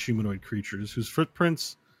 large humanoid creatures whose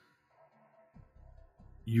footprints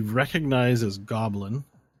you recognize as goblin,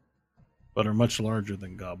 but are much larger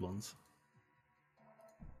than goblins.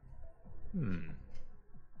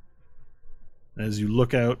 As you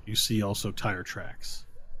look out, you see also tire tracks.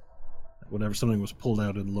 Whenever something was pulled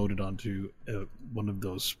out and loaded onto one of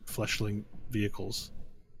those fleshling vehicles,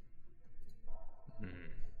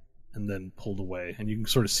 and then pulled away. And you can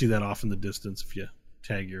sort of see that off in the distance if you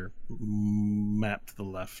tag your map to the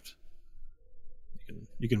left.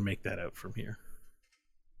 You can make that out from here.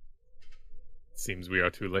 Seems we are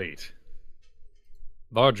too late.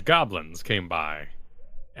 Large goblins came by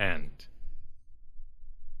and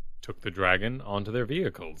took the dragon onto their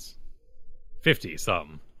vehicles. 50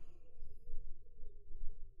 some.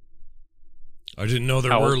 I didn't know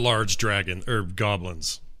there were large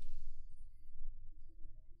goblins.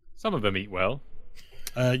 Some of them eat well.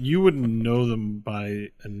 You wouldn't know them by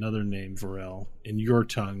another name, Varel. In your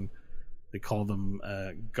tongue, they call them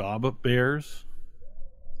gob bears.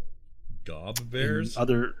 Gob bears?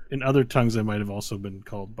 In other tongues, they might have also been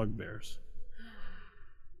called bugbears.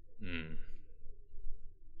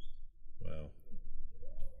 Well,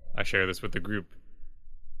 I share this with the group.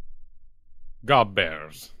 Gob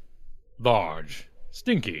bears. Large.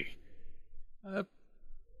 Stinky.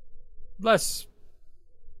 Less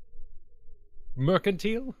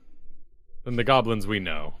mercantile than the goblins we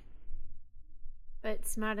know. But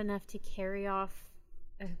smart enough to carry off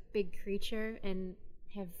a big creature and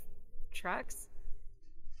have trucks?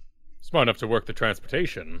 Smart enough to work the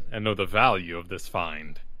transportation and know the value of this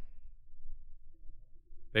find.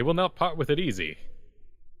 They will not part with it easy.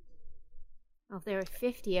 Well, if there are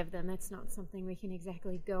 50 of them, that's not something we can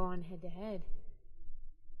exactly go on head to head.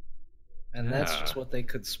 And that's just what they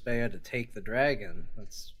could spare to take the dragon.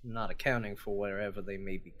 That's not accounting for wherever they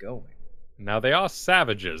may be going. Now, they are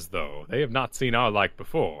savages, though. They have not seen our like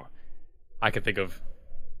before. I can think of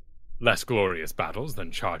less glorious battles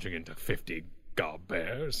than charging into 50 gob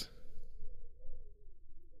bears.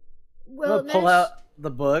 Well, pull out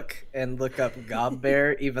the book and look up gob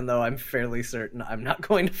bear, even though I'm fairly certain I'm not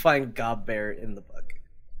going to find gob bear in the book.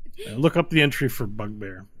 Look up the entry for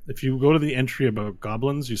bugbear. If you go to the entry about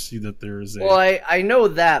goblins, you see that there is a... Well, I know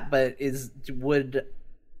that, but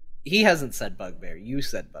he hasn't said bugbear. You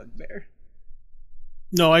said bugbear.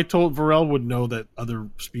 No, I told Varel would know that other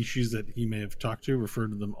species that he may have talked to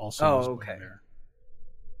referred to them also as bugbear.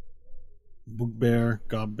 Bugbear,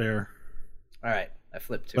 gobbear. All right, I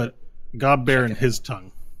flipped to it. But gobbear in his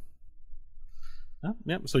tongue.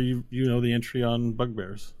 So you know the entry on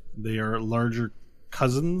bugbears. They are larger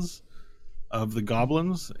cousins of the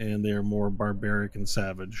goblins, and they are more barbaric and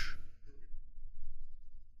savage,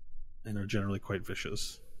 and are generally quite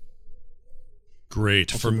vicious.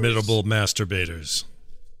 Great, formidable masturbators.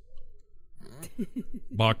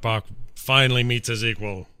 Bok Bok finally meets his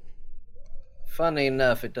equal. Funny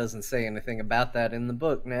enough, it doesn't say anything about that in the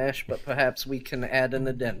book, Nash, but perhaps we can add an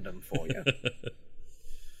addendum for you.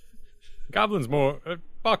 Goblin's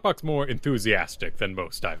Bok Bok's more enthusiastic than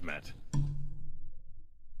most I've met.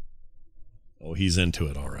 Oh, he's into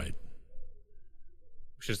it, all right.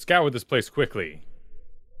 We should scour this place quickly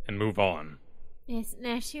and move on. Yes,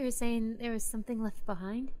 Nash, you were saying there was something left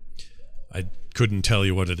behind? I couldn't tell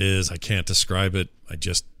you what it is. I can't describe it. I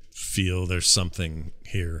just feel there's something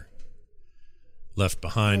here. Left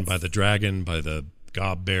behind by the dragon, by the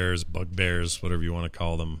gob bears, bugbears, whatever you want to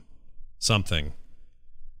call them. Something.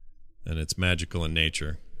 And it's magical in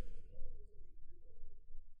nature.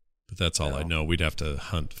 But that's all I know. We'd have to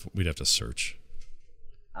hunt. We'd have to search.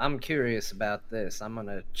 I'm curious about this. I'm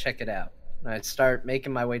gonna check it out. I start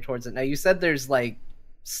making my way towards it. Now, you said there's like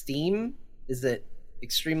steam. Is it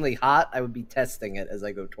extremely hot? I would be testing it as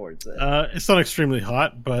I go towards it. It's not extremely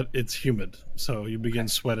hot, but it's humid. So you begin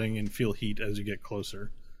sweating and feel heat as you get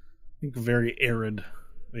closer. I think very arid.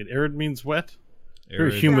 Wait, arid means wet?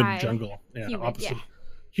 Arid. Very humid Dry. jungle. Yeah, Humid, opposite. yeah.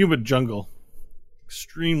 Humid jungle.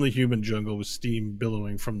 Extremely humid jungle with steam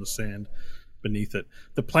billowing from the sand beneath it.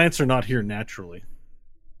 The plants are not here naturally.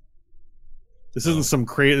 This isn't some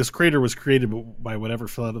crater. This crater was created by whatever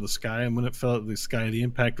fell out of the sky, and when it fell out of the sky, the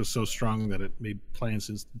impact was so strong that it made plants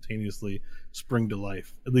instantaneously spring to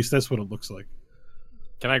life. At least that's what it looks like.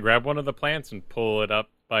 Can I grab one of the plants and pull it up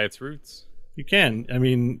by its roots? You can. I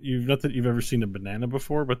mean, not that you've ever seen a banana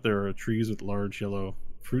before, but there are trees with large yellow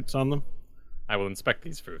fruits on them. I will inspect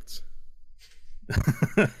these fruits.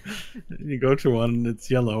 You go to one, and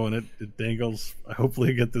it's yellow, and it dangles. I hopefully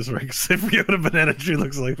I get this right, because I forget what a banana tree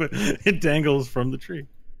looks like, but it dangles from the tree.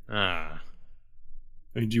 Ah.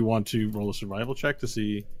 I mean, do you want to roll a survival check to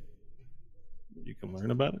see what you can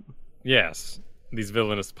learn about it? Yes. These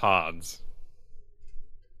villainous pods.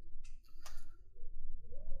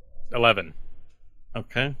 11.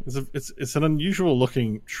 Okay, it's an unusual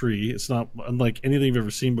looking tree. It's not unlike anything you've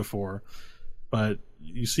ever seen before, but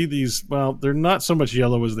you see these. Well, they're not so much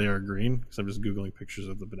yellow as they are green. Because I'm just googling pictures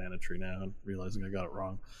of the banana tree now and realizing I got it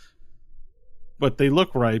wrong. But they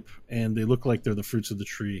look ripe, and they look like they're the fruits of the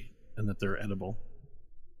tree, and that they're edible.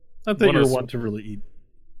 Not that you're one to really eat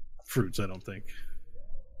fruits, I don't think.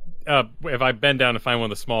 If I bend down to find one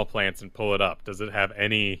of the small plants and pull it up, does it have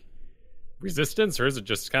any resistance, or is it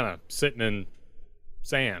just kind of sitting in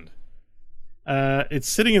sand? It's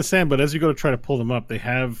sitting in sand, but as you go to try to pull them up, they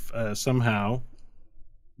have somehow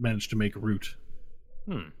managed to make root.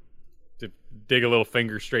 To dig a little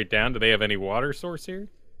finger straight down, do they have any water source here?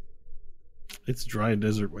 It's dry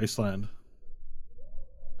desert wasteland.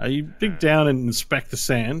 You dig down and inspect the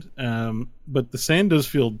sand, but the sand does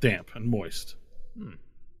feel damp and moist.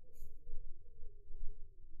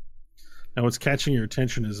 Now, what's catching your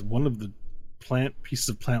attention is one of the pieces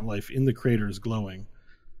of plant life in the crater is glowing.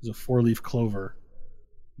 There's a 4-leaf clover,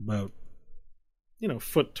 about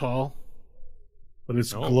foot tall, but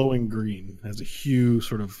it's glowing green. It has a hue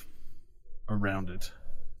sort of around it.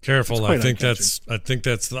 Careful, I think that's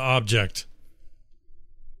the object.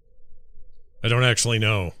 I don't actually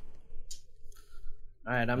know.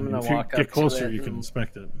 All right, I'm gonna If you walk up get closer, to it you can and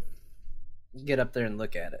inspect it. get up there and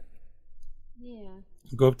look at it. Yeah.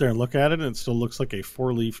 Go up there and look at it, and it still looks like a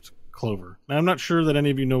 4-leafed clover. Now, I'm not sure that any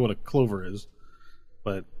of you know what a clover is,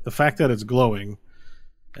 but the fact that it's glowing,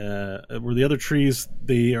 where the other trees,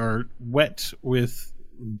 they are wet with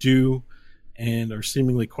dew and are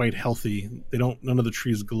seemingly quite healthy. None of the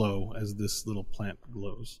trees glow as this little plant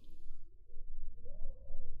glows.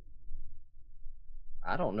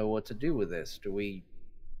 I don't know what to do with this. Should we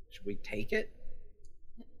take it?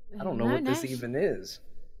 I don't know what this even is.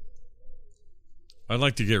 I'd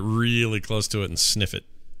like to get really close to it and sniff it.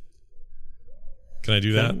 Can I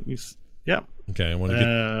do that? Yeah. Okay, I want to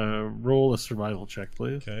get... roll a survival check,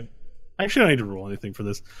 please. Okay. Actually, I don't need to roll anything for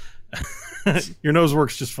this. Your nose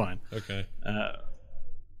works just fine. Okay.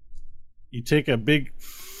 You take a big...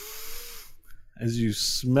 As you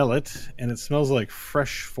smell it, and it smells like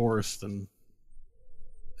fresh forest and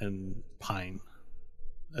pine.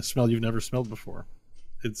 A smell you've never smelled before.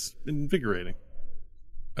 It's invigorating.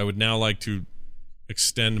 I would now like to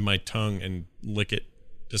extend my tongue and lick it.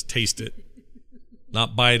 Just taste it.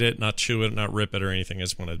 Not bite it, not chew it, not rip it or anything. I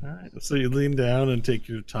just want to... All right. So you lean down and take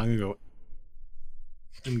your tongue and go...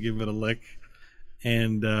 and give it a lick.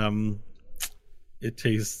 And it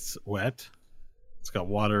tastes wet. It's got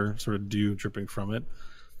water, sort of dew dripping from it.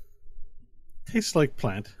 Tastes like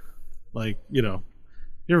plant. Like, you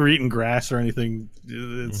ever eaten grass or anything?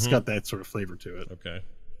 It's got that sort of flavor to it. Okay.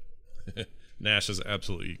 Nash has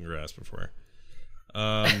absolutely eaten grass before.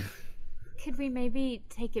 Could we maybe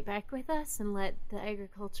take it back with us and let the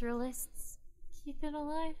agriculturalists keep it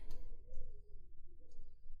alive?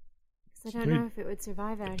 Because I don't know if it would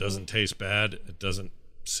survive out here. It doesn't taste bad. It doesn't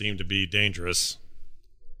seem to be dangerous.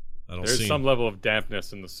 There's some level of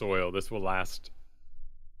dampness in the soil. This will last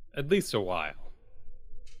at least a while.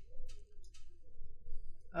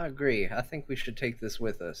 I agree. I think we should take this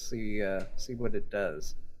with us. See what it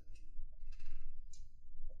does.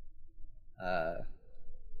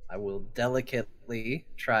 I will delicately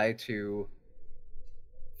try to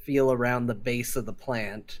feel around the base of the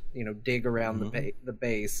plant. Dig around the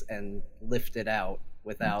base and lift it out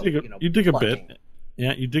without. You dig a bit.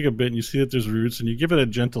 Yeah, you dig a bit, and you see that there's roots, and you give it a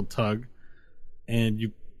gentle tug, and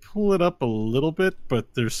you pull it up a little bit,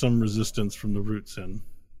 but there's some resistance from the roots in.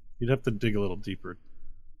 You'd have to dig a little deeper.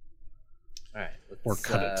 All right. Or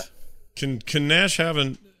cut it. Can Nash have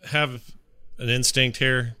an instinct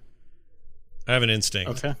here? I have an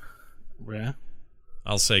instinct. Okay. Yeah.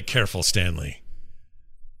 I'll say, careful, Stanley.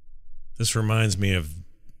 This reminds me of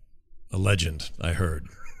a legend I heard.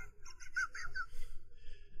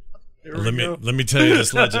 Let me tell you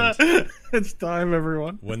this legend. It's time,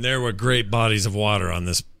 everyone. When there were great bodies of water on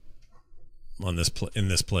this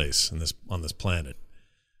planet,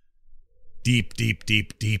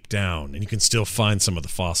 deep down, and you can still find some of the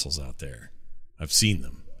fossils out there. I've seen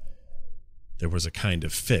them. There was a kind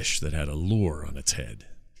of fish that had a lure on its head,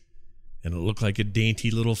 and it looked like a dainty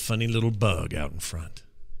little funny little bug out in front.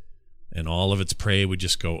 And all of its prey would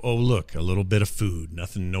just go, oh, look, a little bit of food,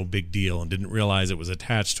 nothing, no big deal, and didn't realize it was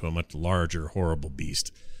attached to a much larger, horrible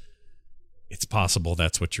beast. It's possible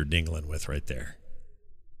that's what you're dingling with right there.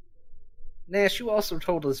 Nash, you also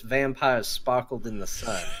told us vampires sparkled in the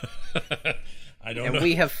sun. I don't and know.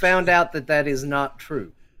 we have found out that is not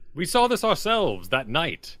true. We saw this ourselves that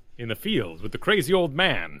night in the field with the crazy old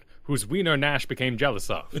man whose wiener Nash became jealous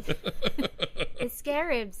of. The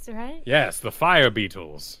scarabs, right? Yes, the fire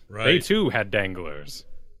beetles. Right. They too had danglers.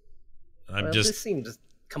 This seems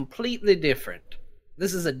completely different.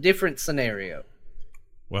 This is a different scenario.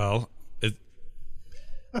 Well,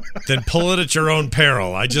 then pull it at your own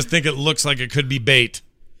peril. I just think it looks like it could be bait.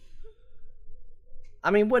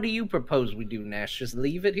 I mean, what do you propose we do, Nash? Just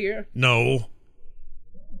leave it here? No.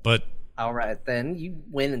 But All right, then. You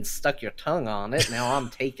went and stuck your tongue on it. Now I'm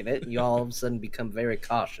taking it, and you all of a sudden become very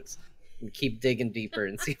cautious. And keep digging deeper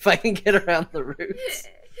and see if I can get around the roots.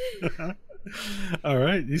 All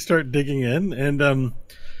right, you start digging in, and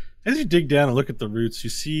as you dig down and look at the roots,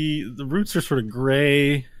 you see the roots are sort of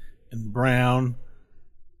gray and brown,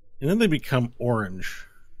 and then they become orange.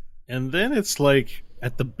 And then it's like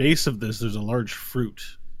at the base of this, there's a large fruit.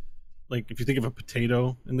 Like if you think of a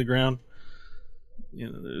potato in the ground, you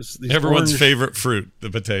know, there's these everyone's favorite fruit, the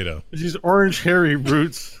potato. There's these orange hairy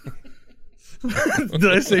roots. Did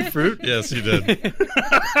I say fruit? Yes, you did.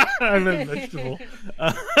 I meant vegetable.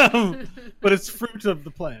 But it's fruit of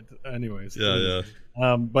the plant, anyways. Yeah.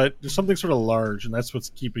 But there's something sort of large, and that's what's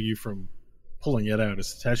keeping you from pulling it out.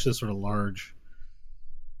 It's attached to this sort of large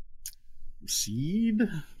seed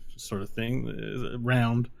sort of thing,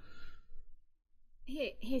 round.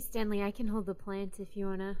 Hey, Stanley, I can hold the plant if you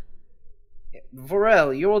wanna.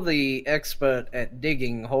 Vorel, you're the expert at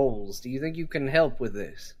digging holes. Do you think you can help with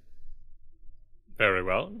this? Very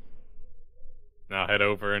well. Now head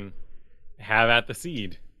over and have at the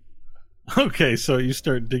seed. Okay, so you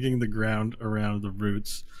start digging the ground around the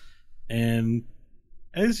roots, and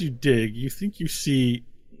as you dig, you think you see,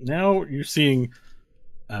 now you're seeing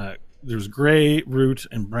there's gray root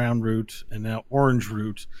and brown root and now orange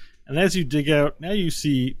root, and as you dig out, now you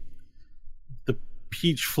see the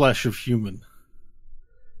peach flesh of human.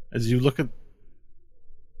 As you look at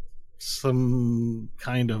some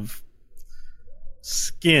kind of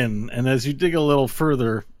skin, and as you dig a little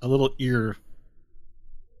further, a little ear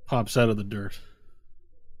pops out of the dirt.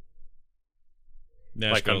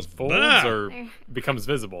 Nash Like goes, unfolds "Ah!" or becomes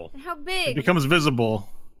visible. How It big? becomes visible.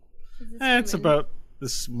 is this It's human? about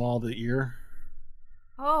this small, the ear.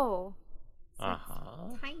 Oh,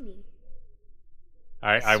 Uh-huh. tiny.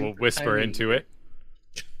 I will Super whisper tiny. into it.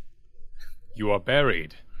 You are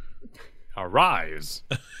buried. Arise.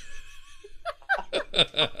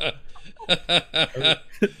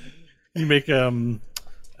 You make not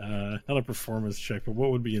a performance check, but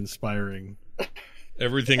what would be inspiring?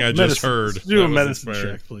 Everything I just Medicine. heard. Do that a was medicine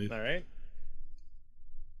inspiring. check, please. All right.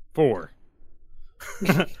 4.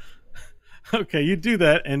 Okay, you do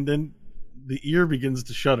that, and then the ear begins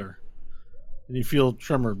to shudder, and you feel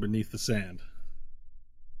tremor beneath the sand.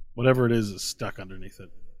 Whatever it is stuck underneath it.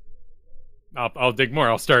 I'll dig more.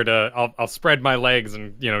 I'll start. I'll spread my legs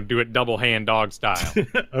and do it double hand dog style.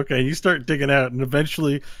 Okay, you start digging out, and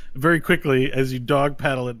eventually, very quickly, as you dog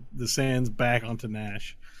paddle it, the sand's back onto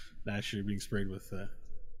Nash. Nash, you're being sprayed with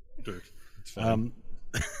dirt. It's fine.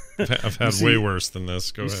 I've had way worse than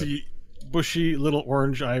this. Go You ahead. see bushy little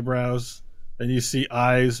orange eyebrows, and you see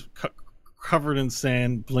eyes covered in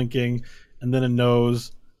sand, blinking, and then a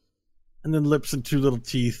nose, and then lips and 2 little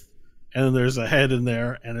teeth, and then there's a head in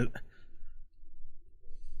there, and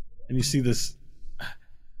you see this.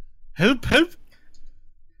 Help! Help!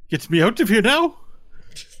 Get me out of here now!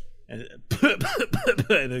 And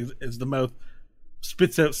as the mouth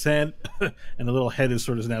spits out sand, and the little head is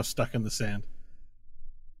sort of now stuck in the sand.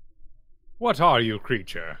 What are you,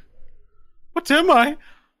 creature? What am I?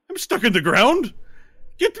 I'm stuck in the ground.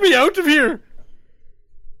 Get me out of here!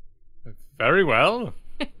 Very well.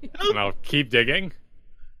 And I'll keep digging.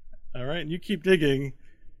 All right, and you keep digging,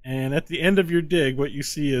 and at the end of your dig, what you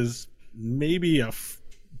see is maybe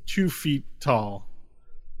 2 feet tall,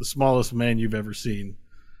 the smallest man you've ever seen,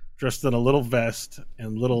 dressed in a little vest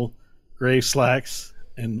and little gray slacks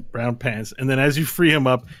and brown pants. And then as you free him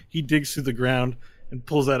up, he digs through the ground and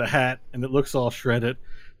pulls out a hat, and it looks all shredded.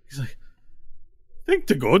 He's like, "Thank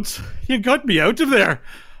the gods, you got me out of there."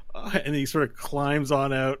 And he sort of climbs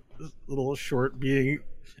on out, this little short being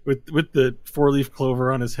with the 4-leaf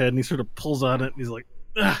clover on his head, and he sort of pulls on it, and he's like,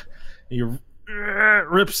 "Ugh," and he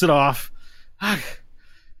rips it off and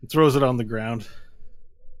throws it on the ground.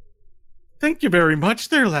 "Thank you very much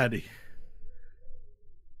there, laddie.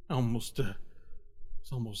 It's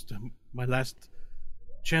almost my last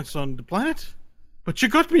chance on the planet. But you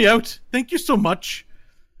got me out. Thank you so much.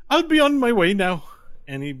 I'll be on my way now."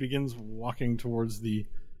 And he begins walking towards the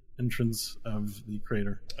entrance of the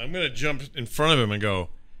crater. I'm going to jump in front of him and go,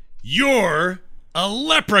 "You're a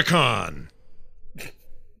leprechaun."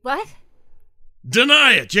 What?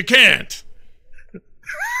 Deny it. You can't.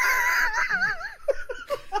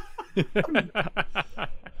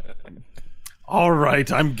 "All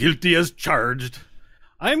right, I'm guilty as charged.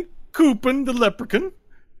 I'm Coopin the leprechaun."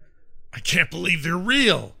 I can't believe they're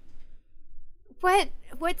real.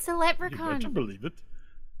 What's a You leprechaun? better believe it.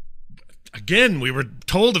 Again, we were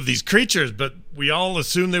told of these creatures, but we all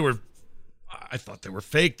assumed they were... I thought they were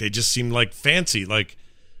fake. They just seemed like fancy, like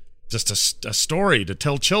just a story to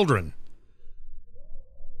tell children.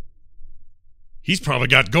 He's probably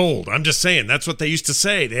got gold. I'm just saying, that's what they used to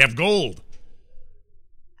say. They have gold.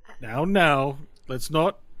 Now, let's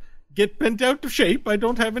not get bent out of shape. I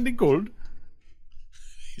don't have any gold.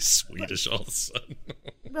 He's Swedish all of a sudden.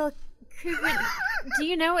 Well, Cooper, do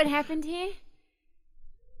you know what happened here?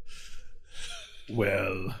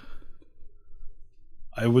 Well,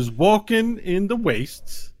 I was walking in the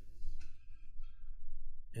wastes,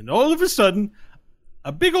 and all of a sudden,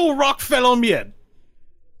 a big old rock fell on me head.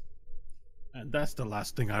 And that's the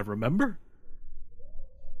last thing I remember.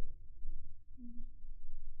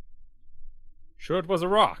 Sure it was a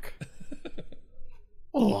rock.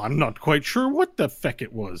 Oh, I'm not quite sure what the feck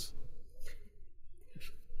it was.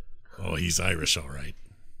 Oh, he's Irish, all right.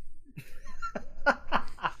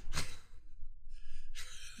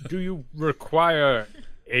 Do you require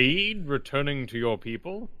aid returning to your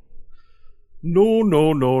people?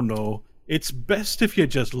 No. It's best if you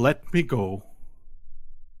just let me go.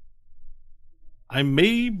 I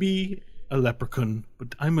may be a leprechaun,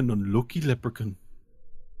 but I'm an unlucky leprechaun.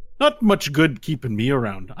 Not much good keeping me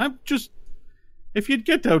around. I'm just... If you'd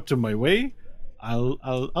get out of my way,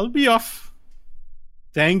 I'll be off.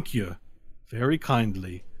 Thank you, very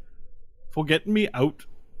kindly, for getting me out.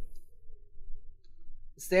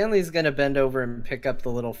 Stanley's gonna bend over and pick up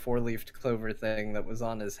the little 4-leafed clover thing that was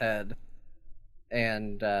on his head,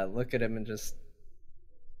 and look at him and just...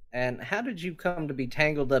 "And how did you come to be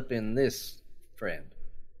tangled up in this, friend?"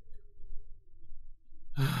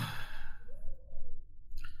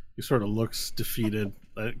 He sort of looks defeated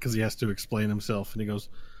because he has to explain himself, and he goes,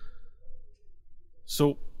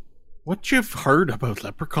 "So, what you've heard about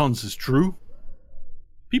leprechauns is true.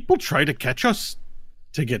 People try to catch us,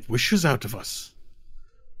 to get wishes out of us.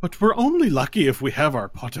 But we're only lucky if we have our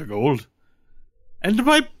pot of gold. And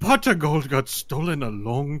my pot of gold got stolen a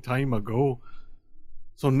long time ago.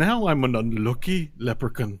 So now I'm an unlucky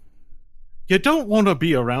leprechaun. You don't want to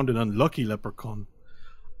be around an unlucky leprechaun.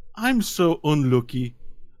 I'm so unlucky.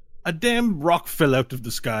 A damn rock fell out of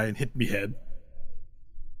the sky and hit me head.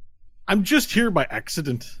 I'm just here by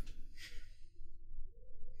accident."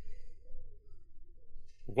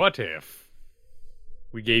 What if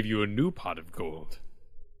we gave you a new pot of gold?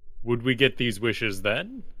 Would we get these wishes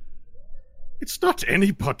then? It's not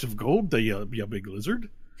any pot of gold, you big lizard.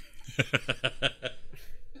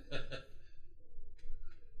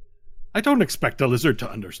 I don't expect a lizard to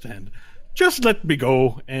understand. Just let me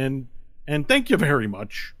go, and thank you very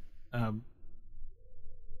much. And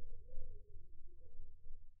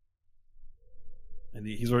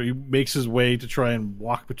he makes his way to try and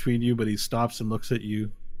walk between you, but he stops and looks at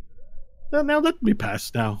you. Now let me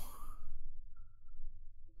pass now.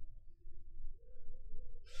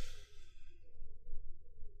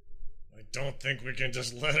 I don't think we can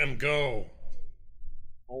just let him go.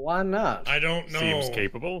 Well, why not? I don't know. Seems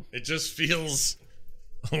capable. It just feels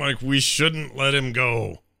like we shouldn't let him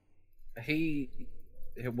go. He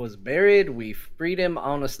was buried. We freed him.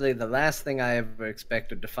 Honestly, the last thing I ever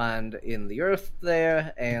expected to find in the earth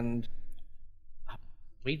there, and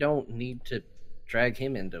we don't need to drag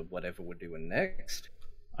him into whatever we're doing next.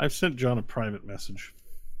 I've sent John a private message.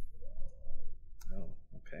 Oh,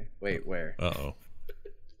 Okay. Wait, where? Uh-oh.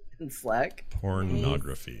 In Slack?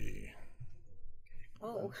 Pornography.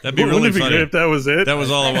 Oh. That'd be Wouldn't really it be funny. great if that was it? That was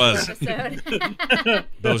all it was. Episode.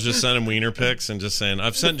 Those just sending wiener pics and just saying,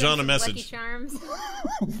 I've sent John a Lucky message. Charms.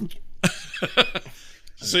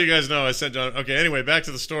 So you guys know I sent John. Okay, anyway, back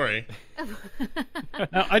to the story.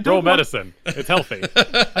 Now, I Roll don't want, medicine. It's healthy.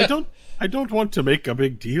 I don't want to make a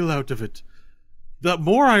big deal out of it. The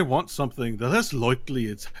more I want something, the less likely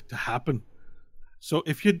it's to happen. So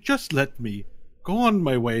if you'd just let me go on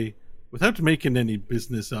my way without making any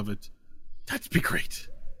business of it, that'd be great.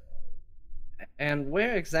 And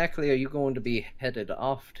where exactly are you going to be headed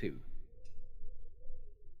off to?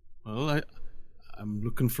 Well, I'm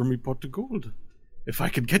looking for me pot of gold. If I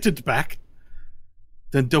could get it back,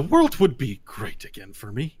 then the world would be great again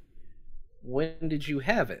for me. When did you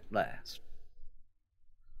have it last?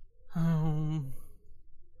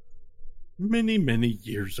 Many, many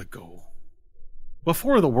years ago.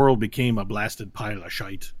 Before the world became a blasted pile of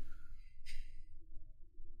shite.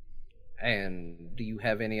 And do you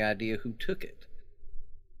have any idea who took it?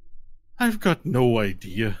 I've got no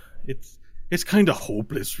idea. It's kind of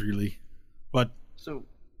hopeless, really. But So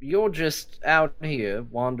you're just out here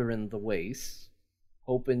wandering the wastes,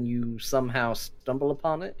 hoping you somehow stumble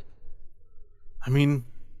upon it? I mean,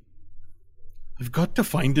 I've got to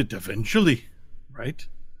find it eventually, right?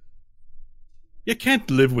 You can't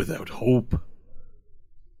live without hope.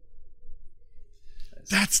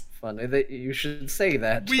 That's Funny that you should say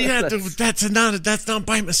that. we had to. That's not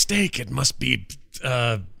by mistake. It must be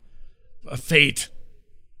a fate.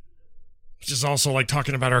 Which is also like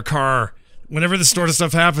talking about our car. Whenever this sort of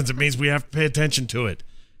stuff happens, it means we have to pay attention to it.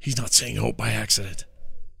 He's not saying hope by accident.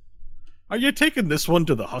 Are you taking this one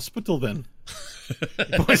to the hospital then?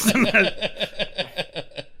 Poison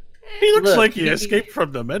that- He looks Look, like he escaped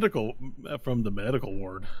from the medical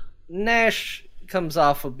ward. Nash comes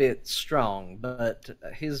off a bit strong, but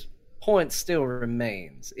his point still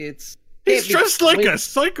remains. He's can't be dressed like wait- a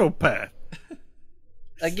psychopath.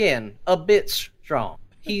 Again, a bit strong.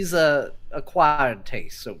 He's a acquired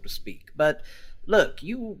taste, so to speak. But look,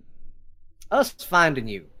 us finding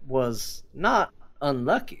you was not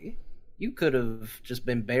unlucky. You could have just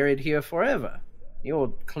been buried here forever.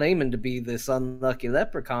 You're claiming to be this unlucky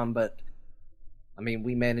leprechaun, but I mean,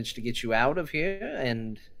 we managed to get you out of here,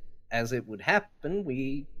 and as it would happen,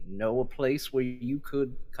 we know a place where you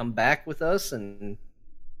could come back with us and...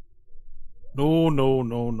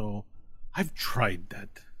 No. I've tried that.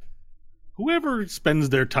 Whoever spends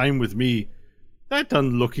their time with me, that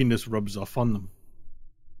unluckiness rubs off on them.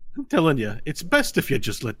 I'm telling you, it's best if you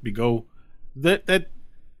just let me go. That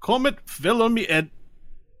comet fell on me head,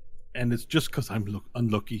 and it's just 'cause I'm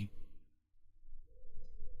unlucky.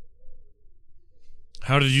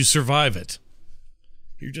 How did you survive it?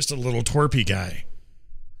 You're just a little twerpy guy.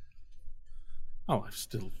 Oh,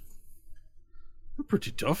 I'm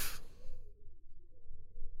pretty tough.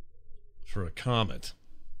 For a comet.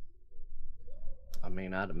 I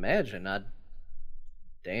mean, I'd imagine a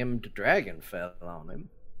damned dragon fell on him.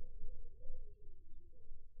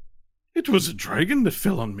 It was a dragon that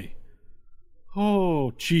fell on me.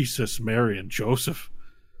 Oh, Jesus, Mary, and Joseph.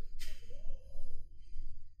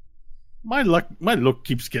 My luck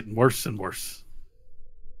keeps getting worse and worse.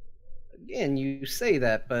 Again, you say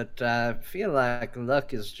that, but I feel like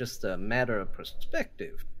luck is just a matter of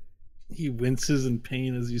perspective. He winces in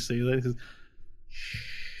pain as you say that. He says,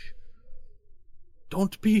 "Shh.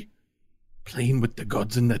 Don't be playing with the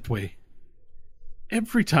gods in that way.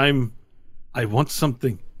 Every time I want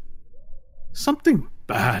something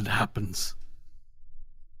bad happens.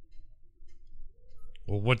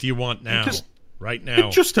 Well, what do you want now? Just- right now.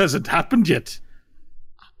 It just hasn't happened yet.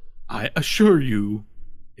 I assure you,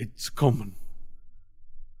 it's coming."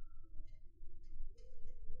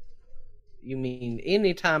 You mean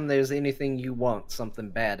anytime there's anything you want, something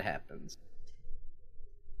bad happens?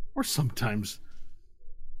 Or sometimes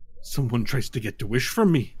someone tries to get the wish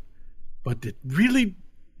from me, but it really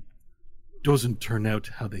doesn't turn out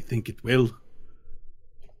how they think it will.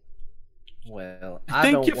 Well, I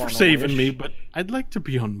Thank don't you for wanna saving wish- me, but I'd like to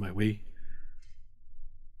be on my way.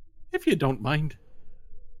 If you don't mind.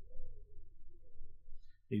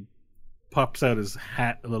 He pops out his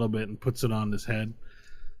hat a little bit and puts it on his head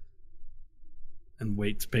and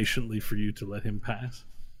waits patiently for you to let him pass.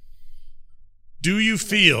 Do you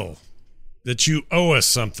feel that you owe us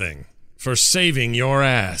something for saving your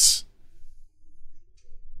ass?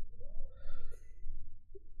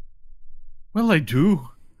 Well, I do,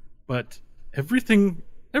 but everything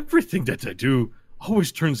that I do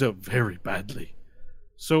always turns out very badly.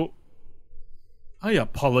 So, I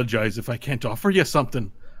apologize if I can't offer you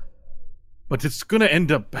something. but it's gonna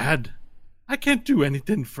end up bad. I can't do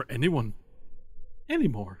anything for anyone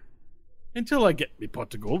anymore. Until I get me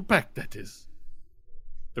pot of gold back, that is.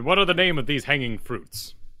 Then what are the name of these hanging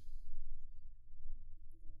fruits?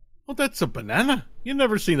 Well, that's a banana. You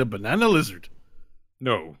never seen a banana lizard.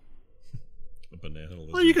 No. A banana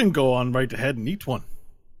lizard. Well, you can go on right ahead and eat one.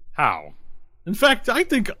 How? In fact, I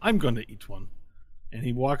think I'm going to eat one. And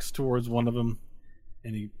he walks towards one of them,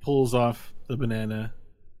 and he pulls off the banana,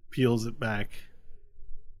 peels it back,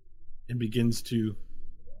 and begins to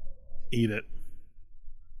eat it.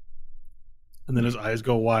 And then his eyes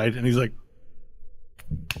go wide, and he's like...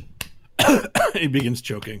 he begins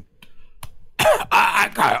choking.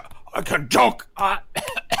 I can choke.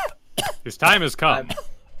 His time has come.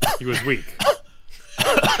 He was weak.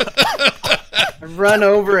 Run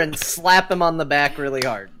over and slap him on the back really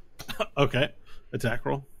hard. Okay. Attack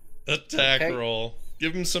roll. Attack Okay. roll.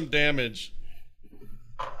 Give him some damage.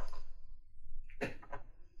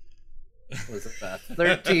 Was it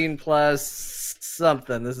 13 plus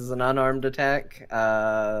something? This is an unarmed attack.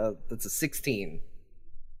 That's a 16.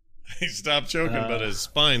 He stopped choking, but his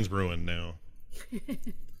spine's ruined now.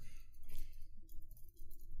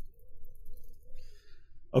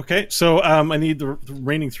 Okay, so I need the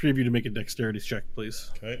remaining three of you to make a dexterity check, please.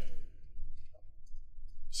 Okay.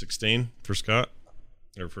 16 for Scott.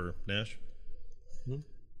 Or for Nash.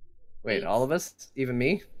 Wait, all of us? Even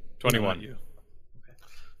me? 21. Not you.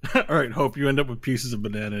 All right, Hope, you end up with pieces of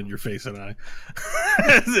banana in your face and eye.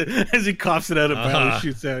 as he coughs it out, it probably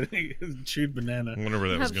shoots out chewed banana. I wonder where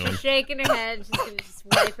that was going. Shaking her head. She's going to just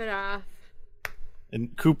wipe it off.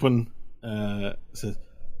 And Coupon says,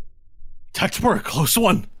 "That were a close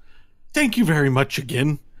one. Thank you very much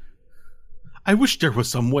again. I wish there was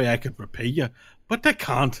some way I could repay you, but I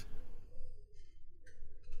can't.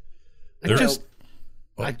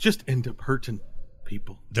 I just end up hurting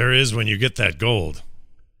people." There is when you get that gold.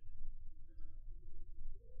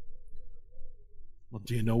 Well,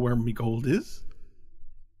 do you know where me gold is?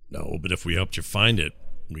 No, but if we helped you find it,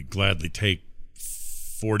 we'd gladly take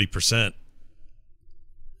 40%.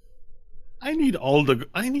 I need all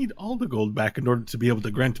the gold back in order to be able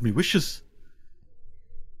to grant me wishes.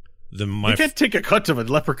 Then You can't take a cut of a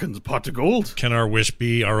leprechaun's pot of gold. can our wish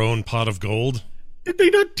be our own pot of gold? Did they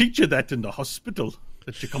not teach you that in the hospital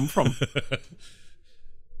that you come from?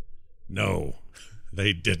 No,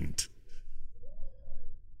 they didn't.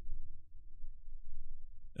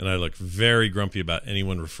 And I look very grumpy about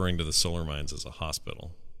anyone referring to the solar mines as a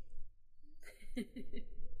hospital.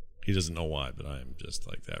 He doesn't know why, but I'm just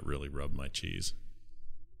like, that really rubbed my cheese.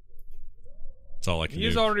 That's all I can He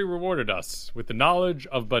has do. already rewarded us with the knowledge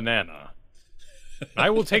of banana. I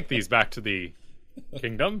will take these back to the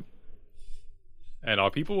kingdom, and our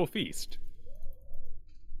people will feast.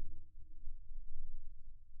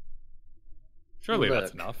 Surely Look.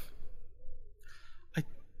 that's enough.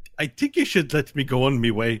 I think you should let me go on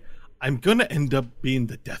me way. I'm gonna end up being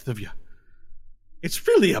the death of you. It's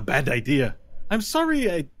really a bad idea. I'm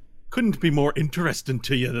sorry I couldn't be more interesting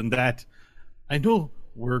to you than that. I know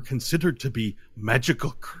we're considered to be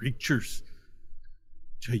magical creatures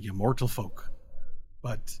to you mortal folk.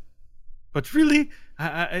 But really,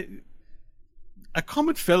 a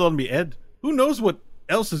comet fell on me head. Who knows what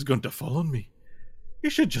else is going to fall on me?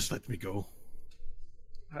 You should just let me go.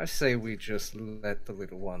 I say we just let the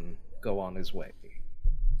little one go on his way.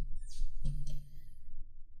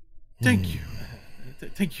 Thank you.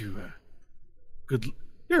 Thank you.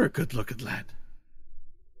 You're a good-looking lad.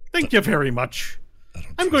 Thank you very much.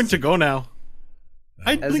 I'm going to go now.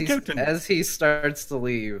 I blink out and... As he starts to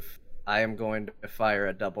leave, I am going to fire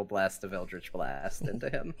a double blast of Eldritch Blast into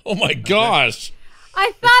him. Oh my gosh!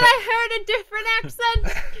 I thought I heard a different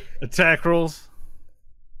accent. Attack rolls.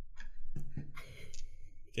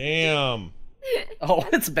 Damn. Oh,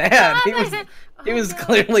 it's bad. He was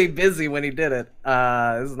clearly busy when he did it.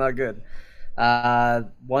 This is not good.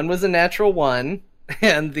 One was a natural 1,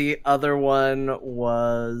 and the other one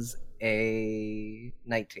was a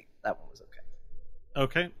 19. That one was okay.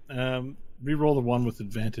 Okay. Reroll the one with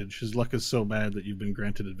advantage. His luck is so bad that you've been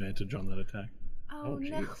granted advantage on that attack. Oh,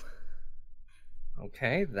 no. jeez.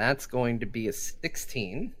 Okay, that's going to be a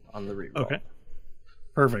 16 on the reroll. Okay.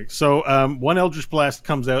 Perfect. So one Eldritch Blast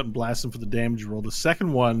comes out and blasts him for the damage roll. The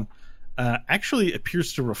second one actually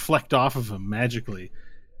appears to reflect off of him magically,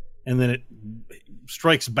 and then it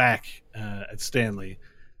strikes back at Stanley.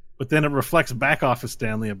 But then it reflects back off of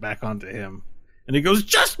Stanley and back onto him. And he goes,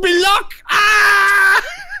 "Just me luck!" Ah!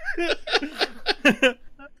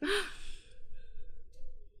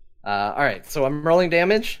 All right, so I'm rolling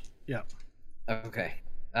damage. Yeah. Okay.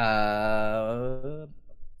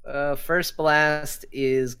 First blast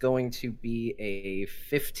is going to be a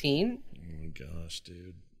 15. Oh my gosh,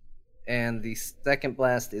 dude. And the second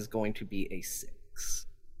blast is going to be a 6.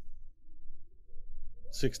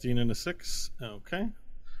 16 and a 6. Okay.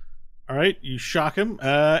 All right, you shock him,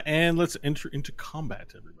 and let's enter into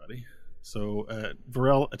combat, everybody. So,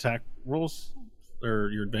 Varel, attack rolls, or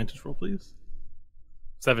your advantage roll, please.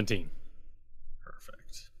 17.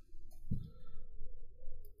 Perfect.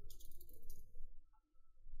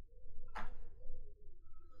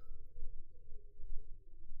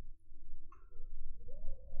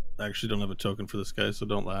 I actually don't have a token for this guy, so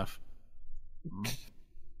don't laugh.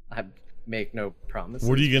 I make no promises.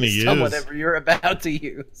 What are you gonna based on use? whatever you're about to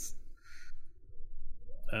use.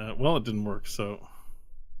 Well, it didn't work, so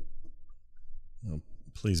Oh,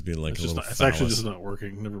 please be like it's, a just little not, it's actually phallus. just not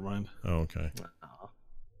working. Never mind. Oh, okay. Aw.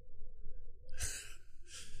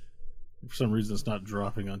 For some reason, it's not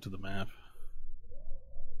dropping onto the map.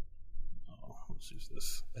 Oh, let's use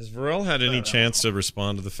this. Has Varel had any chance to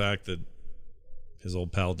respond to the fact that his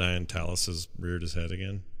old pal Diane Talus has reared his head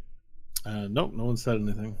again? Nope, no one said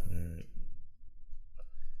anything. All right.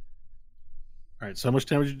 All right, so how much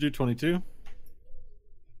damage did you do? 22?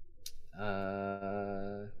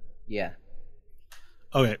 Yeah.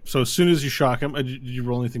 Okay, so as soon as you shock him, did you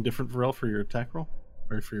roll anything different, Varel, for your attack roll?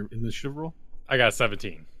 Or for your initiative roll? I got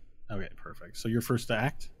 17. Okay, perfect. So your first to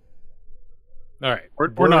act? All right.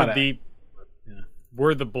 Or Were not the Yeah.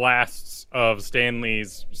 were the blasts of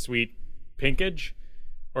Stanley's sweet pinkage,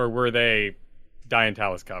 or were they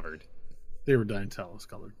Diantalis covered? They were Diane Talus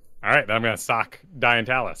colored. All right, then I'm gonna sock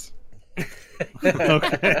Diantalis.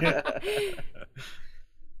 Okay.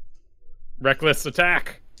 Reckless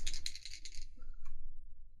attack.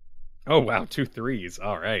 Oh wow, 2 3s.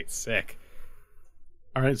 All right, sick.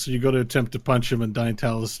 All right, so you go to attempt to punch him, and Diane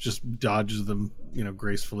Talus just dodges them,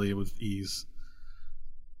 gracefully with ease.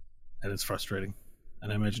 And it's frustrating.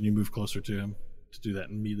 And I imagine you move closer to him to do that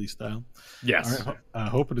in melee style. Yes. All right,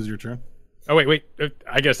 Hope, it is your turn. Oh wait.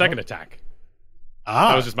 I get a second attack. Ah,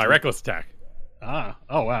 That was just my reckless attack. Oh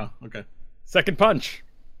wow, okay. Second punch.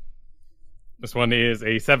 This one is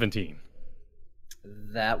a 17.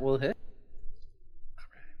 That will hit.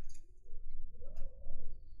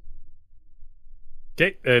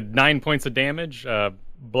 Okay, 9 points of damage,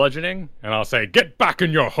 bludgeoning, and I'll say, "Get back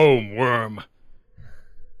in your home, worm."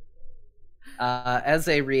 As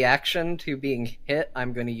a reaction to being hit,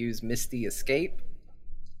 I'm going to use Misty Escape.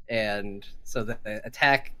 And so the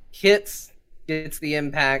attack hits, gets the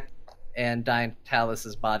impact, and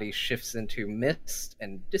Diantalis' body shifts into mist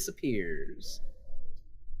and disappears.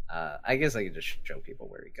 I guess I could just show people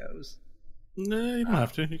where he goes. No, you don't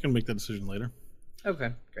have to. You can make that decision later.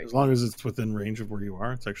 Okay, great. As long as it's within range of where you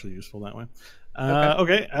are, it's actually useful that way.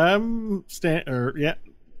 Okay. Okay.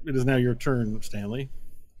 It is now your turn, Stanley.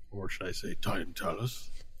 Or should I say Diane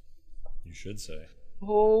Talus? You should say.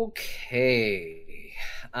 Okay.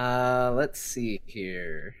 Let's see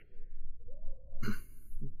here.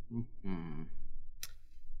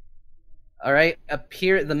 All right,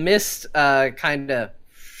 the mist kind of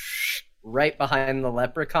right behind the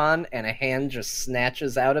leprechaun, and a hand just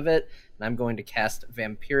snatches out of it, and I'm going to cast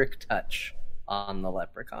Vampiric Touch on the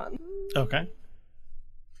leprechaun. Okay.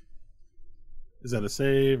 Is that a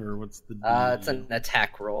save, or what's the... It's an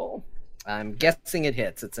attack roll. I'm guessing it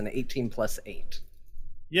hits. It's an 18 plus 8.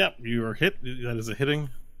 Yep, you are hit. That is a hitting.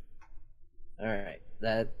 All right,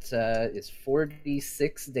 that is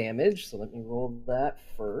 4d6 damage, so let me roll that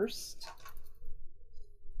first.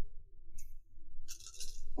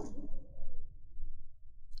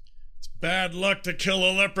 It's bad luck to kill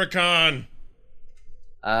a leprechaun.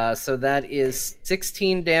 So that is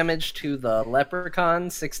 16 damage to the leprechaun,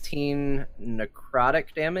 16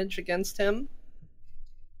 necrotic damage against him,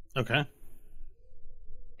 Okay.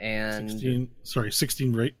 and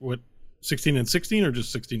 16 rate, what? 16 and 16, or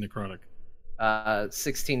just 16 necrotic?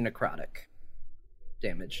 16 necrotic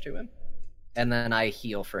damage to him. And then I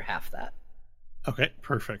heal for half that. Okay,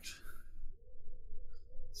 perfect.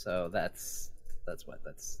 So that's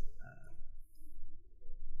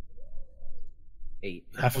 8.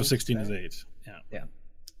 Half of points 16 back. is 8. Yeah.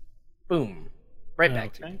 Boom. Right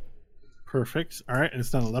back to Okay. me. Perfect. All right, and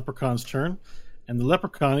it's now the leprechaun's turn. And the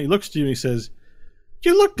leprechaun, he looks to you and he says,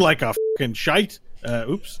 "You look like a fucking shite."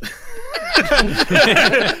 Oops.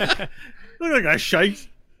 Look like a shite.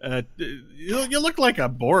 You look like a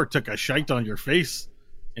boar took a shite on your face.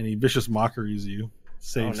 And he vicious mockeries you.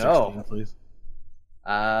 Save Oh, no. 16, please.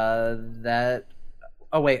 That.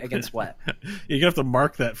 Oh wait, against what? You're gonna have to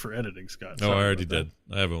mark that for editing, Scott. Oh, I Sorry already about that.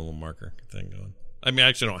 did. I have a little marker thing going. I mean, I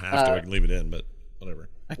actually don't have to. I can leave it in, but whatever.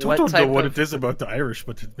 I What don't know type what of- it is about the Irish,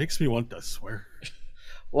 but it makes me want to swear.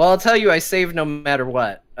 Well, I'll tell you, I saved no matter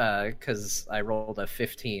what, because I rolled a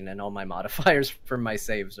 15, and all my modifiers for my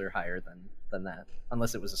saves are higher than that,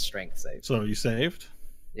 unless it was a strength save. So you saved?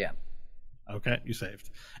 Yeah. Okay, you saved.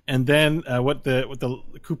 And then what the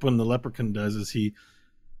Koopa and the Leprechaun does is he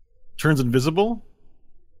turns invisible,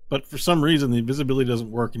 but for some reason the invisibility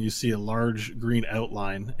doesn't work, and you see a large green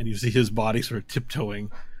outline, and you see his body sort of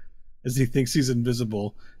tiptoeing as he thinks he's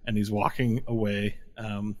invisible, and he's walking away,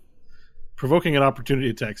 provoking an opportunity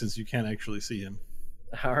attack since you can't actually see him.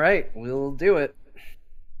 All right, we'll do it.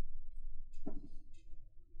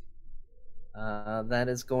 That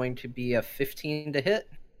is going to be a 15 to hit.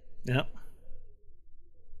 Yep.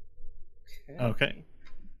 Okay.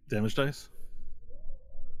 Damage dice.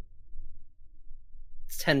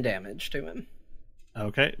 It's 10 damage to him.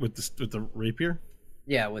 Okay, with the rapier.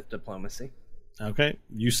 Yeah, with diplomacy. Okay,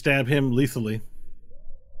 you stab him lethally.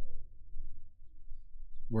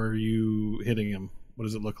 Where are you hitting him? What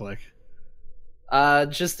does it look like?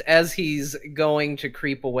 Just as he's going to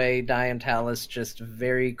creep away, Diantalis just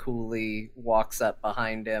very coolly walks up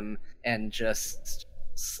behind him and just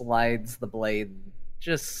slides the blade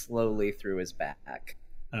just slowly through his back.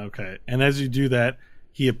 Okay, and as you do that,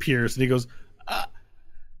 he appears and he goes,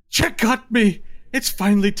 "Check got me! It's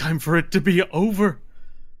finally time for it to be over!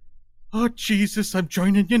 Oh, Jesus, I'm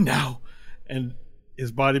joining you now!" And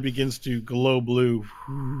his body begins to glow blue.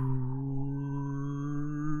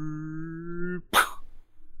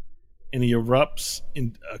 And he erupts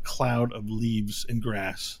in a cloud of leaves and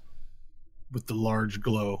grass with the large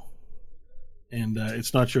glow. And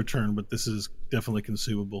it's not your turn, but this is definitely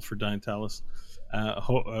consumable for Diantalis.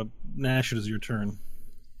 Nash, it is your turn.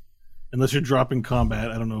 Unless you're dropping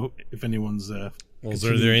combat, I don't know if anyone's is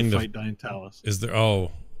there to fight Diantalis. Is there?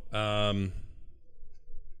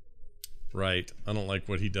 Right. I don't like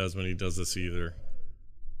what he does when he does this either.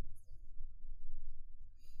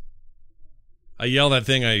 I yell that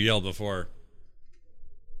thing I yelled before.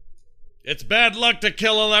 It's bad luck to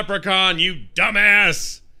kill a leprechaun, you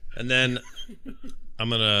dumbass! And then I'm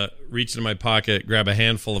gonna reach into my pocket, grab a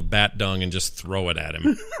handful of bat dung, and just throw it at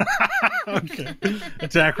him. Okay.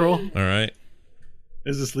 Attack roll. All right.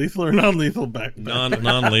 Is this lethal or non-lethal?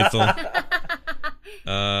 Non-lethal.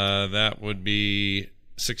 That would be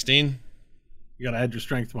 16. You gotta add your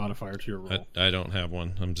strength modifier to your roll. I don't have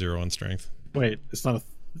one. I'm 0 on strength. Wait, it's not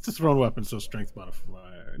it's a thrown weapon, so strength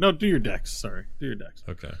modifier. No, do your dex. Sorry, do your dex.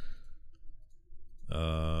 Okay.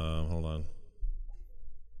 Hold on.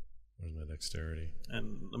 Where's my dexterity?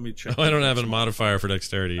 And let me check. Oh, I don't have a modifier for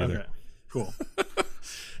dexterity either. Okay, cool.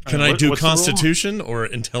 Can I do Constitution or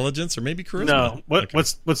Intelligence or maybe Charisma? No.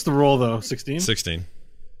 What's the roll though? 16. 16.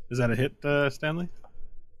 Is that a hit, Stanley?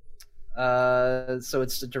 So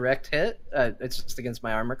it's a direct hit. It's just against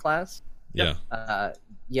my armor class. Yeah.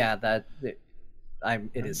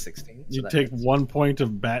 It is 16. You take 1 point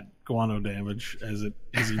of bat guano damage as he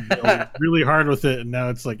yells really hard with it, and now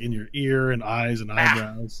it's like in your ear and eyes and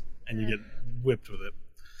eyebrows, and you get whipped with it.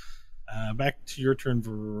 Back to your turn,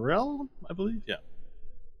 Varel, I believe. Yeah.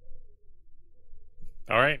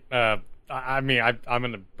 All right. I'm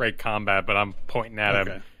going to break combat, but I'm pointing at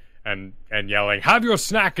him and yelling, "Have your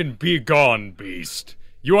snack and be gone, beast!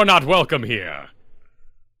 You are not welcome here!"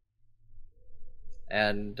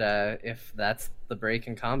 And if that's the break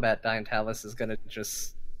in combat, Diantalis is going to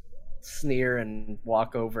just sneer and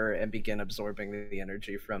walk over and begin absorbing the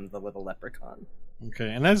energy from the little leprechaun. Okay,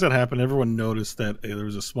 and as that happened, everyone noticed that there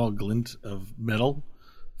was a small glint of metal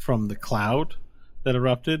from the cloud that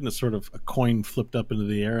erupted, and a coin flipped up into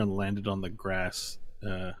the air and landed on the grass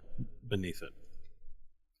beneath it.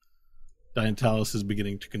 Diantalis is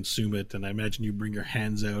beginning to consume it, and I imagine you bring your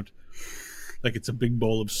hands out like it's a big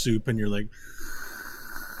bowl of soup, and you're like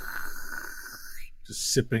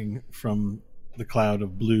just sipping from the cloud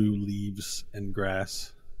of blue leaves and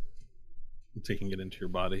grass and taking it into your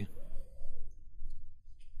body.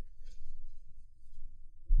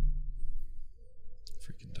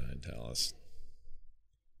 Freaking Diantalis.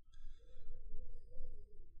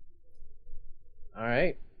 All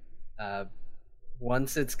right.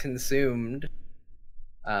 Once it's consumed,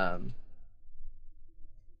 Diantalis,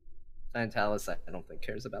 I don't think,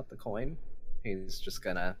 cares about the coin. He's just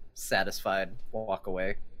gonna, satisfied, walk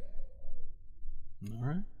away. All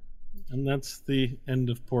right. And that's the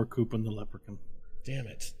end of poor Koopa and the Leprechaun. Damn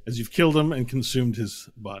it. As you've killed him and consumed his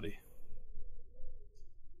body.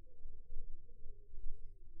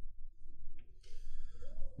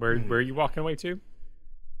 Where are you walking away to?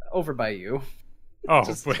 Over by you. Oh,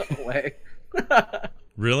 Just away.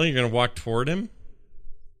 Really? You're going to walk toward him?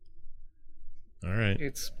 All right.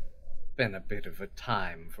 It's been a bit of a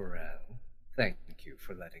time, Varel. Thank you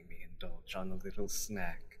for letting me indulge on a little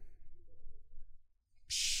snack.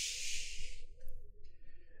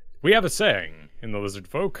 We have a saying in the lizard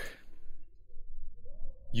folk.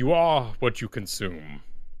 You are what you consume.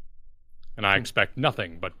 And I expect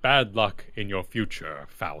nothing but bad luck in your future,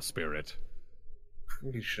 foul spirit.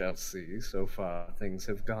 We shall see. So far, things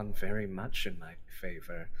have gone very much in my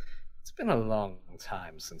favor. It's been a long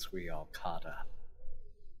time since we all caught up.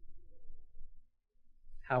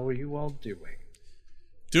 How are you all doing?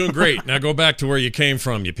 Doing great. Now go back to where you came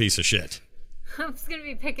from, you piece of shit. I'm just gonna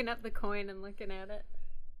be picking up the coin and looking at it.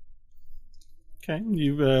 Okay,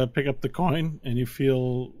 you pick up the coin and you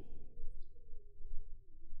feel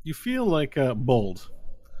like bold.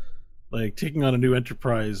 Like taking on a new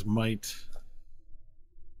enterprise might.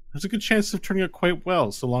 There's a good chance of turning out quite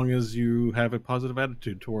well, so long as you have a positive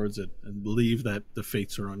attitude towards it and believe that the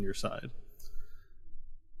fates are on your side.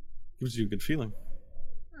 Gives you a good feeling.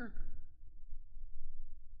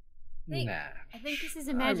 I think this is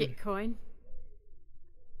a magic coin.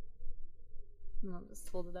 I'll just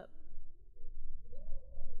hold it up.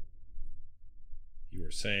 You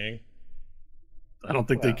were saying? I don't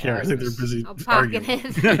think they care. I think they're busy I'll pocket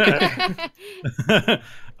arguing. it.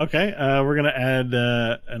 Okay, we're going to add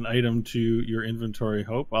an item to your inventory,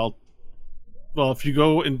 Hope. If you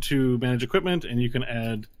go into Manage Equipment and you can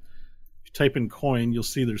add, if you type in coin, you'll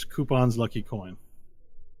see there's Coupon's Lucky Coin.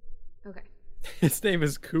 Okay. His name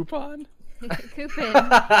is Coupon? Coupon.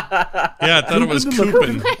 Yeah, I thought it was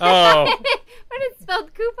Coupon. Oh, But it's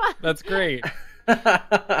spelled coupon. that's great.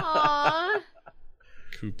 Aww.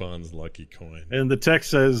 Coupon's Lucky Coin. And the text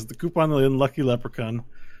says, the Coupon the Unlucky Leprechaun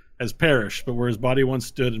has perished, but where his body once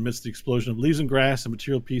stood amidst the explosion of leaves and grass, a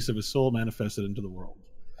material piece of his soul manifested into the world.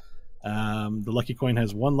 The Lucky Coin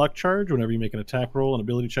has 1 luck charge. Whenever you make an attack roll, an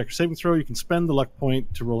ability check, or saving throw, you can spend the luck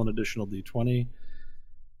point to roll an additional d20.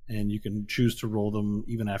 And you can choose to roll them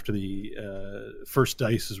even after the first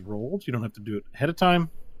dice is rolled. You don't have to do it ahead of time,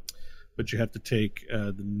 but you have to take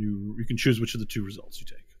you can choose which of the 2 results you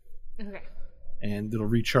take. Okay. And it'll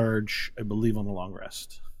recharge, I believe, on the long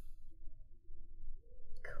rest.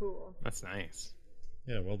 Cool. That's nice.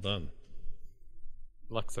 Yeah, well done.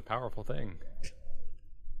 Luck's a powerful thing.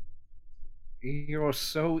 You're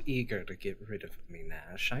so eager to get rid of me,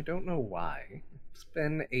 Nash. I don't know why. It's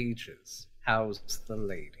been ages. How's the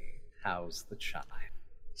lady? How's the child?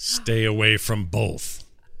 Stay away from both.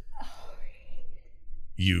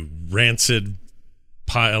 You rancid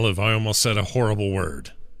pile of, I almost said a horrible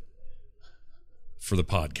word for the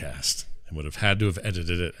podcast and would have had to have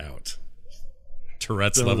edited it out.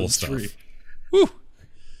 Tourette's level stuff. 3. Woo!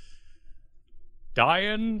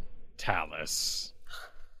 Diane Talus.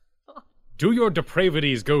 Do your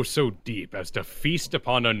depravities go so deep as to feast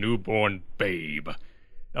upon a newborn babe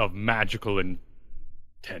of magical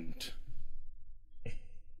intent?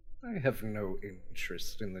 I have no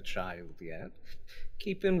interest in the child yet.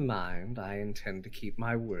 Keep in mind, I intend to keep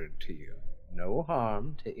my word to you. No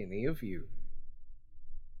harm to any of you.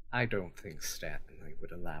 I don't think Stanley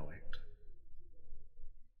would allow it.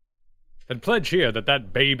 Then pledge here that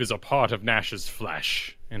that babe is a part of Nash's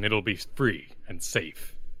flesh, and it'll be free and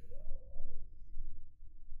safe.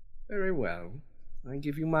 Very well. I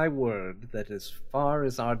give you my word that as far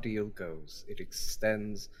as our deal goes, it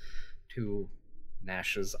extends to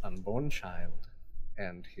Nash's unborn child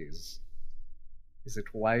and his... Is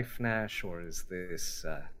it wife, Nash, or is this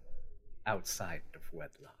outside of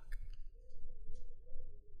wedlock?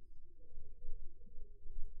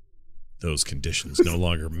 Those conditions no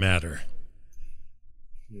longer matter.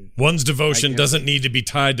 One's devotion doesn't need to be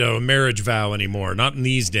tied to a marriage vow anymore, not in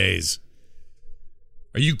these days.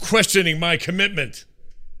 Are you questioning my commitment?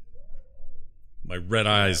 My red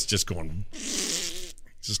eyes just going, just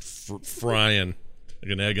frying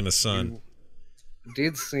like an egg in the sun. You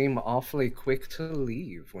did seem awfully quick to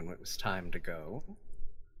leave when it was time to go.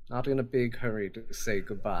 Not in a big hurry to say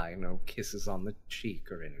goodbye, no kisses on the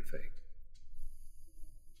cheek or anything.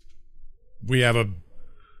 We have a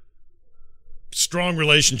strong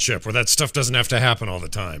relationship where that stuff doesn't have to happen all the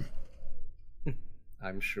time.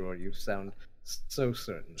 I'm sure you sound so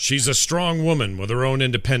certain. She's a strong woman with her own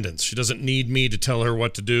independence. She doesn't need me to tell her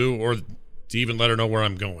what to do or to even let her know where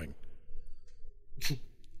I'm going.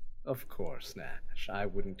 Of course, Nash. I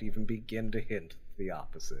wouldn't even begin to hint the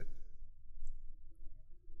opposite.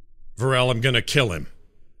 Varel, I'm gonna kill him.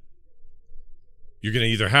 You're gonna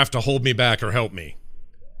either have to hold me back or help me.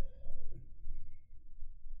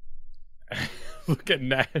 Look at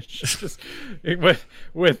Nash, just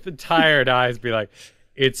with tired eyes, be like,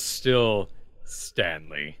 "It's still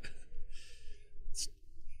Stanley."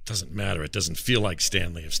 Doesn't matter. It doesn't feel like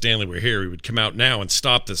Stanley. If Stanley were here, he would come out now and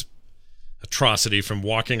stop this atrocity from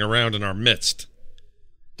walking around in our midst.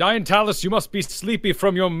 Diantalis, you must be sleepy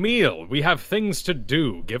from your meal. We have things to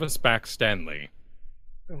do. Give us back Stanley.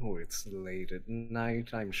 Oh, it's late at night.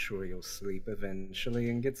 I'm sure you'll sleep eventually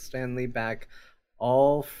and get Stanley back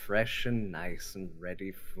all fresh and nice and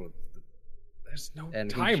ready for the... There's no And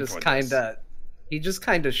time he just for kind this. of... He just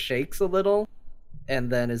kind of shakes a little, and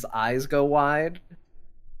then his eyes go wide,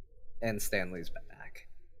 and Stanley's back.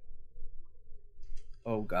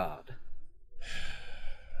 Oh, God.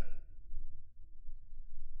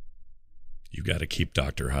 You got to keep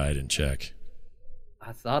Dr. Hyde in check.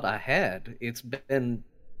 I thought I had. It's been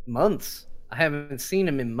months. I haven't seen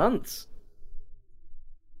him in months.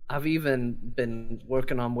 I've even been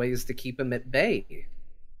working on ways to keep him at bay.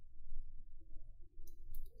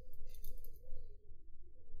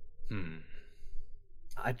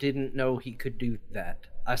 I didn't know he could do that.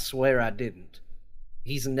 I swear I didn't.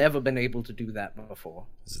 He's never been able to do that before.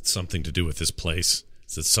 Is it something to do with this place?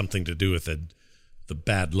 Is it something to do with the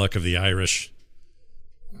bad luck of the Irish?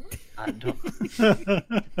 I don't...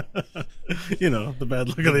 You know, the bad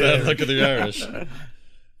luck of the Bad Irish. luck of the Irish.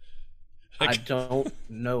 I don't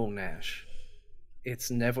know, Nash.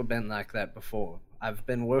 It's never been like that before. I've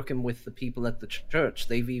been working with the people at the church.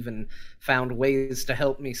 They've even found ways to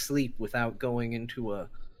help me sleep without going into a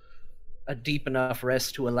deep enough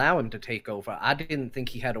rest to allow him to take over. I didn't think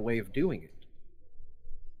he had a way of doing it.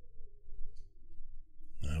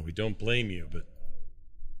 We don't blame you, but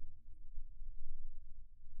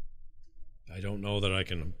I don't know that I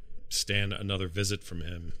can stand another visit from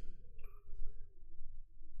him.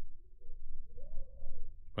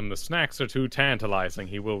 When the snacks are too tantalizing,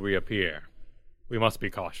 he will reappear. We must be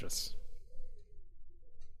cautious.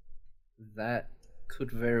 That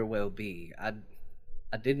could very well be. I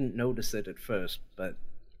didn't notice it at first, but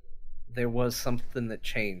there was something that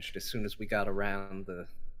changed as soon as we got around the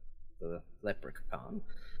leprechaun.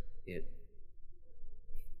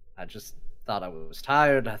 I just thought I was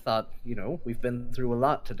tired. I thought, we've been through a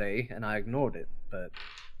lot today, and I ignored it. But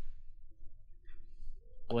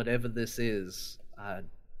whatever this is, I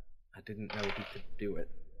didn't know he could do it.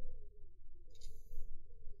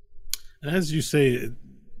 And as you say,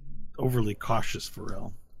 overly cautious,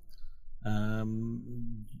 Pharrell.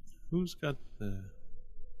 Who's got the...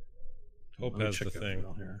 Hope Let me has the check out thing.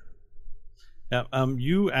 Pharrell here. Yeah,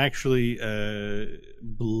 you actually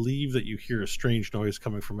believe that you hear a strange noise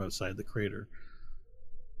coming from outside the crater.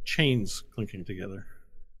 Chains clinking together.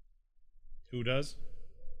 Who does?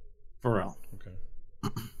 Pharrell. Okay.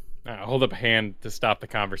 I'll hold up a hand to stop the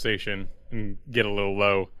conversation and get a little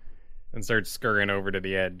low and start scurrying over to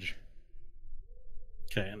the edge.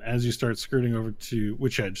 Okay, and as you start skirting over to...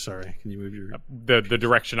 Which edge, sorry? Can you move your... The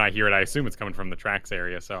direction I hear it, I assume it's coming from the tracks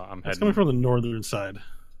area, so I'm It's heading... coming from the northern side.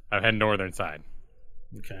 I'm heading northern side.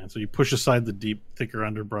 Okay, so you push aside the deep, thicker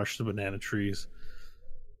underbrush, the banana trees.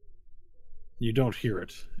 You don't hear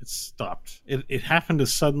it. It's stopped. It happened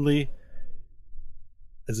as suddenly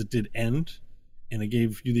as it did end, and it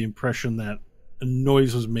gave you the impression that a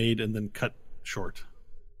noise was made and then cut short.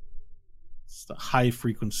 It's the high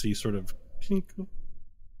frequency sort of...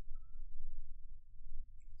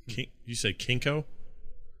 You say Kinko?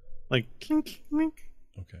 Like kink, kink.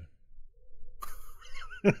 Okay.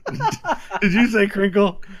 Did you say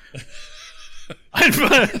crinkle?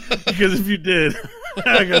 Because if you did,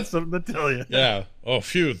 I got something to tell you. Yeah. Oh,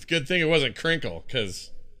 phew. Good thing it wasn't Crinkle,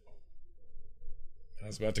 because I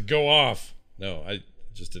was about to go off. No, I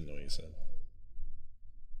just didn't know what you said.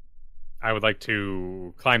 I would like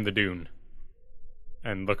to climb the dune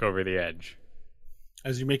and look over the edge.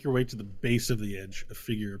 As you make your way to the base of the edge, a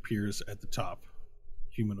figure appears at the top.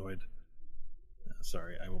 Humanoid.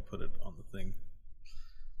 Sorry, I will put it on the thing.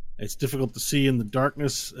 It's difficult to see in the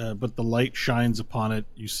darkness, but the light shines upon it.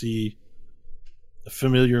 You see a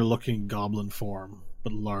familiar-looking goblin form,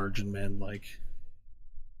 but large and man-like.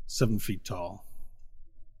 7 feet tall.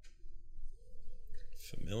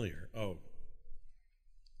 Familiar. Oh.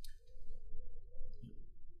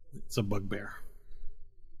 It's a bugbear.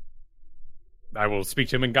 I will speak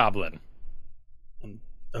to him in Goblin.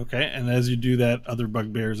 Okay, and as you do that, other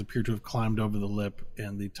bugbears appear to have climbed over the lip,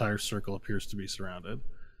 and the entire circle appears to be surrounded.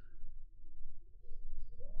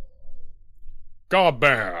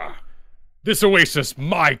 Godbear! This oasis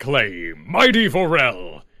my claim, mighty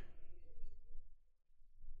Vorel!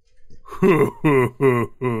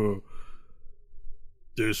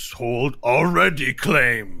 This hold already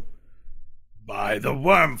claim by the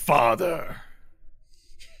Wormfather.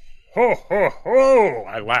 Ho ho ho!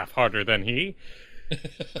 I laugh harder than he.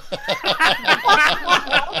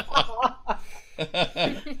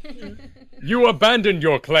 You abandoned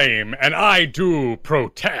your claim, and I do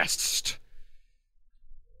protest.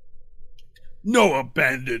 No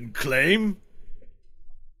abandoned claim.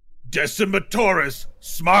 Decimatoris,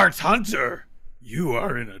 smart hunter. You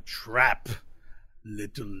are in a trap,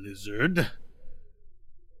 little lizard.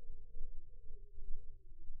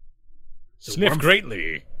 Sniff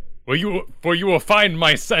greatly, for you will find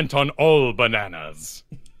my scent on all bananas.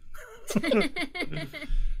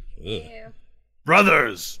 Ew.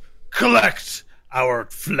 Brothers, collect our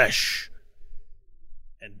flesh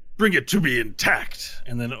and bring it to me intact.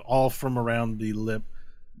 And then all from around the lip,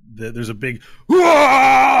 there's a big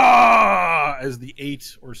 "Wah!" as the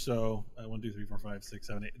 8 or so, 1, 2, 3, 4, 5, 6,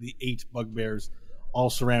 7, 8, the 8 bugbears all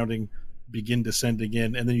surrounding begin descending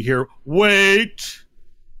in. And then you hear, wait!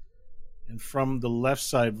 And from the left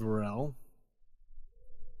side, Varel,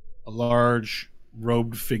 a large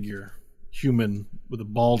robed figure, human with a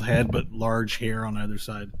bald head but large hair on either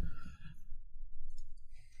side.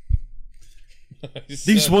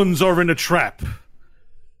 These ones are in a trap.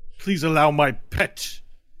 Please allow my pet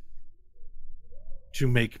to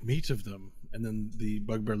make meat of them. And then the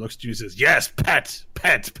bugbear looks at you and says, yes, pet,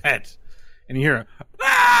 pet, pet. And you hear a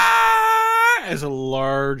as a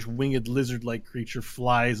large winged lizard-like creature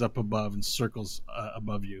flies up above and circles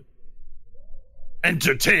above you.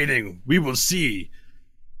 Entertaining. We will see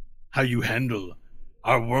how you handle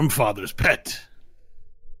our Wormfather's pet.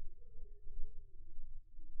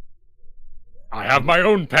 I have my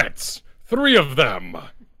own pets. 3 of them.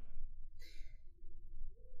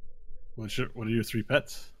 What are your 3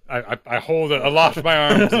 pets? I hold it aloft my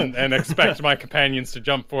arms and expect my companions to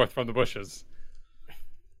jump forth from the bushes.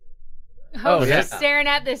 Hope's yeah. just staring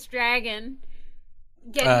at this dragon,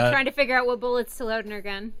 trying to figure out what bullets to load in her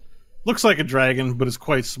gun. Looks like a dragon, but it's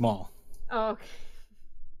quite small. Oh, okay.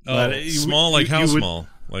 Oh, small, like how small?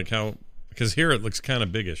 Like how? Because here it looks kind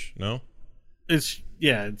of biggish. No. It's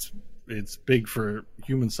big for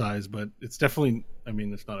human size, but it's definitely. I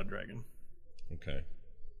mean, it's not a dragon. Okay.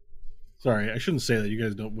 Sorry, I shouldn't say that. You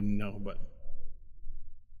guys wouldn't know, but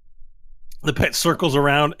the pet circles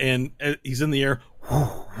around and he's in the air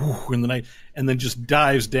in the night, and then just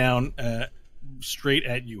dives down straight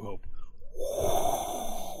at you, Hope.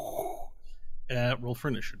 Roll for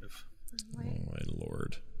initiative. Oh my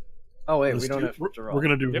lord. Oh wait, we don't have to roll. We're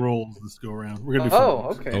gonna do rolls this go around. We're gonna do full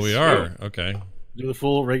rolls. Okay. Oh, we are? Okay. Do the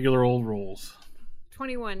full regular old rolls.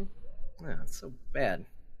 21. Yeah, that's so bad.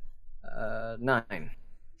 9.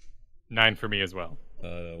 9 for me as well.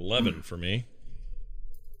 11 for me.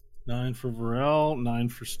 9 for Varel, 9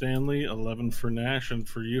 for Stanley, 11 for Nash, and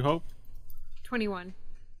for you, Hope. 21.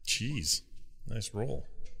 Jeez. Nice roll.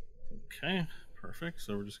 Okay, perfect.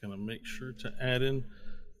 So we're just gonna make sure to add in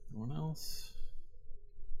everyone else.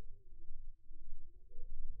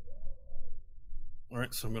 All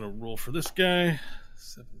right, so I'm going to roll for this guy.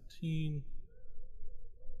 17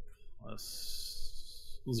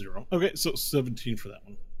 plus 0. Okay, so 17 for that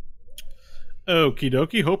one. Okie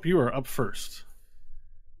dokie. Hope you are up first.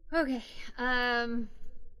 Okay. I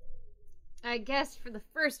guess for the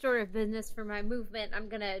first order of business for my movement, I'm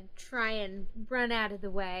gonna try and run out of the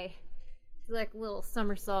way. Do like a little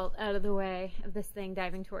somersault out of the way of this thing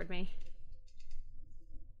diving toward me.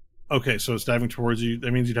 Okay, so it's diving towards you.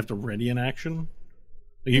 That means you'd have to ready an action.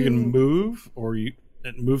 Like you can move, or you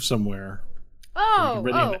move somewhere. Oh,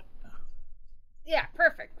 yeah,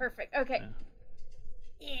 perfect. Okay.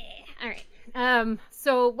 Yeah. All right.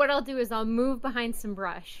 So what I'll do is I'll move behind some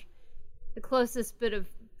brush, the closest bit of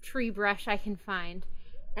tree brush I can find,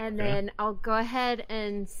 and then I'll go ahead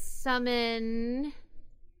and summon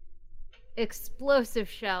explosive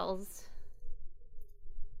shells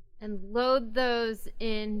and load those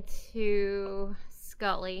into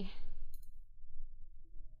Scully.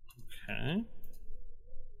 Okay.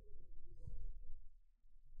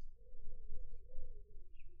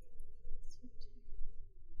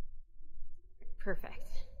 Perfect.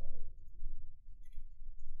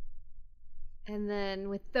 And then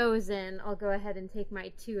with those in, I'll go ahead and take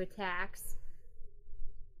my 2 attacks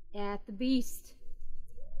at the beast.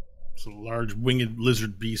 So a large winged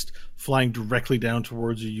lizard beast flying directly down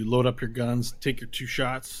towards you. You load up your guns, take your 2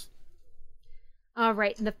 shots. All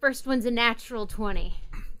right, and the first one's a natural 20.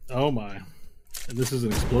 Oh my. And this is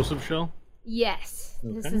an explosive shell? Yes,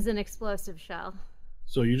 this Okay. is an explosive shell.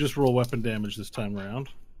 So you just roll weapon damage this time around.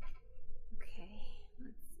 Okay,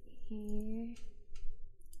 let's see here.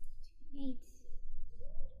 8.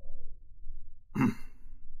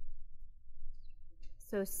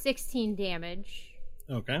 So 16 damage.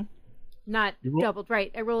 Okay. Not You roll- doubled,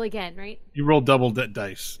 right? I roll again, right? You roll double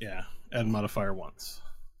dice, yeah. Add modifier once.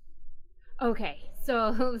 Okay, so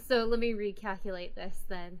let me recalculate this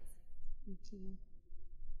then.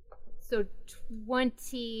 So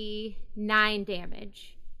 29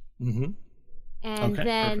 damage. Mm-hmm. And Okay,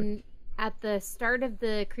 then perfect. at the start of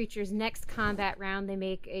the creature's next combat round, they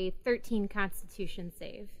make a 13 Constitution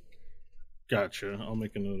save. Gotcha. I'll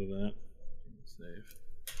make a note of that. Save.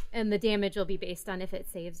 And the damage will be based on if it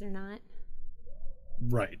saves or not.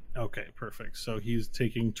 Right. Okay, perfect. So he's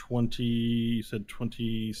taking 20, you said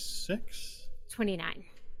 26? 29.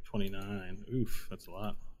 29. Oof, that's a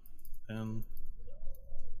lot. 10,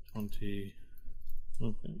 20.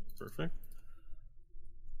 Okay, perfect.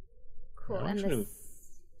 Cool. I'm And actually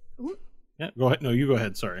the... Ooh. Yeah, go ahead. No, you go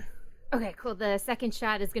ahead. Sorry. Okay, cool. The second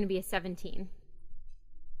shot is going to be a 17.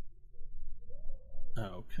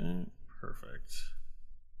 Okay, perfect.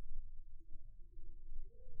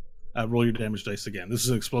 Roll your damage dice again. This is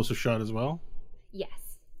an explosive shot as well. Yes.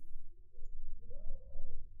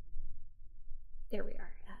 There we are.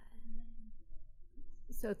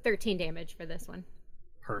 So 13 damage for this one.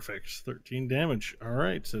 Perfect. 13 damage. All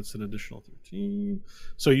right, so it's an additional 13.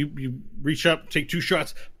 So you reach up, take 2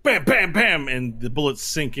 shots, bam, bam, bam, and the bullets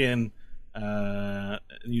sink in.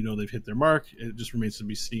 You know they've hit their mark. It just remains to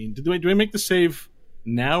be seen. Do I make the save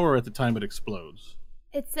now or at the time it explodes?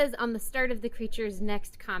 It says on the start of the creature's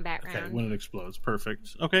next combat Okay, round. when it explodes.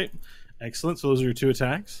 Perfect. Okay, excellent. So those are your 2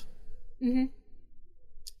 attacks. Mm-hmm.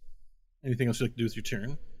 Anything else you'd like to do with your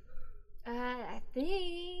turn? I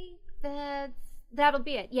think that'll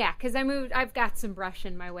be it. Yeah, because I've got some brush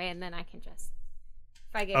in my way, and then I can just,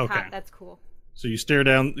 if I get caught, that's cool. So you stare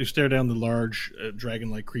down the large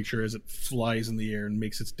dragon-like creature as it flies in the air and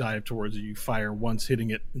makes its dive towards you. You fire once,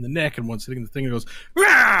 hitting it in the neck, and once hitting the thing. It goes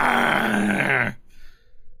 "Rah!"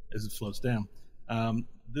 as it floats down.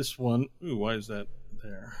 This one, ooh, why is that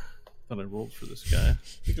there? I thought I rolled for this guy. I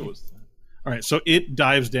think it was that. All right, so it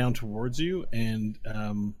dives down towards you, and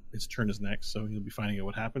its turn is next, so you'll be finding out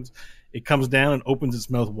what happens. It comes down and opens its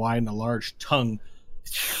mouth wide, and a large tongue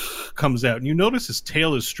comes out. And you notice its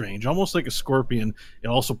tail is strange, almost like a scorpion. It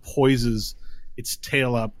also poises its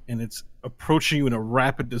tail up, and it's approaching you in a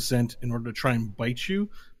rapid descent in order to try and bite you,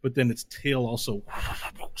 but then its tail also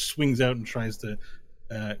swings out and tries to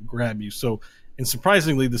grab you. So, and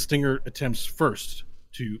surprisingly, the stinger attempts first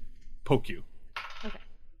to poke you. Okay.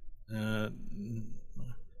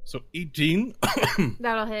 So 18.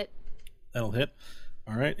 That'll hit. That'll hit.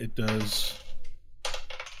 All right, it does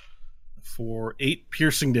for 8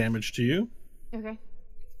 piercing damage to you. Okay.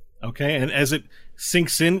 Okay, and as it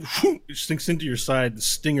sinks in, it sinks into your side, the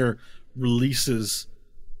stinger releases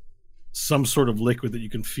some sort of liquid that you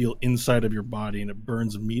can feel inside of your body, and it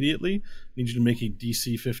burns immediately. I need you to make a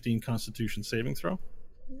DC 15 Constitution saving throw.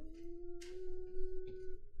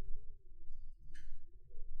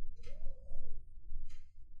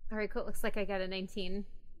 All right, cool. Looks like I got a 19.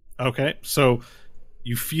 Okay, so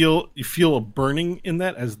you feel a burning in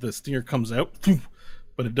that as the stinger comes out,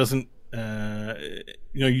 but it doesn't.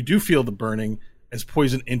 You do feel the burning as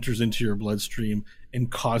poison enters into your bloodstream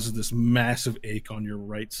and causes this massive ache on your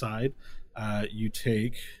right side. You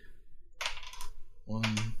take 1, 2,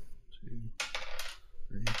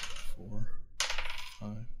 3, 4, 5,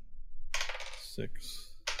 6,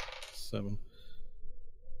 7.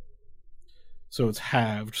 So it's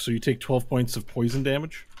halved. So you take 12 points of poison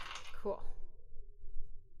damage. Cool.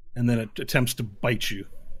 And then it attempts to bite you.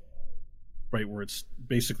 Right where it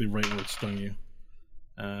stung you.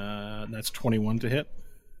 And that's 21 to hit.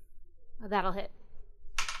 Oh, that'll hit.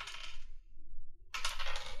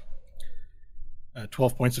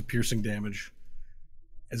 12 points of piercing damage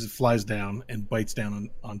as it flies down and bites down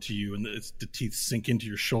onto you, and the teeth sink into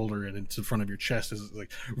your shoulder and into the front of your chest as it's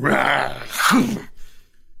like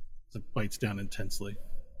it bites down intensely.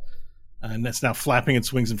 And that's now flapping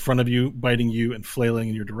its wings in front of you, biting you and flailing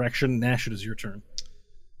in your direction. Nash, it is your turn.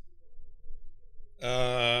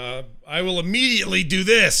 I will immediately do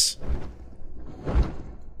this.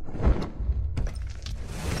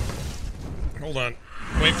 Hold on.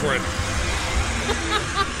 Wait for it.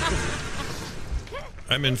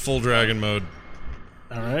 I'm in full dragon mode.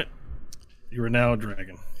 All right. You are now a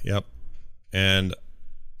dragon. Yep. And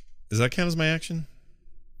does that count as my action?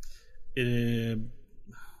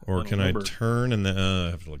 Or can I turn and then I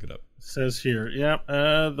have to look it up? Says here,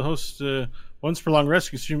 the host once per long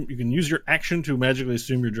rest, you can use your action to magically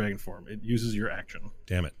assume your dragon form. It uses your action.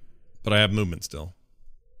 Damn it. But I have movement still.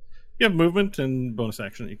 You have movement and bonus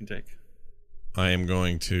action that you can take. I am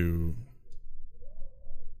going to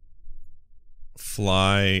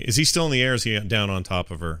fly. Is he still in the air? Is he down on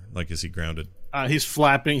top of her? Like, is he grounded? He's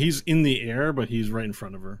flapping. He's in the air, but he's right in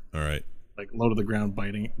front of her. All right. Like low to the ground,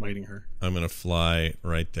 biting her. I'm going to fly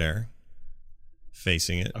right there,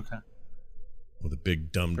 facing it. Okay. With a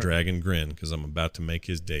big dumb dragon grin, because I'm about to make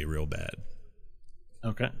his day real bad.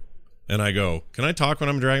 Okay. And I go, can I talk when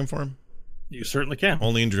I'm in dragon form? You certainly can.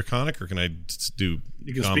 Only in Draconic, or can I do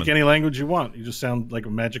You can common? speak any language you want. You just sound like a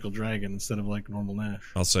magical dragon instead of like normal Nash.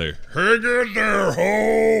 I'll say, hang in there,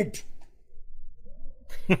 Hope!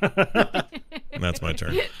 And that's my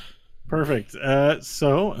turn. Perfect.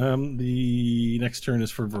 So the next turn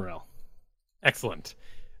is for Varel. Excellent.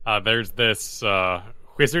 There's this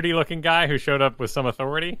wizardy-looking guy who showed up with some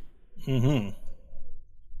authority. Mm-hmm.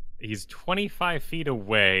 He's 25 feet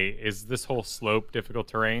away. Is this whole slope difficult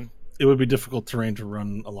terrain? It would be difficult terrain to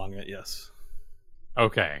run along it, yes.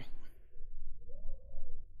 Okay.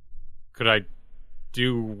 Could I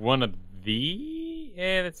do one of the?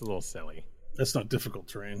 That's a little silly. That's not difficult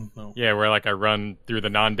terrain, no. Yeah, where like I run through the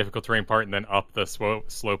non-difficult terrain part and then up the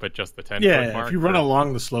slope at just the 10 Yeah, foot mark. if you run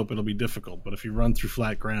along the slope, it'll be difficult. But if you run through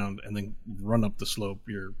flat ground and then run up the slope,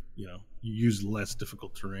 you use less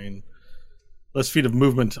difficult terrain, less feet of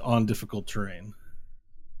movement on difficult terrain.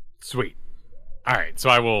 Sweet. All right, so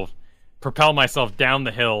I will propel myself down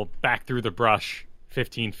the hill, back through the brush,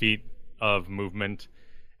 15 feet of movement,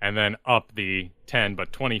 and then up the 10,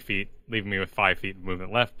 but 20 feet, leaving me with 5 feet of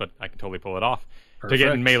movement left, but I can totally pull it off to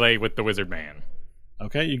get in melee with the wizard man.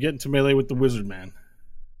 Okay, you get into melee with the wizard man.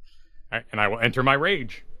 All right, and I will enter my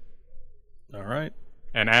rage. All right.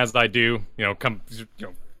 And as I do, come,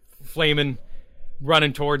 flaming,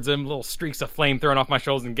 running towards him, little streaks of flame thrown off my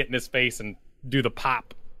shoulders and get in his face and do the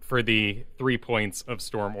pop for the 3 points of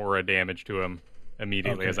storm aura damage to him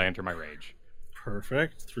immediately as I enter my rage.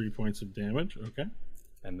 Perfect. 3 points of damage. Okay.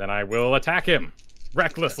 And then I will attack him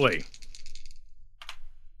recklessly.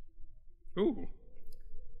 Ooh.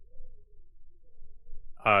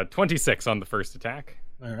 26 on the first attack.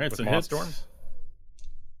 All right, with so Maw hits. Storm.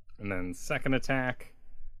 And then second attack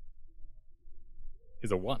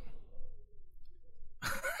is a 1.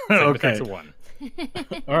 Okay. That's a 1.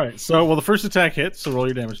 All right. So, well, the first attack hits, so roll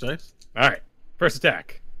your damage dice. All right. First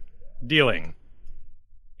attack. Dealing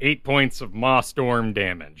 8 points of Maw Storm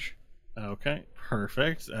damage. Okay.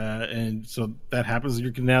 Perfect. And so that happens.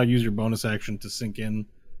 You can now use your bonus action to sink in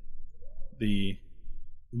the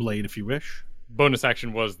blade if you wish. Bonus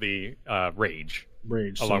action was the rage.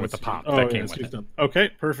 Rage. Along so with the it's- pop Oh, that yeah, came so with you've it. done- Okay,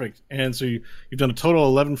 perfect. And so you've done a total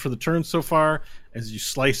 11 for the turn so far as you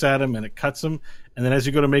slice at him and it cuts him. And then as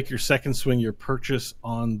you go to make your second swing, your purchase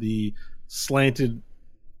on the slanted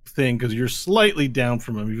thing, because you're slightly down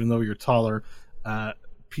from him, even though you're taller,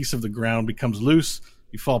 piece of the ground becomes loose.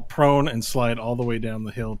 You fall prone and slide all the way down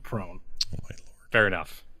the hill prone. Oh, my Fair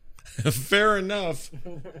enough. lord. Fair enough.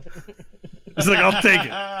 It's like, I'll take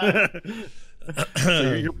it.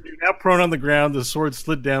 So you're now prone on the ground. The sword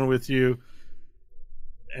slid down with you.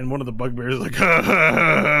 And one of the bugbears is like,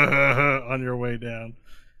 on your way down.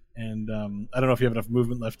 And I don't know if you have enough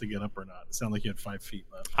movement left to get up or not. It sounded like you had 5 feet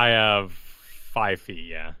left. I have 5 feet,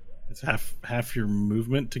 yeah. It's half your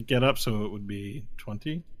movement to get up, so it would be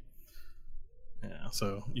 20. Yeah,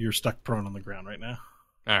 so you're stuck prone on the ground right now.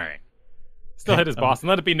 All right. Still hit his boss. And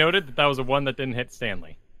let it be noted that that was a 1 that didn't hit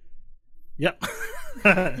Stanley. Yep.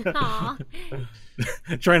 Aw.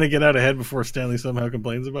 Trying to get out ahead before Stanley somehow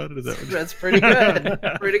complains about it. Is that what That's pretty good.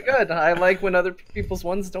 Pretty good. I like when other people's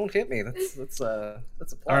ones don't hit me. That's a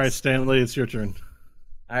plus. All right, Stanley, it's your turn.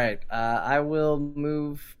 All right. I will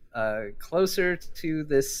move closer to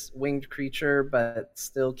this winged creature, but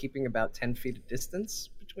still keeping about 10 feet of distance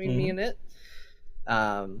between me and it.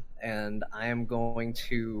 And I am going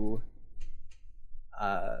to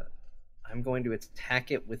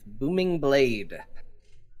attack it with Booming Blade.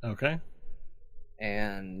 Okay.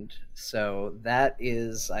 And so that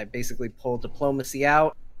is, I basically pull Diplomacy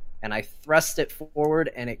out, and I thrust it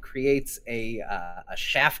forward, and it creates a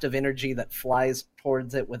shaft of energy that flies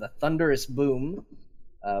towards it with a thunderous boom.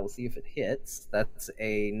 We'll see if it hits. That's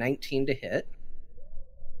a 19 to hit.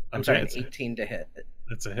 I'm sorry, an 18 to hit.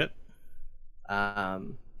 That's a hit.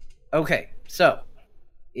 Okay, so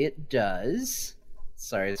it does.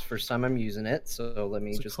 Sorry, it's the first time I'm using it, so let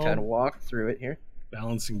me just kind of walk through it here.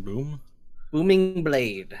 Balancing boom. Booming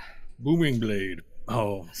Blade. Booming blade.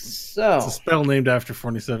 Oh, So it's a spell named after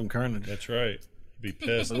 47 Carnage. That's right. Be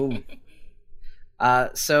pissed. boom.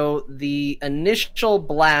 So the initial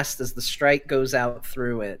blast as the strike goes out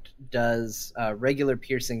through it does regular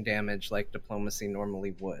piercing damage like Diplomacy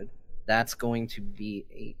normally would. That's going to be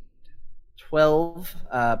a 12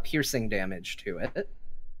 piercing damage to it.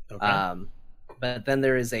 Okay. But then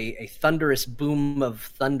there is a thunderous boom of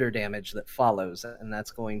thunder damage that follows, and that's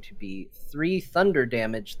going to be 3 thunder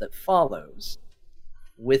damage that follows.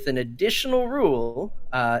 With an additional rule,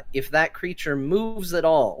 if that creature moves at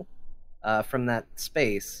all from that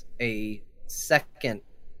space, a second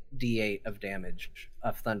d8 of damage,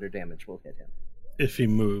 of thunder damage, will hit him. If he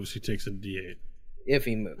moves, he takes a d8. If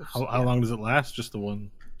he moves. How long does it last? Just the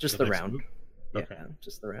one? Just the next round. move? Okay. Yeah,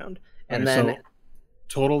 just the round. All And right, then... so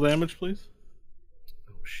total damage, please.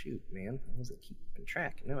 Oh, shoot, man. I wasn't keeping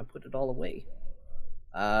track. Now I put it all away.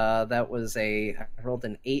 That was I rolled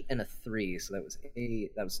an 8 and a 3, so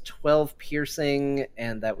that was 12 piercing,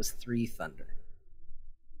 and that was 3 thunder.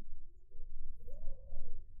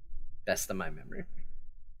 Best of my memory.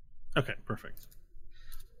 Okay, perfect.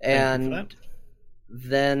 And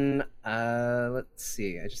then, let's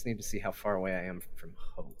see. I just need to see how far away I am from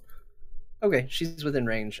Hope. Okay, she's within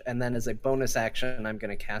range. And then as a bonus action, I'm going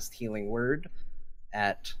to cast Healing Word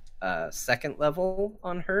at 2nd level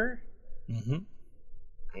on her. Mm-hmm.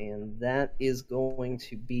 And that is going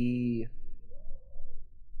to be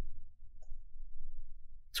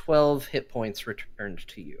 12 hit points returned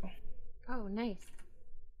to you. Oh, nice.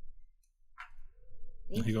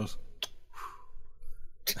 He goes.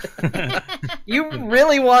 You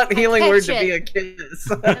really want Healing Word to Catch be it. a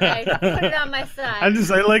kiss. And I put it on my side. I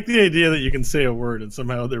like the idea that you can say a word and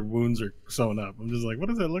somehow their wounds are sewn up. I'm just like, what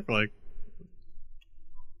does that look like?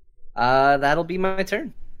 That'll be my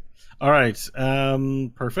turn. All right,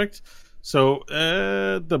 perfect. So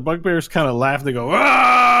the bugbears kind of laugh. They go,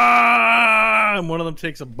 ah! And one of them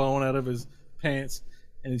takes a bone out of his pants,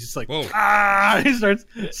 and he's just like, Whoa. ah! He starts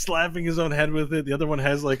slapping his own head with it. The other one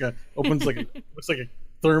has opens looks like a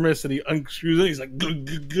thermos, and he unscrews it. He's like, glug,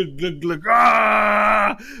 glug, glug, glug, glug,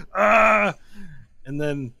 ah! Ah! And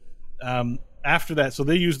then after that, so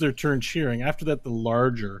they use their turn cheering. After that, the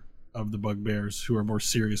larger of the bugbears, who are more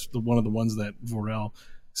serious, one of the ones that Vorel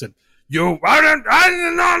said, "Yo, and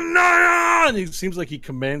it seems like he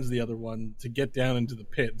commands the other one to get down into the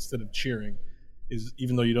pit instead of cheering,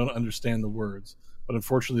 even though you don't understand the words. But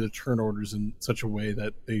unfortunately, the turn order's in such a way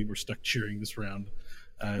that they were stuck cheering this round,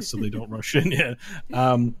 so they don't rush in yet.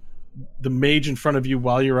 The mage in front of you,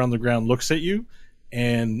 while you're on the ground, looks at you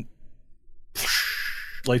and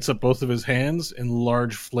lights up both of his hands, and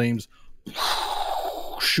large flames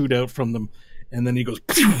shoot out from them, and then he goes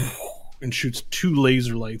and shoots 2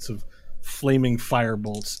 laser lights of flaming fire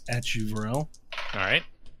bolts at you, Vorel. All right.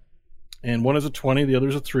 And one is a 20, the other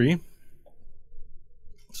is a 3.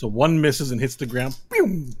 So one misses and hits the ground.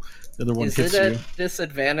 The other one Is hits it you. a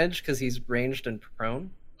disadvantage because he's ranged and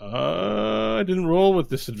prone? I didn't roll with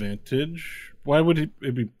disadvantage. Why would it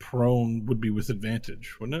be prone? Would be with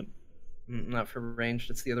advantage, wouldn't it? Not for ranged.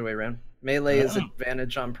 It's the other way around. Melee is Oh.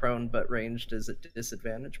 advantage on prone, but ranged is a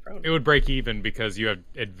disadvantage prone. It would break even because you have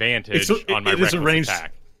advantage It's on my it is reckless a ranged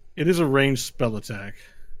attack. It is a ranged spell attack.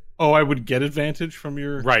 Oh, I would get advantage from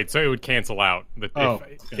your. Right, so it would cancel out. Oh,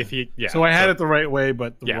 If he, yeah. So I had it the right way,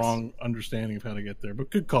 but the Yes. wrong understanding of how to get there.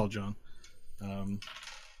 But good call, John.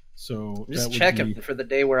 So I'm just that would checking be- for the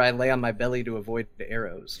day where I lay on my belly to avoid the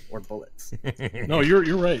arrows or bullets. No, you're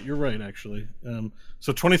right. You're right, actually.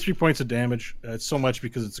 So 23 points of damage. It's so much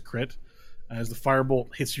because it's a crit. As the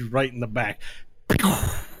firebolt hits you right in the back, and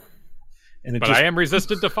it But just I am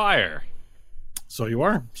resistant to fire, so you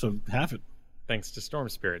are. So half it thanks to Storm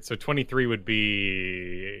Spirit. So 23 would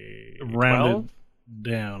be rounded 12?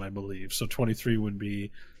 down, I believe. So 23 would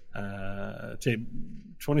be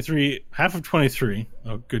 23. Half of 23.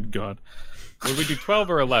 Oh, good God! Would we do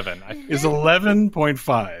 12 or 11? Is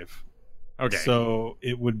 11.5. Okay. So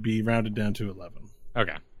it would be rounded down to 11.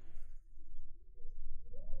 Okay.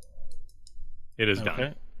 It is done.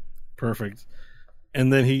 Okay. Perfect.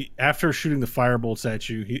 And then he, after shooting the fire bolts at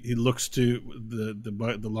you, he looks to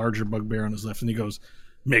the larger bugbear on his left, and he goes,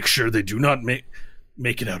 "Make sure they do not make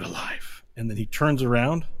it out alive." And then he turns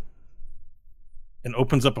around and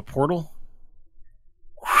opens up a portal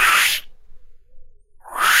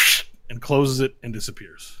and closes it and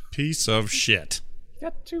disappears. Piece of shit.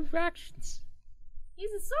 Got 2 actions.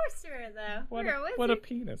 He's a sorcerer, though. You're a wizard. What a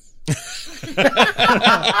penis.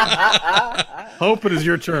 Hope, it is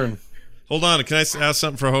your turn. Hold on, can I ask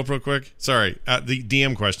something for Hope real quick? Sorry, the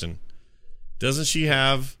DM question. Doesn't she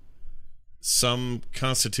have some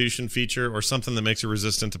constitution feature or something that makes her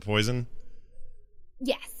resistant to poison?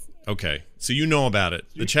 Yes. Okay, so you know about it.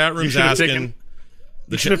 The chat room's should have asking. taken-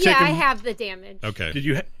 You should have Yeah, taken. I have the damage. Okay, Did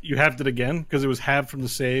you halved it again? Because it was halved from the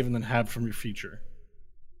save and then halved from your feature.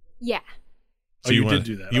 Yeah. so you went,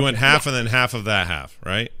 did do that. You went Okay. half and then half of that half,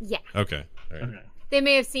 right? Yeah. Okay. All right. Okay. They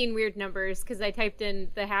may have seen weird numbers because I typed in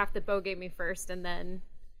the half that Bo gave me first and then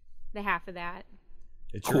the half of that.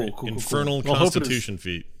 It's Cool, your cool, cool, infernal cool. Well, Hope it is- constitution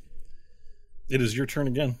feat. It is your turn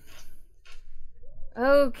again.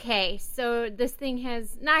 Okay, so this thing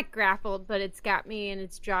has not grappled, but it's got me in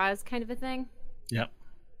its jaws kind of a thing. Yep.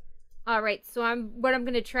 All right, so what I'm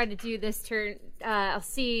gonna try to do this turn. I'll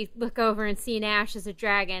look over and see Nash as a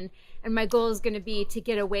dragon, and my goal is gonna be to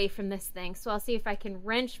get away from this thing. So I'll see if I can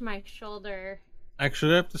wrench my shoulder.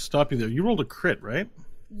 Actually, I have to stop you there. You rolled a crit, right?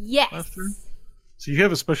 Yes. Last turn? So you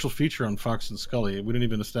have a special feature on Fox and Scully. We didn't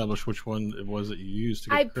even establish which one it was that you used to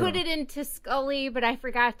get I the crit put on. it into Scully, but I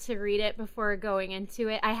forgot to read it before going into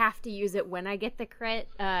it. I have to use it when I get the crit.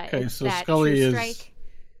 Okay, it's so that Scully True is Strike.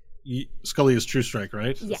 Scully is True Strike,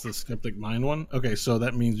 right? Yeah. It's the Skeptic Mind one. Okay, so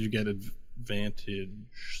that means you get advantage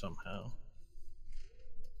somehow.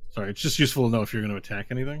 Sorry, it's just useful to know if you're going to attack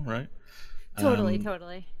anything, right?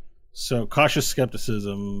 Totally. So cautious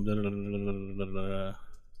skepticism.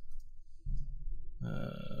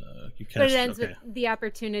 You cast, But it ends okay. with the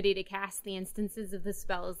opportunity to cast the instances of the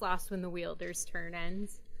spell is lost when the wielder's turn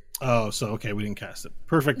ends. Oh, so okay, we didn't cast it.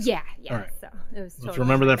 Perfect. Yeah. All right. So it was. Let's Totally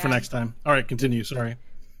remember my that for bad. next time. All right, continue. Sorry.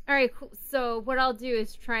 All right, cool. So what I'll do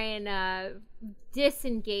is try and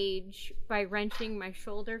disengage by wrenching my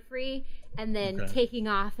shoulder free and then Okay. taking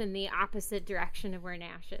off in the opposite direction of where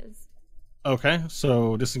Nash is. Okay,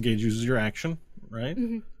 so disengage uses your action, right?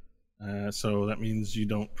 Mm-hmm. So that means you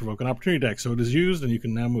don't provoke an opportunity deck. So it is used, and you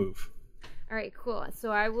can now move. All right, cool.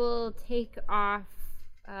 So I will take off,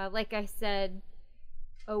 like I said,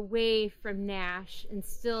 away from Nash and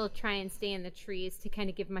still try and stay in the trees to kind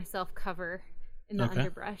of give myself cover in the Okay.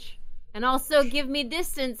 underbrush. And also give me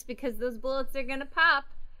distance because those bullets are going to pop.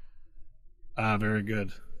 Very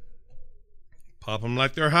good. Pop them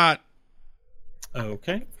like they're hot.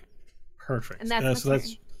 Okay, perfect. And that's my so that's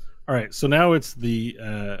turn. all right. So now it's the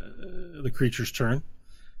creature's turn,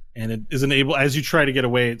 and it isn't able. As you try to get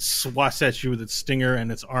away, it swats at you with its stinger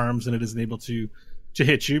and its arms, and it isn't able to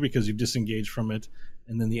hit you because you've disengaged from it.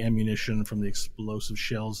 And then the ammunition from the explosive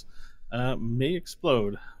shells may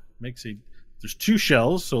explode. There's 2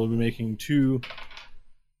 shells, so we'll be making 2.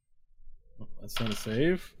 Oh, that's not a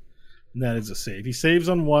save. And that is a save. He saves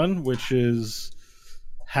on 1, which is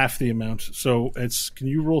half the amount. So can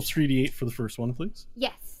you roll 3d8 for the first one, please?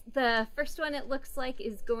 Yes. The first one, it looks like,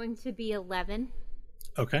 is going to be 11.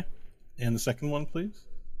 Okay. And the second one, please?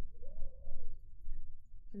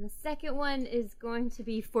 And the second one is going to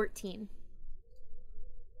be 14.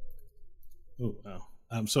 Oh, wow.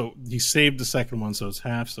 So he saved the second one, so it's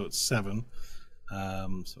half, so it's 7.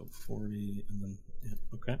 So 40, and then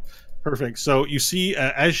okay, perfect. So you see,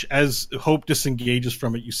 as Hope disengages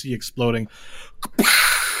from it, you see exploding.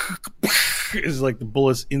 Is like the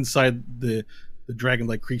bullets inside the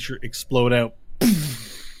dragon-like creature explode out,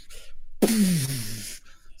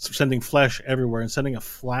 sending flesh everywhere and sending a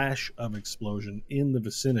flash of explosion in the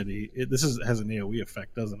vicinity. This has an AOE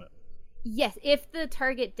effect, doesn't it? Yes, if the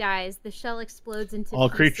target dies, the shell explodes into All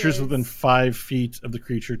pieces. creatures within 5 feet of the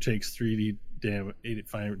creature takes 3d damage,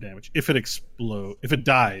 85 damage. If it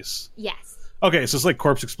dies. Yes. Okay, so it's like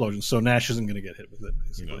corpse explosion. So Nash isn't going to get hit with it,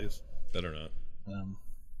 basically. No, better not.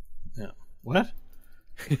 Yeah. What?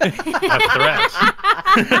 A threat.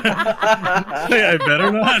 I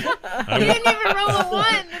better not. You didn't even roll a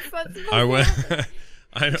 1. That's what's supposed I to went.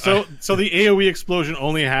 So the AOE explosion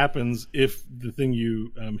only happens if the thing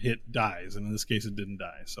you hit dies, and in this case, it didn't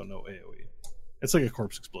die, so no AOE. It's like a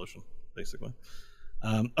corpse explosion, basically.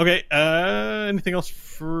 Okay. Anything else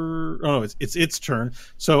for? Oh no, it's its turn.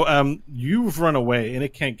 So you've run away, and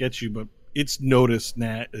it can't get you, but it's noticed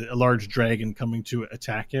a large dragon coming to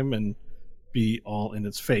attack him and be all in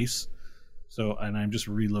its face. So, and I'm just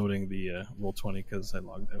reloading the Roll20 because I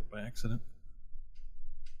logged out by accident.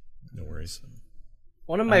 No worries.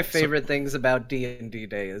 One of my favorite things about D&D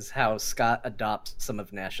Day is how Scott adopts some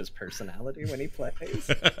of Nash's personality when he plays.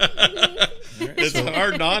 It's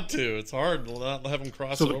hard not to. It's hard to not have him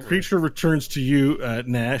cross So over. the creature returns to you,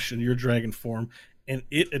 Nash, in your dragon form, and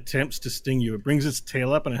it attempts to sting you. It brings its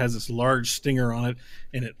tail up, and it has this large stinger on it,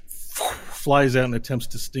 and it flies out and attempts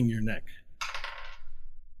to sting your neck.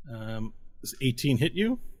 Does 18 hit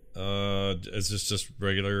you? Is this just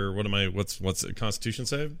regular? What's a Constitution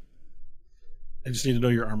save? I just need to know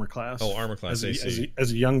your armor class. Oh, armor class AC.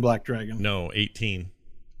 As a young black dragon. No, 18.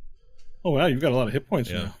 Oh, wow, you've got a lot of hit points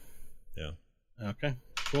Yeah. now. Yeah. Okay,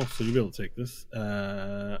 cool. So you'll be able to take this.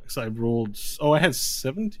 So I rolled... Oh, I had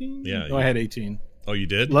 17? Yeah, No, I had 18. Oh, you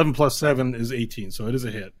did? 11 plus 7 is 18, so it is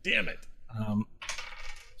a hit. Damn it.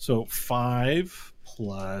 So 5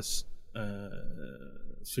 plus...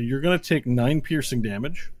 so you're going to take 9 piercing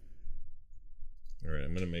damage. All right,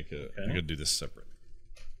 I'm gonna make it. I'm gonna do this separate.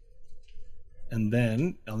 And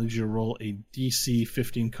then I'll need you to roll a DC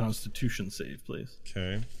 15 Constitution save, please.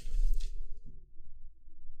 Okay.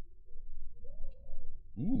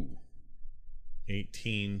 Ooh.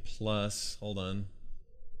 18 plus. Hold on.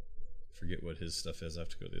 forget what his stuff is. I have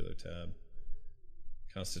to go to the other tab.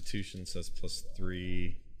 Constitution says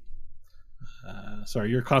 +3. Sorry,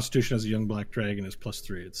 your Constitution as a young black dragon is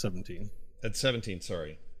 +3. It's 17. At 17,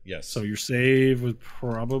 sorry. Yes. So your save would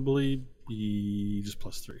probably be just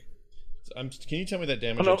 +3. Can you tell me that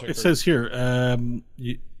damage? Oh, no, it says here.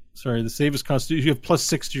 Sorry, the save is Constitution. You have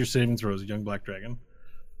 +6 to your saving throws, a young black dragon.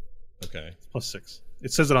 Okay. It's +6.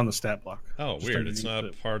 It says it on the stat block. Oh, Just weird. It's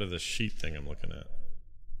underneath not part of the sheet thing I'm looking at.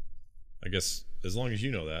 I guess as long as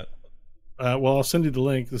you know that. Well, I'll send you the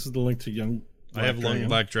link. This is the link to young. I have Young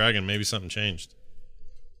Black Dragon. Maybe something changed.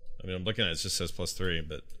 I mean, I'm looking at it. It just says +3,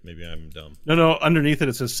 but maybe I'm dumb. No. Underneath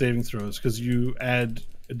it says saving throws because you add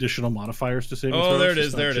additional modifiers to saving throws. Oh, there it is.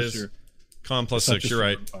 It's not there it just is. your- Con it's not +6. just You're your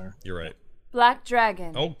right. modifier. You're right. Black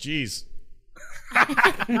Dragon. Oh, jeez.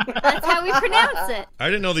 That's how we pronounce it. I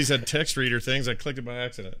didn't know these had text reader things. I clicked it by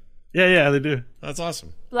accident. Yeah, they do. That's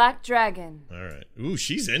awesome. Black Dragon. All right. Ooh,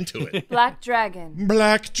 she's into it. Black Dragon.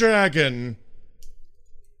 Black Dragon.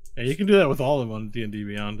 Yeah, you can do that with all of them on D&D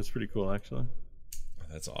Beyond. It's pretty cool, actually.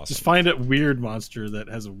 That's awesome. Just find a weird monster that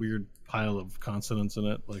has a weird pile of consonants in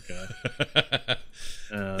it, like a.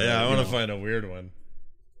 Yeah, I want to find a weird one.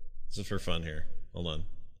 This is for fun here. Hold on.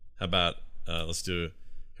 How about let's do.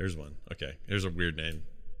 Here's one. Okay, here's a weird name.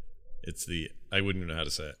 It's the. I wouldn't even know how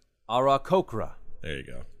to say it. Arakokra. There you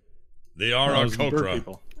go. The Those are the bird Arakokra.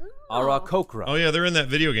 people. Arakokra. Oh yeah, they're in that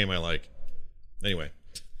video game I like. Anyway,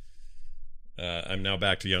 I'm now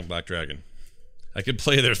back to Young Black Dragon. I could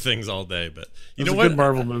play their things all day, but you know It's a what? good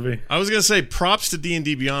Marvel movie. I was gonna say props to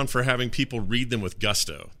D&D Beyond for having people read them with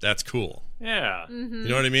gusto. That's cool. Yeah. You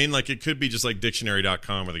know what I mean? Like it could be just like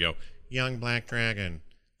dictionary.com where they go, Young Black Dragon.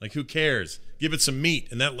 Like who cares? Give it some meat.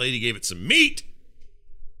 And that lady gave it some meat.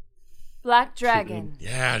 Black Dragon.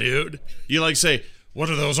 Yeah, dude. You like say, what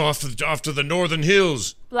are those off to the northern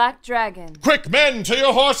hills? Black Dragon. Quick, men, to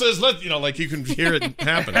your horses. Let like you can hear it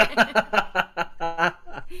happen. All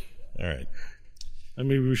right.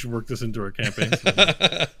 Maybe we should work this into our campaign.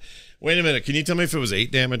 Wait a minute. Can you tell me if it was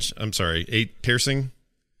 8 damage? I'm sorry, 8 piercing?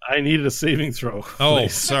 I needed a saving throw. Oh,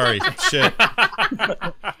 please. sorry. Shit.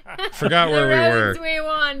 Forgot where we were. We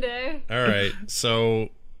wander. All right. So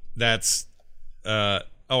that's I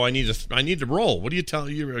need to roll. What do you tell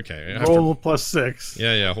you? Okay. I have to- Roll +6.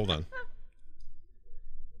 Yeah, hold on.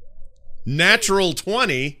 Natural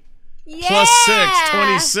 20 Yeah! +6,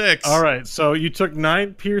 26. All right, so you took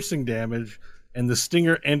 9 piercing damage, and the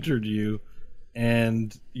stinger entered you,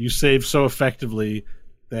 and you saved so effectively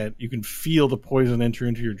that you can feel the poison enter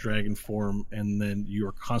into your dragon form, and then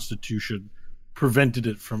your constitution prevented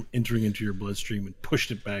it from entering into your bloodstream and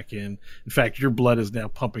pushed it back in. In fact, your blood is now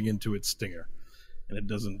pumping into its stinger, and it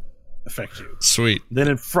doesn't affect you. Sweet. Then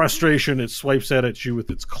in frustration, it swipes out at you with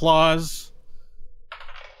its claws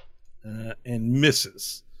and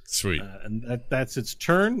misses. Sweet. And that's its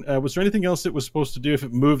turn. Was there anything else it was supposed to do? If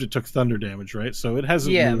it moved, it took thunder damage, right? So it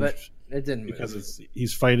hasn't Yeah, moved but it didn't move. because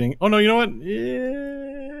he's fighting. Oh no, you know what?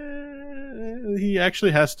 He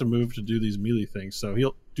actually has to move to do these melee things, so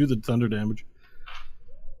he'll do the thunder damage.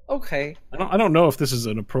 Okay. I don't know if this is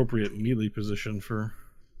an appropriate melee position for.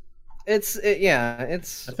 It's I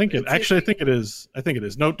think it is. I think it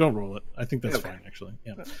is. No, don't roll it. I think that's fine. Actually,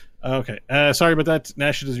 yeah. Okay. Sorry about that.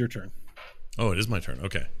 Nash, it is your turn. Oh, it is my turn.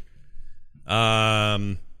 Okay.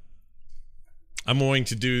 I'm going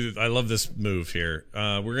to do. I love this move here.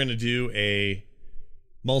 We're going to do a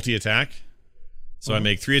multi-attack. So I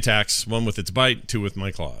make 3 attacks: 1 with its bite, 2 with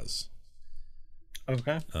my claws.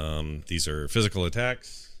 Okay. These are physical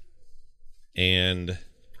attacks, and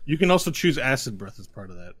You can also choose acid breath as part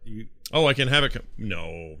of that. I can have it.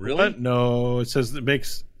 No, really? What? No, it says the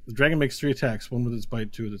dragon makes 3 attacks: 1 with its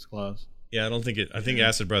bite, 2 with its claws. Yeah, I don't think it. I think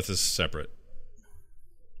acid breath is separate.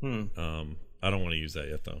 Hmm. I don't want to use that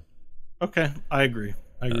yet, though. Okay, I agree.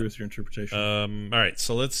 I agree with your interpretation. All right,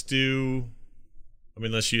 so let's do. I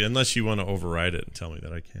mean, unless you want to override it and tell me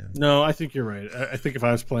that I can. No, I think you're right. I think if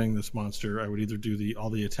I was playing this monster, I would either do all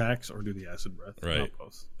the attacks or do the acid breath. Right. Not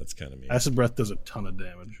both. That's kind of mean. Acid breath does a ton of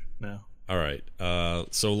damage now. All right.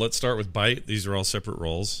 So let's start with bite. These are all separate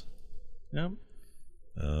rolls. Yep.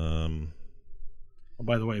 Um. Oh,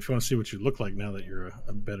 by the way, if you want to see what you look like now that you're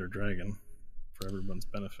a better dragon, for everyone's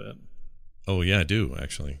benefit. Oh yeah, I do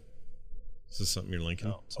actually. Is this something you're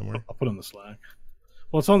linking somewhere? I'll put on the Slack.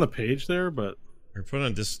 Well, it's on the page there, but Or put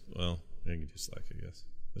on this. Well, you can do Slack, I guess.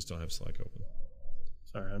 Just don't have Slack open.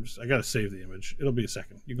 sorry, I got to save the image. It'll be a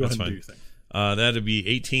second. You go That's ahead fine. and do your thing. That'd be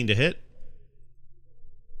 18 to hit.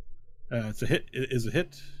 It's a hit. It is a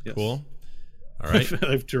hit. Yes. Cool. All right.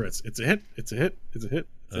 I have Tourette's. It's a hit. It's a hit. It's a hit.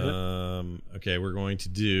 It's a hit. Okay, we're going to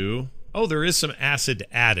do. Oh, there is some acid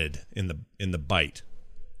added in the bite.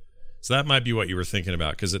 So that might be what you were thinking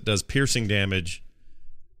about, because it does piercing damage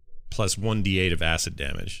plus 1d8 of acid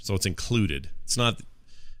damage. So it's included. It's not...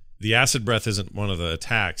 The acid breath isn't one of the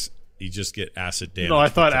attacks. You just get acid damage. No, I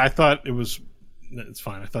thought it was... It's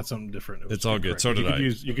fine. I thought something different. It's all good. So did I.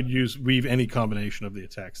 You could weave any combination of the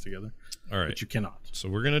attacks together. All right. But you cannot. So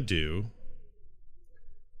we're going to do...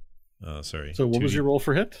 sorry. So what was your roll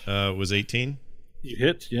for hit? Was 18. You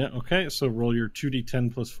hit, yeah. Okay, so roll your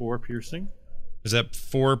 2d10 plus 4 piercing. Is that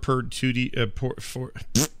 4 per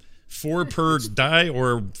 2d... 4 per die,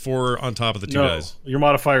 or 4 on top of the 2 dice? Your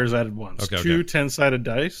modifier is added once. Okay, 2 10-sided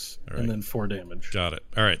dice, right. and then 4 damage. Got it.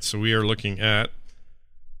 All right, so we are looking at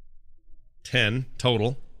 10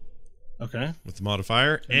 total. Okay. With the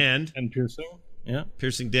modifier, and 10 piercing. Yeah.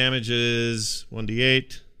 Piercing damage is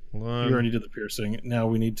 1d8. Hold on. You already did the piercing. Now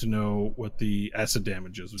we need to know what the acid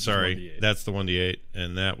damage is. Which Sorry, is 1d8. that's the 1d8,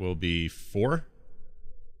 and that will be 4.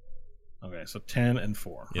 Okay, so 10 and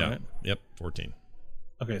 4. Yeah. Right? Yep. 14.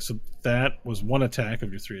 Okay, so that was 1 attack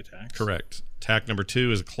of your 3 attacks. Correct. Attack number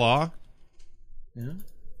 2 is a claw. Yeah.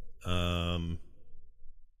 1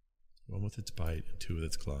 with its bite and 2 with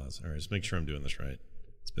its claws. All right, just make sure I'm doing this right.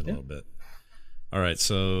 It's been a little bit. All right,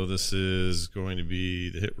 so this is going to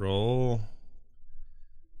be the hit roll.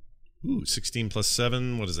 Ooh, 16 plus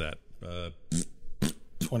 7. What is that?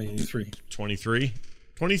 23. 23.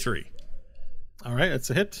 23. All right,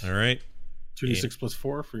 that's a hit. All right. 2d6 plus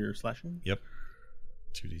 4 for your slashing. Yep.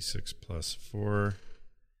 2d6 plus 4.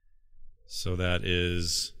 So that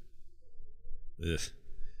is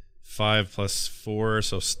 5 plus 4,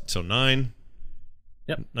 so 9.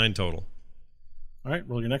 Yep. 9 total. All right,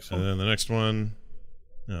 roll your next one. And then the next one.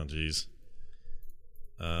 Oh, geez.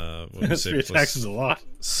 What did I say? 3 attacks is a lot.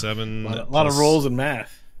 7. A lot of rolls and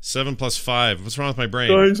math. 7 plus 5. What's wrong with my brain?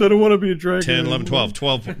 Guys, I don't want to be a dragon. 10, 11, 12.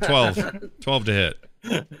 12 to hit.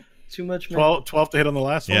 Too much math. 12 to hit on the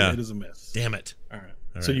last one. Yeah. It is a miss. Damn it. All right.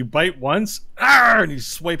 All So right. you bite once, and you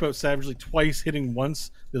swipe out savagely twice, hitting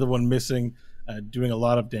once, the other one missing, doing a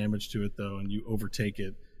lot of damage to it, though, and you overtake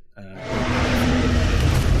it.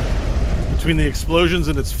 Between the explosions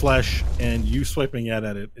in its flesh and you swiping at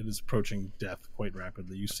it, it is approaching death quite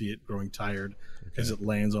rapidly. You see it growing tired as it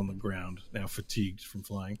lands on the ground, now fatigued from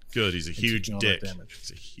flying. Good. He's a huge taking all that dick. damage.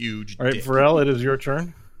 He's a huge All right, dick. Varel, it is your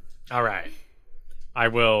turn. All right. I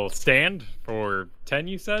will stand for 10,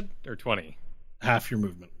 you said? Or 20? Half your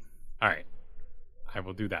movement. All right. I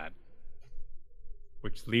will do that.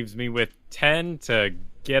 Which leaves me with 10 to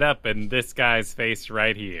get up in this guy's face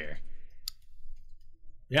right here.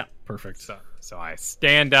 Yeah, perfect. So I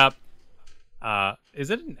stand up. Is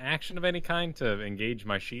it an action of any kind to engage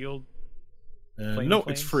my shield? Flame No,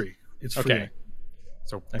 flames? it's free. It's free. Okay.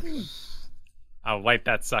 So I'll light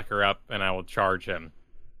that sucker up and I will charge him.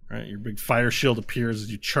 All right, your big fire shield appears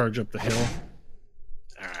as you charge up the hill.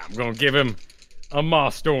 I'm going to give him a Maw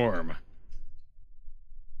Storm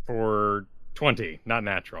for 20, not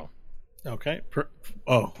natural. Okay.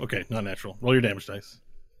 Okay, not natural. Roll your damage dice.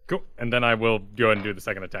 Cool. And then I will go ahead and do the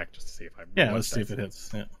second attack just to see if I... Yeah, let's see if it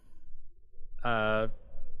hits. Yeah.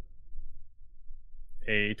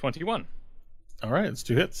 A 21. All right, it's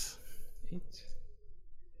 2 hits. 8,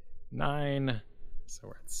 9, so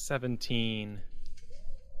we're at 17.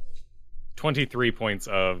 23 points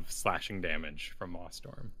of slashing damage from Maw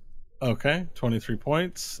Storm. Okay, 23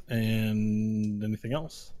 points. And anything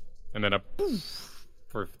else? And then a poof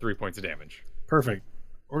for 3 points of damage. Perfect.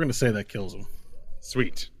 We're going to say that kills him.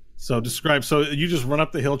 Sweet. So you just run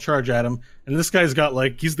up the hill, charge at him, and this guy's got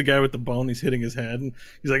he's the guy with the bone, he's hitting his head, and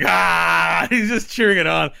he's like, ah! He's just cheering it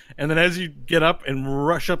on. And then as you get up and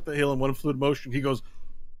rush up the hill in one fluid motion, he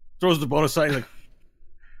throws the bone aside, and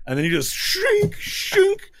then you just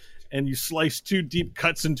shink, and you slice 2 deep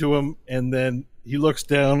cuts into him, and then he looks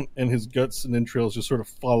down, and his guts and entrails just sort of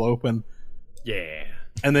fall open. Yeah.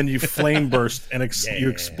 And then you flame burst, and you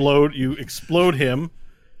explode him,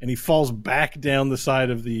 and he falls back down the side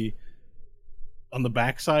of on the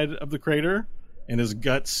back side of the crater, and his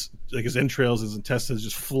guts, his entrails, his intestines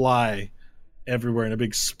just fly everywhere in a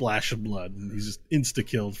big splash of blood, and he's just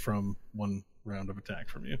insta-killed from 1 round of attack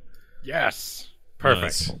from you. Yes.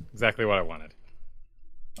 Perfect. Nice. Exactly what I wanted.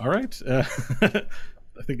 All right. I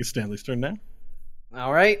think it's Stanley's turn now.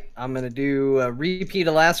 All right, I'm going to do a repeat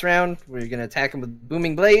of last round. We're going to attack him with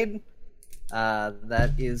Booming Blade.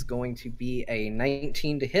 That is going to be a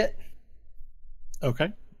 19 to hit. Okay.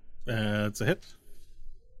 It's a hit.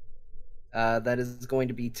 That is going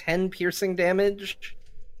to be 10 piercing damage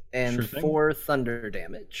and Sure thing. 4 thunder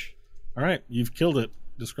damage. All right. You've killed it.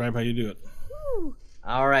 Describe how you do it.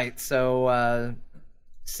 All right, so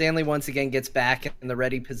Stanley once again gets back in the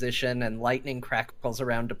ready position, and lightning crackles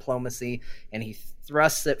around Diplomacy, and he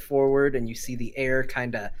thrusts it forward, and you see the air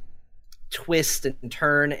kind of twist and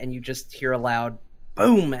turn, and you just hear a loud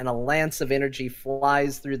boom, and a lance of energy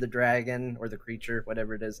flies through the dragon, or the creature,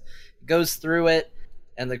 whatever it is. It goes through it,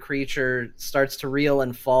 and the creature starts to reel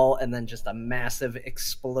and fall, and then just a massive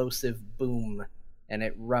explosive boom, and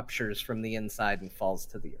it ruptures from the inside and falls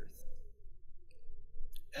to the earth.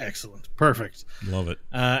 Excellent. Perfect. Love it.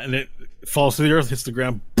 And it falls to the earth, hits the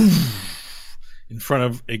ground in front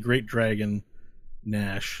of a great dragon,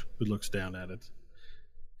 Nash, who looks down at it.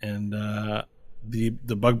 And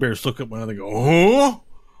the bugbears look at one another and they go, oh!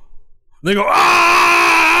 They go,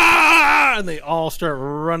 ah! And they all start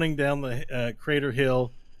running down the crater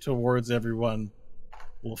hill towards everyone.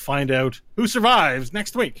 We'll find out who survives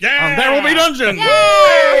next week. Yeah! There Will Be Dungeons!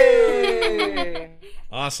 Yay!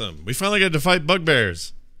 Awesome. We finally got to fight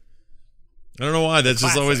bugbears. I don't know why. That's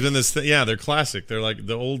just always been this thing. Yeah, they're classic. They're like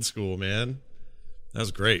the old school, man. That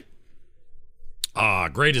was great.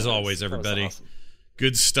 Great as always, everybody. Awesome.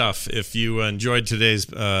 Good stuff. If you enjoyed today's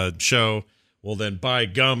show, well then, by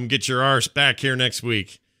gum, get your arse back here next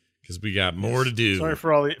week because we got more to do. Sorry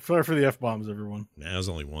for the F-bombs, everyone. Nah, it was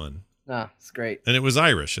only one. It's great. And it was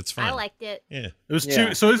Irish. It's fine. I liked it. Yeah. It was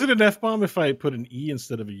two. So is it an F-bomb if I put an E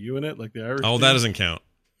instead of a U in it, like the Irish? Oh, do? that doesn't count.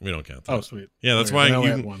 We don't count that. Oh, sweet. Yeah, that's Okay, why then I'll you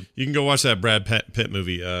add can, one. you can go watch that Brad Pitt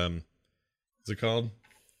movie. What's it called?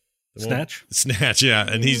 The one- Snatch? Snatch, yeah.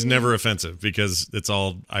 And he's never offensive because it's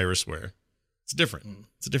all Irish swear. It's different.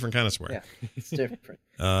 It's a different kind of swear. Yeah, it's different.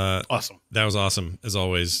 Awesome. That was awesome, as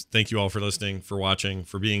always. Thank you all for listening, for watching,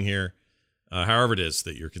 for being here. However it is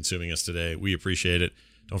that you're consuming us today, we appreciate it.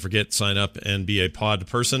 Don't forget, sign up and be a pod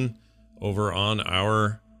person over on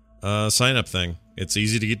our sign up thing. It's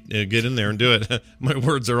easy to get in there and do it. My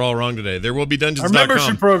words are all wrong today. There will be Dungeons.com. Our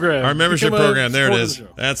membership program. Our membership Become a program. There it supporter is. of the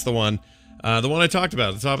show. That's the one. The one I talked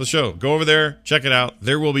about at the top of the show. Go over there, check it out.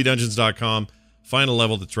 There will be Dungeons.com. Find a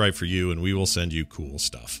level that's right for you, and we will send you cool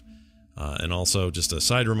stuff. And also, just a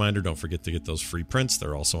side reminder, don't forget to get those free prints.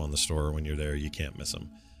 They're also on the store when you're there. You can't miss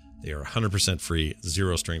them. They are 100% free,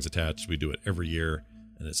 0 strings attached. We do it every year,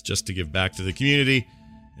 and it's just to give back to the community,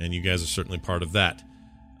 and you guys are certainly part of that.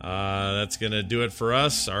 That's going to do it for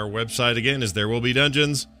us. Our website, again, is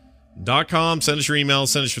therewillbedungeons.com. Send us your emails,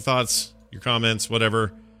 send us your thoughts, your comments,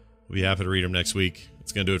 whatever. We'll be happy to read them next week.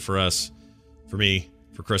 It's going to do it for us, for me,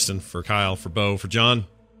 for Kristen, for Kyle, for Bo, for John.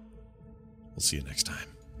 We'll see you next time.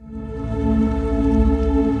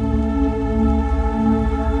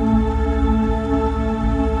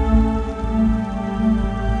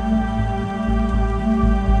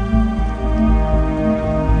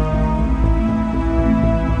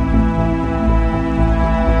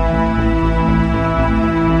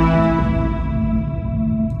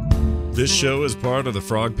 This show is part of the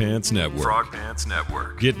Frog Pants Network. Frog Pants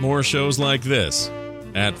Network. Get more shows like this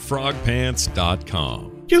at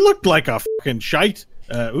frogpants.com. You looked like a fucking shite.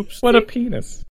 Oops. What a penis.